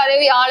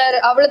பதவியாளர்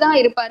அவ்வளவுதான்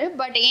இருப்பாரு.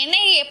 பட்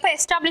NIA எப்ப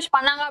எஸ்டாப்ளிஷ்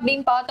பண்ணாங்க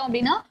அப்படின்னு பார்த்தோம்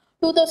அப்படின்னா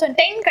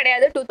 2010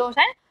 கிடையாது,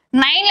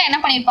 2009ல என்ன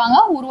பண்ணிருப்பாங்க,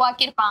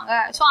 உருவாக்கியிருப்பாங்க.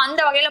 ஸோ அந்த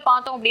வகையில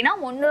பார்த்தோம் அப்படின்னா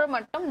 1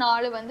 மற்றும்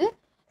 4 வந்து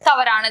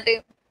தவறானது.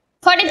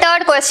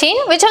 43rd question,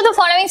 which of the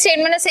following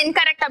statement is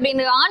incorrect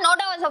அப்படின்றாங்க.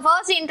 Nota was the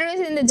first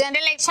introduced in the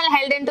general election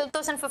held in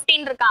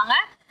 2015 இருக்காங்க.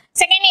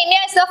 Second, India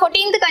is the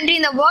 14th country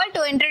in the world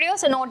to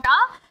introduce a nota.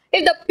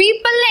 If the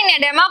people in a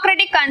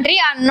democratic country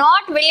are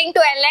not willing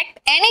to elect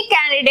any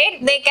candidate,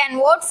 they can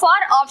vote for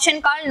option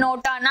called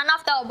nota. None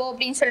of the above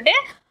அப்படின்னு சொல்லிட்டு.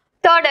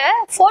 Third,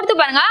 fourth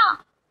பாருங்க,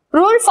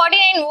 rule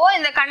 49O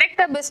இந்த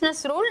conduct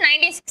business rule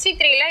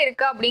 1963ல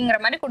இருக்கு அப்படிங்கிற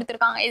மாதிரி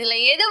கொடுத்துருக்காங்க. இதுல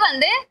எது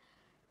வந்து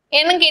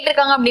என்ன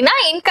கேட்டிருக்காங்க அப்படின்னா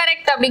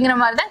இன்கரெக்ட் அப்படிங்கிற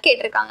மாதிரி தான்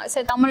கேட்டிருக்காங்க.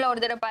 சரி, தமிழ்ல ஒரு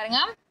தடவை பாருங்க.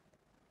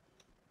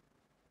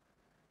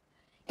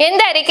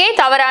 எந்த அறிக்கை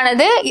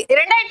தவறானது?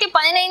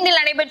 2015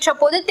 நடைபெற்ற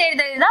பொது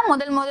தேர்தலில் தான்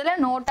முதல்ல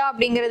நோட்டா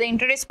அப்படிங்கறத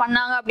இன்ட்ரோடியூஸ்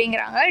பண்ணாங்க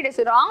அப்படிங்கிறாங்க. It is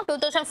wrong.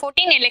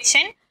 2014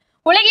 எலெக்ஷன்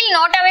உலகில்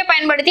நோட்டாவை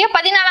பயன்படுத்திய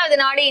 14வது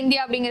நாடு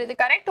இந்தியா அப்படிங்கிறது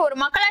கரெக்ட். ஒரு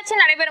மக்களாட்சி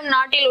நடைபெறும்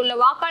நாட்டில் உள்ள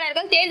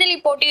வாக்காளர்கள்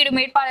தேர்தலில் போட்டியிடும்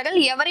வேட்பாளர்கள்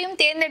எவரையும்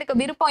தேர்ந்தெடுக்க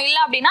விருப்பம் இல்லை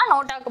அப்படின்னா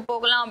நோட்டாக்கு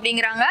போகலாம்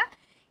அப்படிங்கிறாங்க.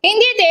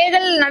 இந்திய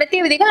தேர்தல்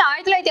நடத்திய விதிகள்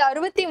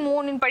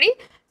 1963 படி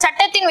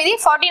சட்டத்தின் விதி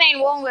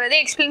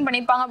 49(o) எக்ஸ்பிளைன்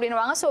பண்ணிருப்பாங்க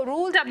அப்படின்வாங்க. ஸோ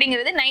ரூல்ஸ்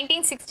அப்படிங்கிறது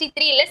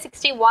 1963 இல்ல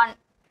 61.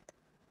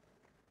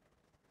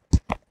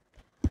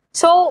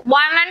 ஸோ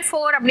 1 and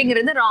 4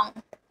 அப்படிங்கிறது ராங்.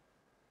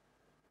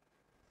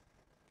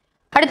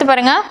 அடுத்து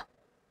பாருங்க.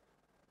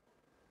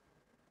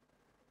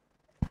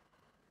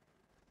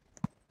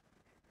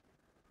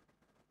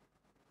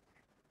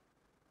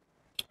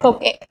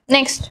 Okay,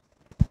 next.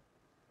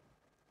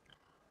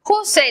 Who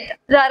said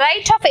the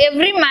right of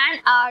every man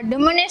are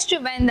diminished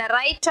when the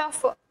right of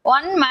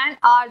one man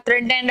are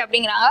threatened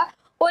அப்படிங்கிறாங்க.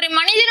 ஒரு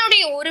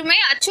மனிதனுடைய உரிமை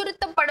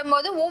அச்சுறுத்தப்படும்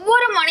போது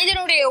ஒவ்வொரு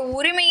மனிதனுடைய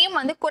உரிமையும்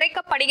வந்து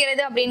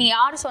குறைக்கப்படுகிறது அப்படின்னு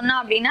யார் சொன்னா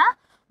அப்படின்னா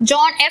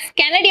ஜான் எஃப்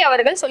கென்னடி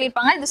அவர்கள்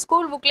சொல்லியிருப்பாங்க. இது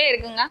ஸ்கூல் புக்ல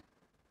இருக்குங்க.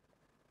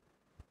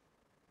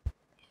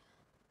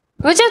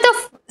 Which of the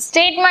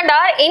statement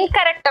are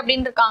incorrect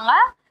அப்படின்னு இருக்காங்க.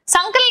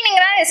 Sankal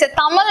Ningra is a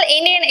Tamil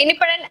Indian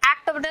independent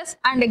activist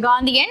and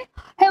Gandhian.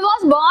 He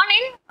was born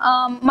in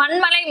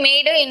Manmalai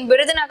Medu in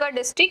Virudhunagar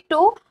district to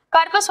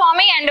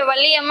Karpaswamy and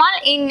Valliyammal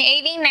in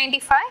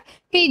 1895.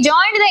 He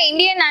joined the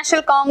Indian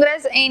National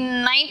Congress in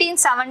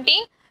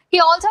 1917. He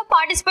also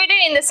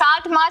participated in the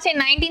Salt March in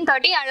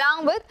 1930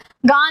 along with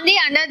Gandhi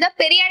under the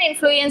Periyar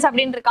influence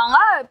அப்படின்னு இருக்காங்க.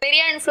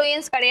 Periyar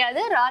influence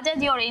கிடையாது,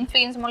 ராஜாஜியோட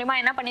influence மூலமா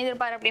என்ன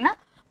பண்ணியிருப்பாரு அப்படின்னா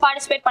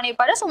participate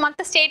பண்ணியிருப்பாரு. So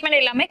மற்ற statement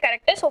எல்லாமே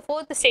கரெக்ட். ஸோ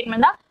 4th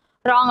ஸ்டேட்மெண்ட் தான்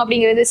ராங்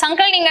அப்படிங்கிறது.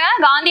 சங்கல் நீங்க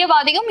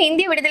காந்தியவாதியும்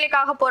இந்திய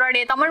விடுதலைக்காக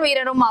போராடிய தமிழ்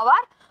வீரரும்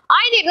ஆவார்.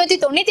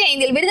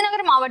 1895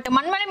 விருதுநகர் மாவட்டம்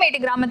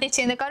மண்மலைமேட்டு கிராமத்தைச்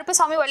சேர்ந்த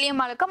கருப்பசாமி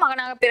வள்ளியம்மாளுக்கு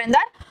மகனாக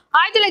பிறந்தார்.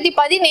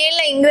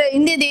 1917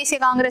 இந்திய தேசிய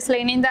காங்கிரஸ்ல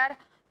இணைந்தார்.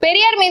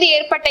 பெரியார் மீது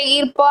ஏற்பட்ட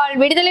ஈர்ப்பால்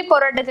விடுதலை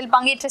போராட்டத்தில்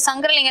பங்கேற்ற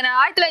சங்கரலிங்கர்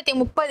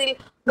 1930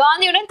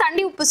 காந்தியுடன்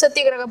தண்டி உப்பு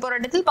சத்தியாகிரக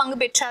போராட்டத்தில் பங்கு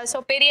பெற்றார். சோ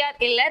பெரியார்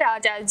இல்ல,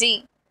 ராஜாஜி.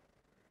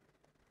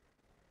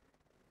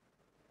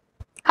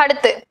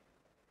 அடுத்து,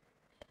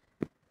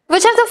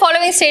 which of the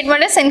following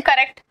statement is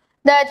incorrect?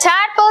 The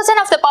chairperson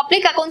of the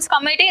Public Accounts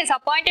Committee is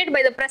appointed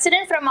by the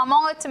president from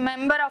among its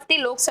member of the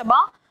Lok Sabha.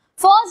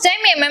 First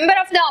time a member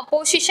of the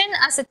opposition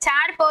as a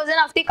chairperson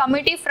of the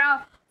committee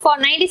for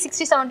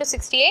 1967 to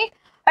 68.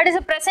 It is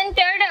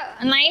presented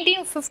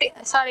 1950.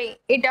 Sorry,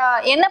 it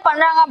என்ன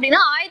பண்றாங்க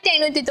அப்படின்னா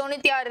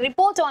 1596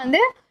 reports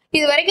வந்து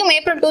இது வரைக்கும்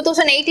April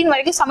 2018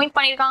 வரைக்கும் submit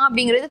பண்ணிருக்காங்க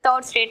அப்படிங்கிறது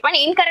third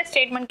statement. Incorrect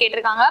statement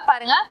கேட்டிருக்காங்க.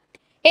 பாருங்க,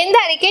 எந்த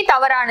அறிக்கை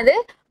தவறானது?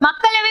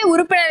 மக்களவை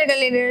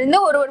உறுப்பினர்களிலிருந்து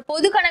ஒருவர்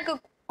பொது கணக்கு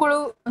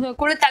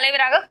குழு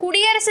தலைவராக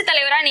குடியரசுத்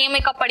தலைவராக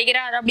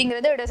நியமிக்கப்படுகிறார்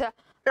அப்படிங்கிறது இட் இஸ்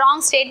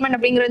ராங் ஸ்டேட்மெண்ட்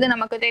அப்படிங்கிறது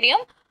நமக்கு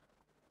தெரியும்.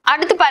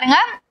 அடுத்து பாருங்க,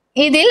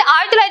 இதில்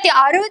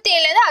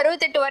 1967 இருந்து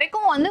 68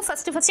 வரைக்கும் வந்து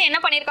ஃபர்ஸ்ட் என்ன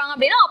பண்ணிருக்காங்க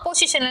அப்படின்னா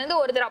அப்போசிஷன்ல இருந்து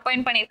ஒருத்தர்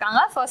அப்பாயிண்ட்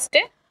பண்ணிருக்காங்க ஃபர்ஸ்ட்.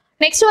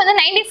 நெக்ஸ்ட் வந்து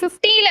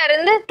 1950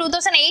 இருந்து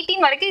 2018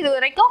 வரைக்கும் இது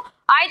வரைக்கும்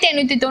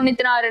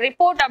 1596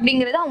 ரிப்போர்ட்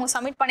அப்படிங்கறது அவங்க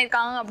சப்மிட்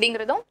பண்ணிருக்காங்க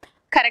அப்படிங்கிறதும்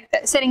கரெக்ட்.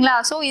 சரிங்களா?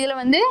 சோ இதுல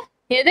வந்து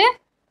எது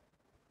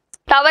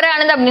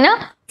தவறானது அப்படின்னா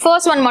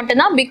ஃபர்ஸ்ட் ஒன்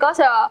மட்டும்தான். பிகாஸ்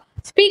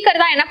ஸ்பீக்கர்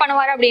தான் என்ன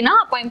பண்ணுவாரு அப்படின்னா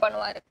அப்பாயிண்ட்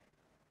பண்ணுவாரு.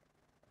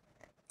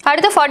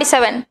 அடுத்து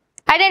 47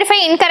 ஐடென்டிஃபை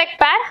இன்கரெக்ட்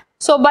பேர்.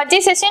 So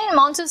budget session,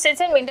 monsoon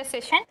session, winter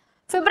session.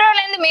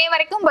 பிப்ரவரில இருந்து மே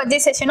வரைக்கும்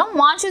பட்ஜெட் செஷனும்,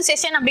 மான்சூன்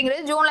செஷன்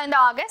அப்படிங்கிறது ஜூன்ல இருந்து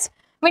ஆகஸ்ட்,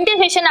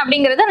 விண்டர் செஷன்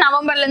அப்படிங்கிறது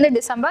நவம்பர்ல இருந்து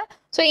டிசம்பர்.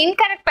 ஸோ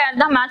இன்கரெக்ட்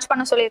பேர் தான் மேட்ச்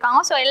பண்ண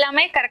சொல்லியிருக்காங்க. ஸோ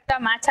எல்லாமே கரெக்டா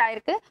மேட்ச்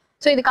ஆயிருக்கு.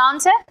 ஸோ இதுக்கு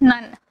ஆன்சர்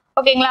நன்.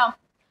 ஓகேங்களா?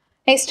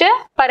 நெக்ஸ்ட்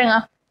பாருங்க,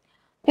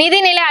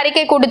 நிதிநிலை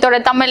அறிக்கை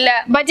கூட்டத்தொடர் தமிழ்ல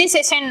பட்ஜெட்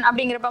செஷன்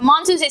அப்படிங்கிறப்ப,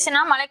 மான்சூன்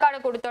செஷனா மழைக்கால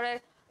கூட்டத்தொடர்,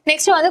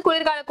 நெக்ஸ்ட் வந்து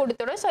குளிர்கால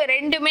கூட்டத்தொடர். ஸோ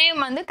ரெண்டுமே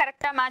வந்து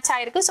கரெக்டா மேட்ச்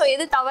ஆயிருக்கு. ஸோ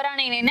எது தவறான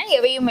இணைனா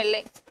எவையும்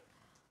இல்லை.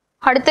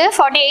 அடுத்து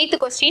 48th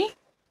question,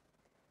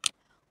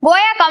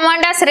 Koya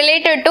commanders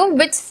related to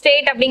which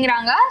state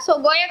அப்படிங்கிறாங்க. ஸோ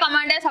கோயா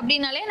கமாண்டர்ஸ்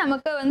அப்படின்னாலே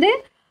நமக்கு வந்து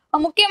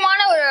முக்கியமான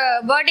ஒரு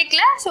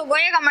வேர்டிக்ல ஸோ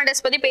கோயா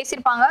கமாண்டர்ஸ் பத்தி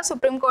பேசியிருப்பாங்க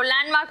சுப்ரீம் கோர்ட்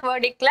லேண்ட்மார்க்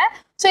வேர்டிக்ல.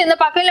 ஸோ இந்த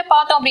பக்கத்துல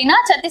பார்த்தோம் அப்படின்னா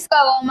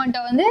சத்தீஸ்கர்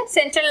கவர்மெண்ட்டை வந்து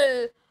சென்ட்ரல்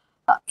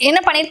என்ன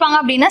பண்ணிருப்பாங்க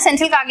அப்படின்னா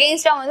சென்ட்ரலுக்கு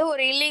அகெயின்ஸ்டா வந்து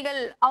ஒரு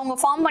இல்லீகல் அவங்க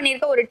ஃபார்ம்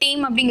பண்ணிருக்க ஒரு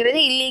டீம் அப்படிங்கிறது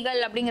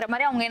இல்லீகல் அப்படிங்கிற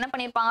மாதிரி அவங்க என்ன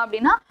பண்ணிருப்பாங்க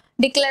அப்படின்னா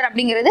டிக்ளேர்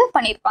அப்படிங்கிறது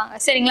பண்ணிருப்பாங்க.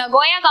 சரிங்களா?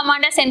 கோயா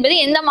கமாண்டர்ஸ் என்பது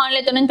எந்த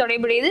மாநிலத்துடன்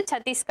தொடர்புடையது?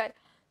 சத்தீஸ்கர்.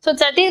 ஸோ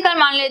சத்தீஸ்கர்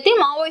மாநிலத்தில்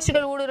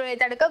மாவோயிஸ்டுகள் ஊடுருவலை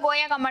தடுக்க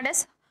கோயா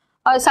கமாண்டர்ஸ்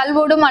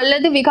சல்வோடும்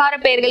அல்லது விகார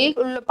பெயர்களில்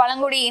உள்ள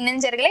பழங்குடி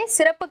இளைஞர்களை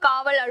சிறப்பு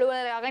காவல்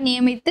அலுவலராக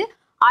நியமித்து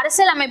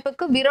அரசியல்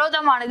அமைப்புக்கு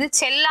விரோதமானது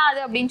செல்லாது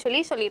அப்படின்னு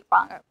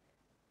சொல்லியிருப்பாங்க.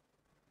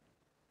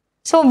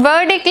 ஸோ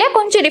வேர்டிக்ல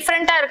கொஞ்சம்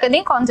டிஃப்ரெண்டா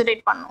இருக்கிறதையும்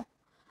கான்சென்ட்ரேட் பண்ணும்.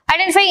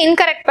 ஐடென்டிஃபை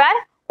இன்கரெக்ட் பேர்.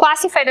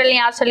 குவாசி ஃபெடரல்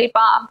யார்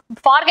சொல்லியிருப்பா?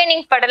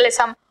 Bargaining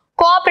federalism,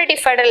 cooperative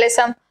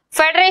federalism,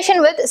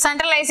 federation with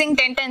centralising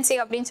tendency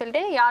அப்படின்னு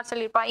சொல்லிட்டு யார்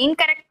சொல்லியிருப்பா?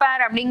 இன்கரெக்ட்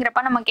பேர்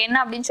அப்படிங்கிறப்ப நமக்கு என்ன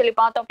அப்படின்னு சொல்லி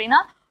பார்த்தோம்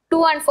அப்படின்னா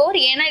 2 and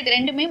 4. ஏன்னா இது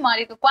ரெண்டுமே மாறி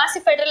இருக்கு.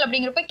 குவாசி ஃபெடரல்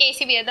அப்படிங்கிறப்ப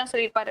கேசிவியர் தான்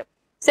சொல்லியிருப்பாரு.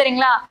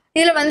 சரிங்களா?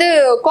 இதுல வந்து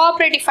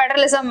கோஆபரேட்டிவ்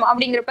ஃபெடரலிசம்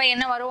அப்படிங்கிறப்ப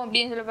என்ன வரும்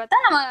அப்படின்னு சொல்லி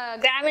பார்த்தா நம்ம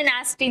கிராமின்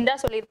ஆஸ்டின்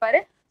தான்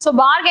சொல்லியிருப்பாரு. ஸோ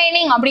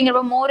பார்கெனிங்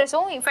அப்படிங்கிறப்ப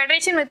மோரிஸும்,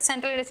 ஃபெடரேஷன் வித்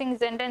சென்ட்ரலைசிங்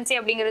டெண்டன்சி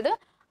அப்படிங்கிறது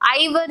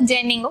ஐவர்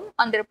ஜென்னிங்கும்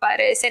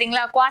வந்திருப்பாரு.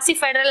 சரிங்களா? குவாசி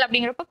ஃபெடரல்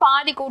அப்படிங்கிறப்ப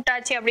பாதி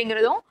கூட்டாட்சி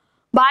அப்படிங்கிறதும்,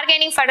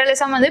 பார்கெனிங்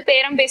ஃபெடரலிசம் வந்து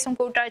பேரம் பேசும்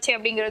கூட்டாட்சி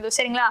அப்படிங்கிறது.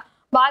 சரிங்களா?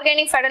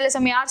 பார்கெனிங்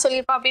ஃபெடரலிசம் யார்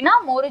சொல்லியிருப்பா அப்படின்னா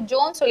மோரிஸ்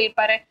ஜோன்ஸ்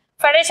சொல்லியிருப்பாரு.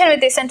 ஃபெடரேஷன்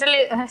வித் சென்ட்ரல்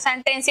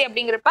சென்டென்சி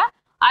அப்படிங்கிறப்ப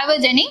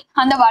ஐவர்ஜெனி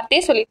அந்த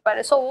வார்த்தையை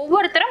சொல்லியிருப்பாரு. ஸோ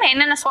ஒவ்வொருத்தரும்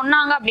என்னென்ன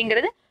சொன்னாங்க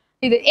அப்படிங்கிறது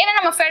இது. ஏன்னா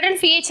நம்ம ஃபெடரல்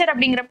ஃபீச்சர்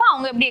அப்படிங்கிறப்ப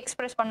அவங்க எப்படி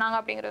எக்ஸ்பிரஸ் பண்ணாங்க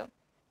அப்படிங்கிறது.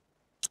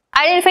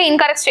 Identify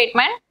incorrect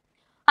statement.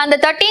 On the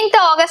 13th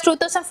August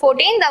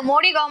 2014, the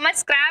Modi government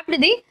scrapped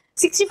the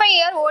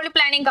 65-year-old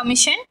planning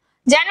commission.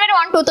 January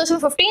 1,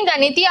 2015, the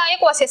Niti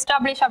Aayog was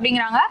established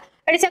அப்படிங்கிறாங்க.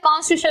 It is a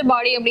constitutional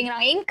body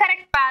அப்படிங்கிறாங்க.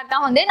 இன்கரெக்ட் பேர்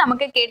தான் வந்து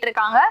நமக்கு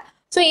கேட்டிருக்காங்க.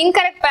 ஸோ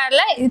இன்கரெக்ட்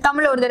பேர்ல இது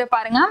தமிழ் ஒரு தடவை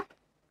பாருங்க.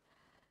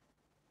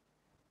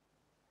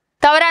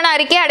 தவறான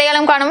அறிக்கை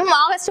அடையாளம் காணவும்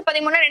ஆகஸ்ட்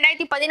 13,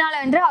 2014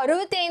 அன்று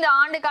 65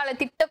 ஆண்டு கால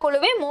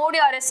திட்டக்குழுவை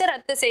மோடி அரசு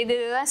ரத்து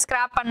செய்ததுதான்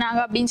ஸ்கிராப் பண்ணாங்க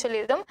அப்படின்னு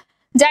சொல்லியிருந்தோம்.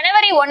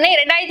 ஜனவரி 1,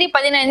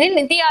 2015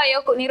 நிதி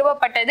ஆயோக்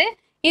நிறுவப்பட்டது.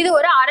 இது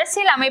ஒரு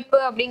அரசியல் அமைப்பு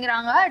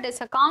அப்படிங்கிறாங்க. இட்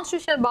இஸ் அ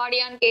கான்ஸ்டிடியூஷனல்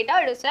பாடியான்னு கேட்டா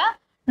இட் இஸ் அ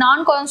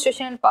நான்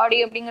கான்ஸ்டிடியூஷனல் பாடி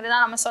அப்படிங்கிறத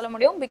நம்ம சொல்ல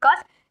முடியும்.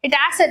 Because it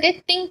acts at a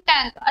think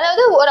tank,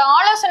 அதாவது ஒரு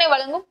ஆலோசனை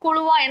வழங்கும்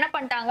குழுவா என்ன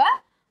பண்ணிட்டாங்க,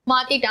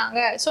 மாத்திட்டாங்க.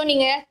 ஸோ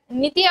நீங்க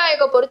நிதி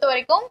ஆயோகை பொறுத்த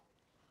வரைக்கும்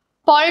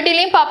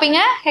பாலிட்டிலையும்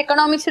பார்ப்பீங்க,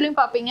 எக்கனாமிக்ஸ்லையும்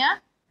பார்ப்பீங்க.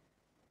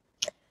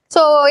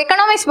 ஸோ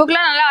எக்கனாமிக்ஸ்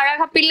புக்ல நல்லா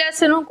அழகா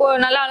பில்லர்ஸ்னும்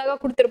நல்லா அழகா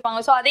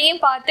கொடுத்துருப்பாங்க. ஸோ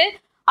அதையும் பார்த்து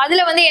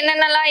அதுல வந்து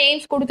என்னென்னலாம்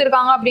எய்ம்ஸ்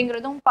கொடுத்துருக்காங்க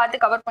அப்படிங்கிறதும் பார்த்து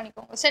கவர்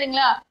பண்ணிக்கோங்க.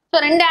 சரிங்களா? ஸோ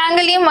ரெண்டு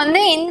ஆங்கிளையும் வந்து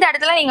இந்த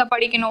இடத்துல நீங்க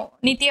படிக்கணும்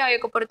நிதி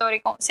ஆயோகை பொறுத்த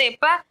வரைக்கும். ஸோ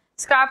எப்போ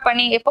ஸ்கிராப்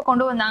பண்ணி எப்போ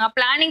கொண்டு வந்தாங்க,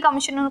 பிளானிங்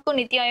கமிஷனுக்கும்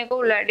நிதி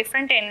ஆயோக்கும் உள்ள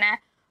டிஃப்ரெண்ட் என்ன,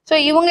 ஸோ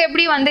இவங்க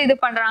எப்படி வந்து இது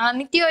பண்றாங்க,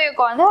 நிதி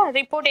ஆயோக் வந்து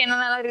ரிப்போர்ட்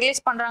என்னென்னலாம்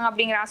ரிலீஸ் பண்றாங்க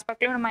அப்படிங்கிற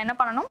ஆஸ்பெக்ட்லையும் நம்ம என்ன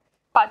பண்ணணும்,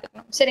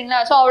 பார்த்துக்கணும். சரிங்களா?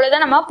 ஸோ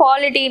அவ்வளோதான் நம்ம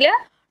பாலிட்டியில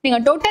நீங்க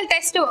டோட்டல்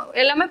டெஸ்ட்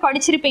எல்லாமே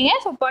படிச்சிருப்பீங்க.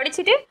 ஸோ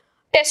படிச்சுட்டு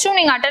டெஸ்ட்டும்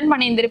நீங்க அட்டன்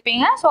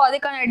பண்ணியிருந்திருப்பீங்க. ஸோ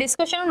அதுக்கான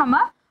டிஸ்கஷனும் நம்ம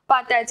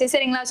பார்த்தாச்சு.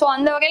 சரிங்களா? ஸோ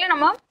அந்த வகையில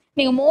நம்ம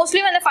நீங்க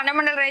மோஸ்ட்லி வந்து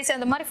ஃபண்டமெண்டல் ரைட்ஸ்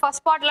அந்த மாதிரி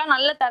ஃபர்ஸ்ட் பார்ட்லாம்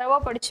நல்ல தரவா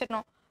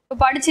படிச்சிடணும். இப்போ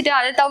படிச்சுட்டு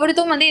அதை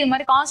தவிர்த்தும் வந்து இது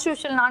மாதிரி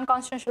கான்ஸ்டிடியூஷனல் நான்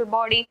கான்ஸ்டிடியூஷனல்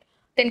பாடி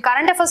தென்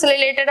கரண்ட் அஃபேர்ஸ்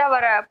ரிலேட்டடா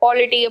வர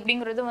பாலிட்டி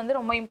அப்படிங்கிறது வந்து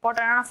ரொம்ப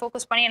இம்பார்ட்டன்டான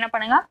ஃபோக்கஸ் பண்ணி என்ன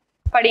பண்ணுங்க,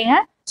 படிங்க.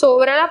 ஸோ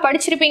ஓவராலாக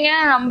படிச்சிருப்பீங்க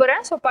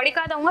நம்புறேன். ஸோ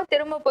படிக்காதவங்க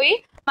திரும்ப போய்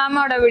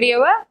மேமோட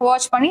வீடியோவை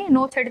வாட்ச் பண்ணி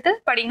நோட்ஸ் எடுத்து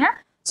படிங்க.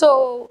 So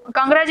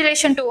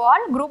congratulation to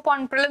all. Group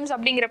 1 prelims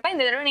அப்படிங்கிறப்ப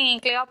இந்த தடவை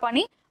நீங்கள் கிளியர்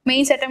பண்ணி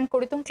மெயின்ஸ் அட்டெம்ப்ட்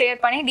கொடுத்தும்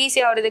கிளியர் பண்ணி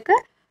டிசி ஆகிறதுக்கு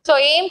ஸோ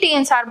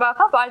ஏஎம்டிஎன்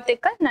சார்பாக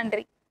வாழ்த்துக்கள்.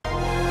 நன்றி.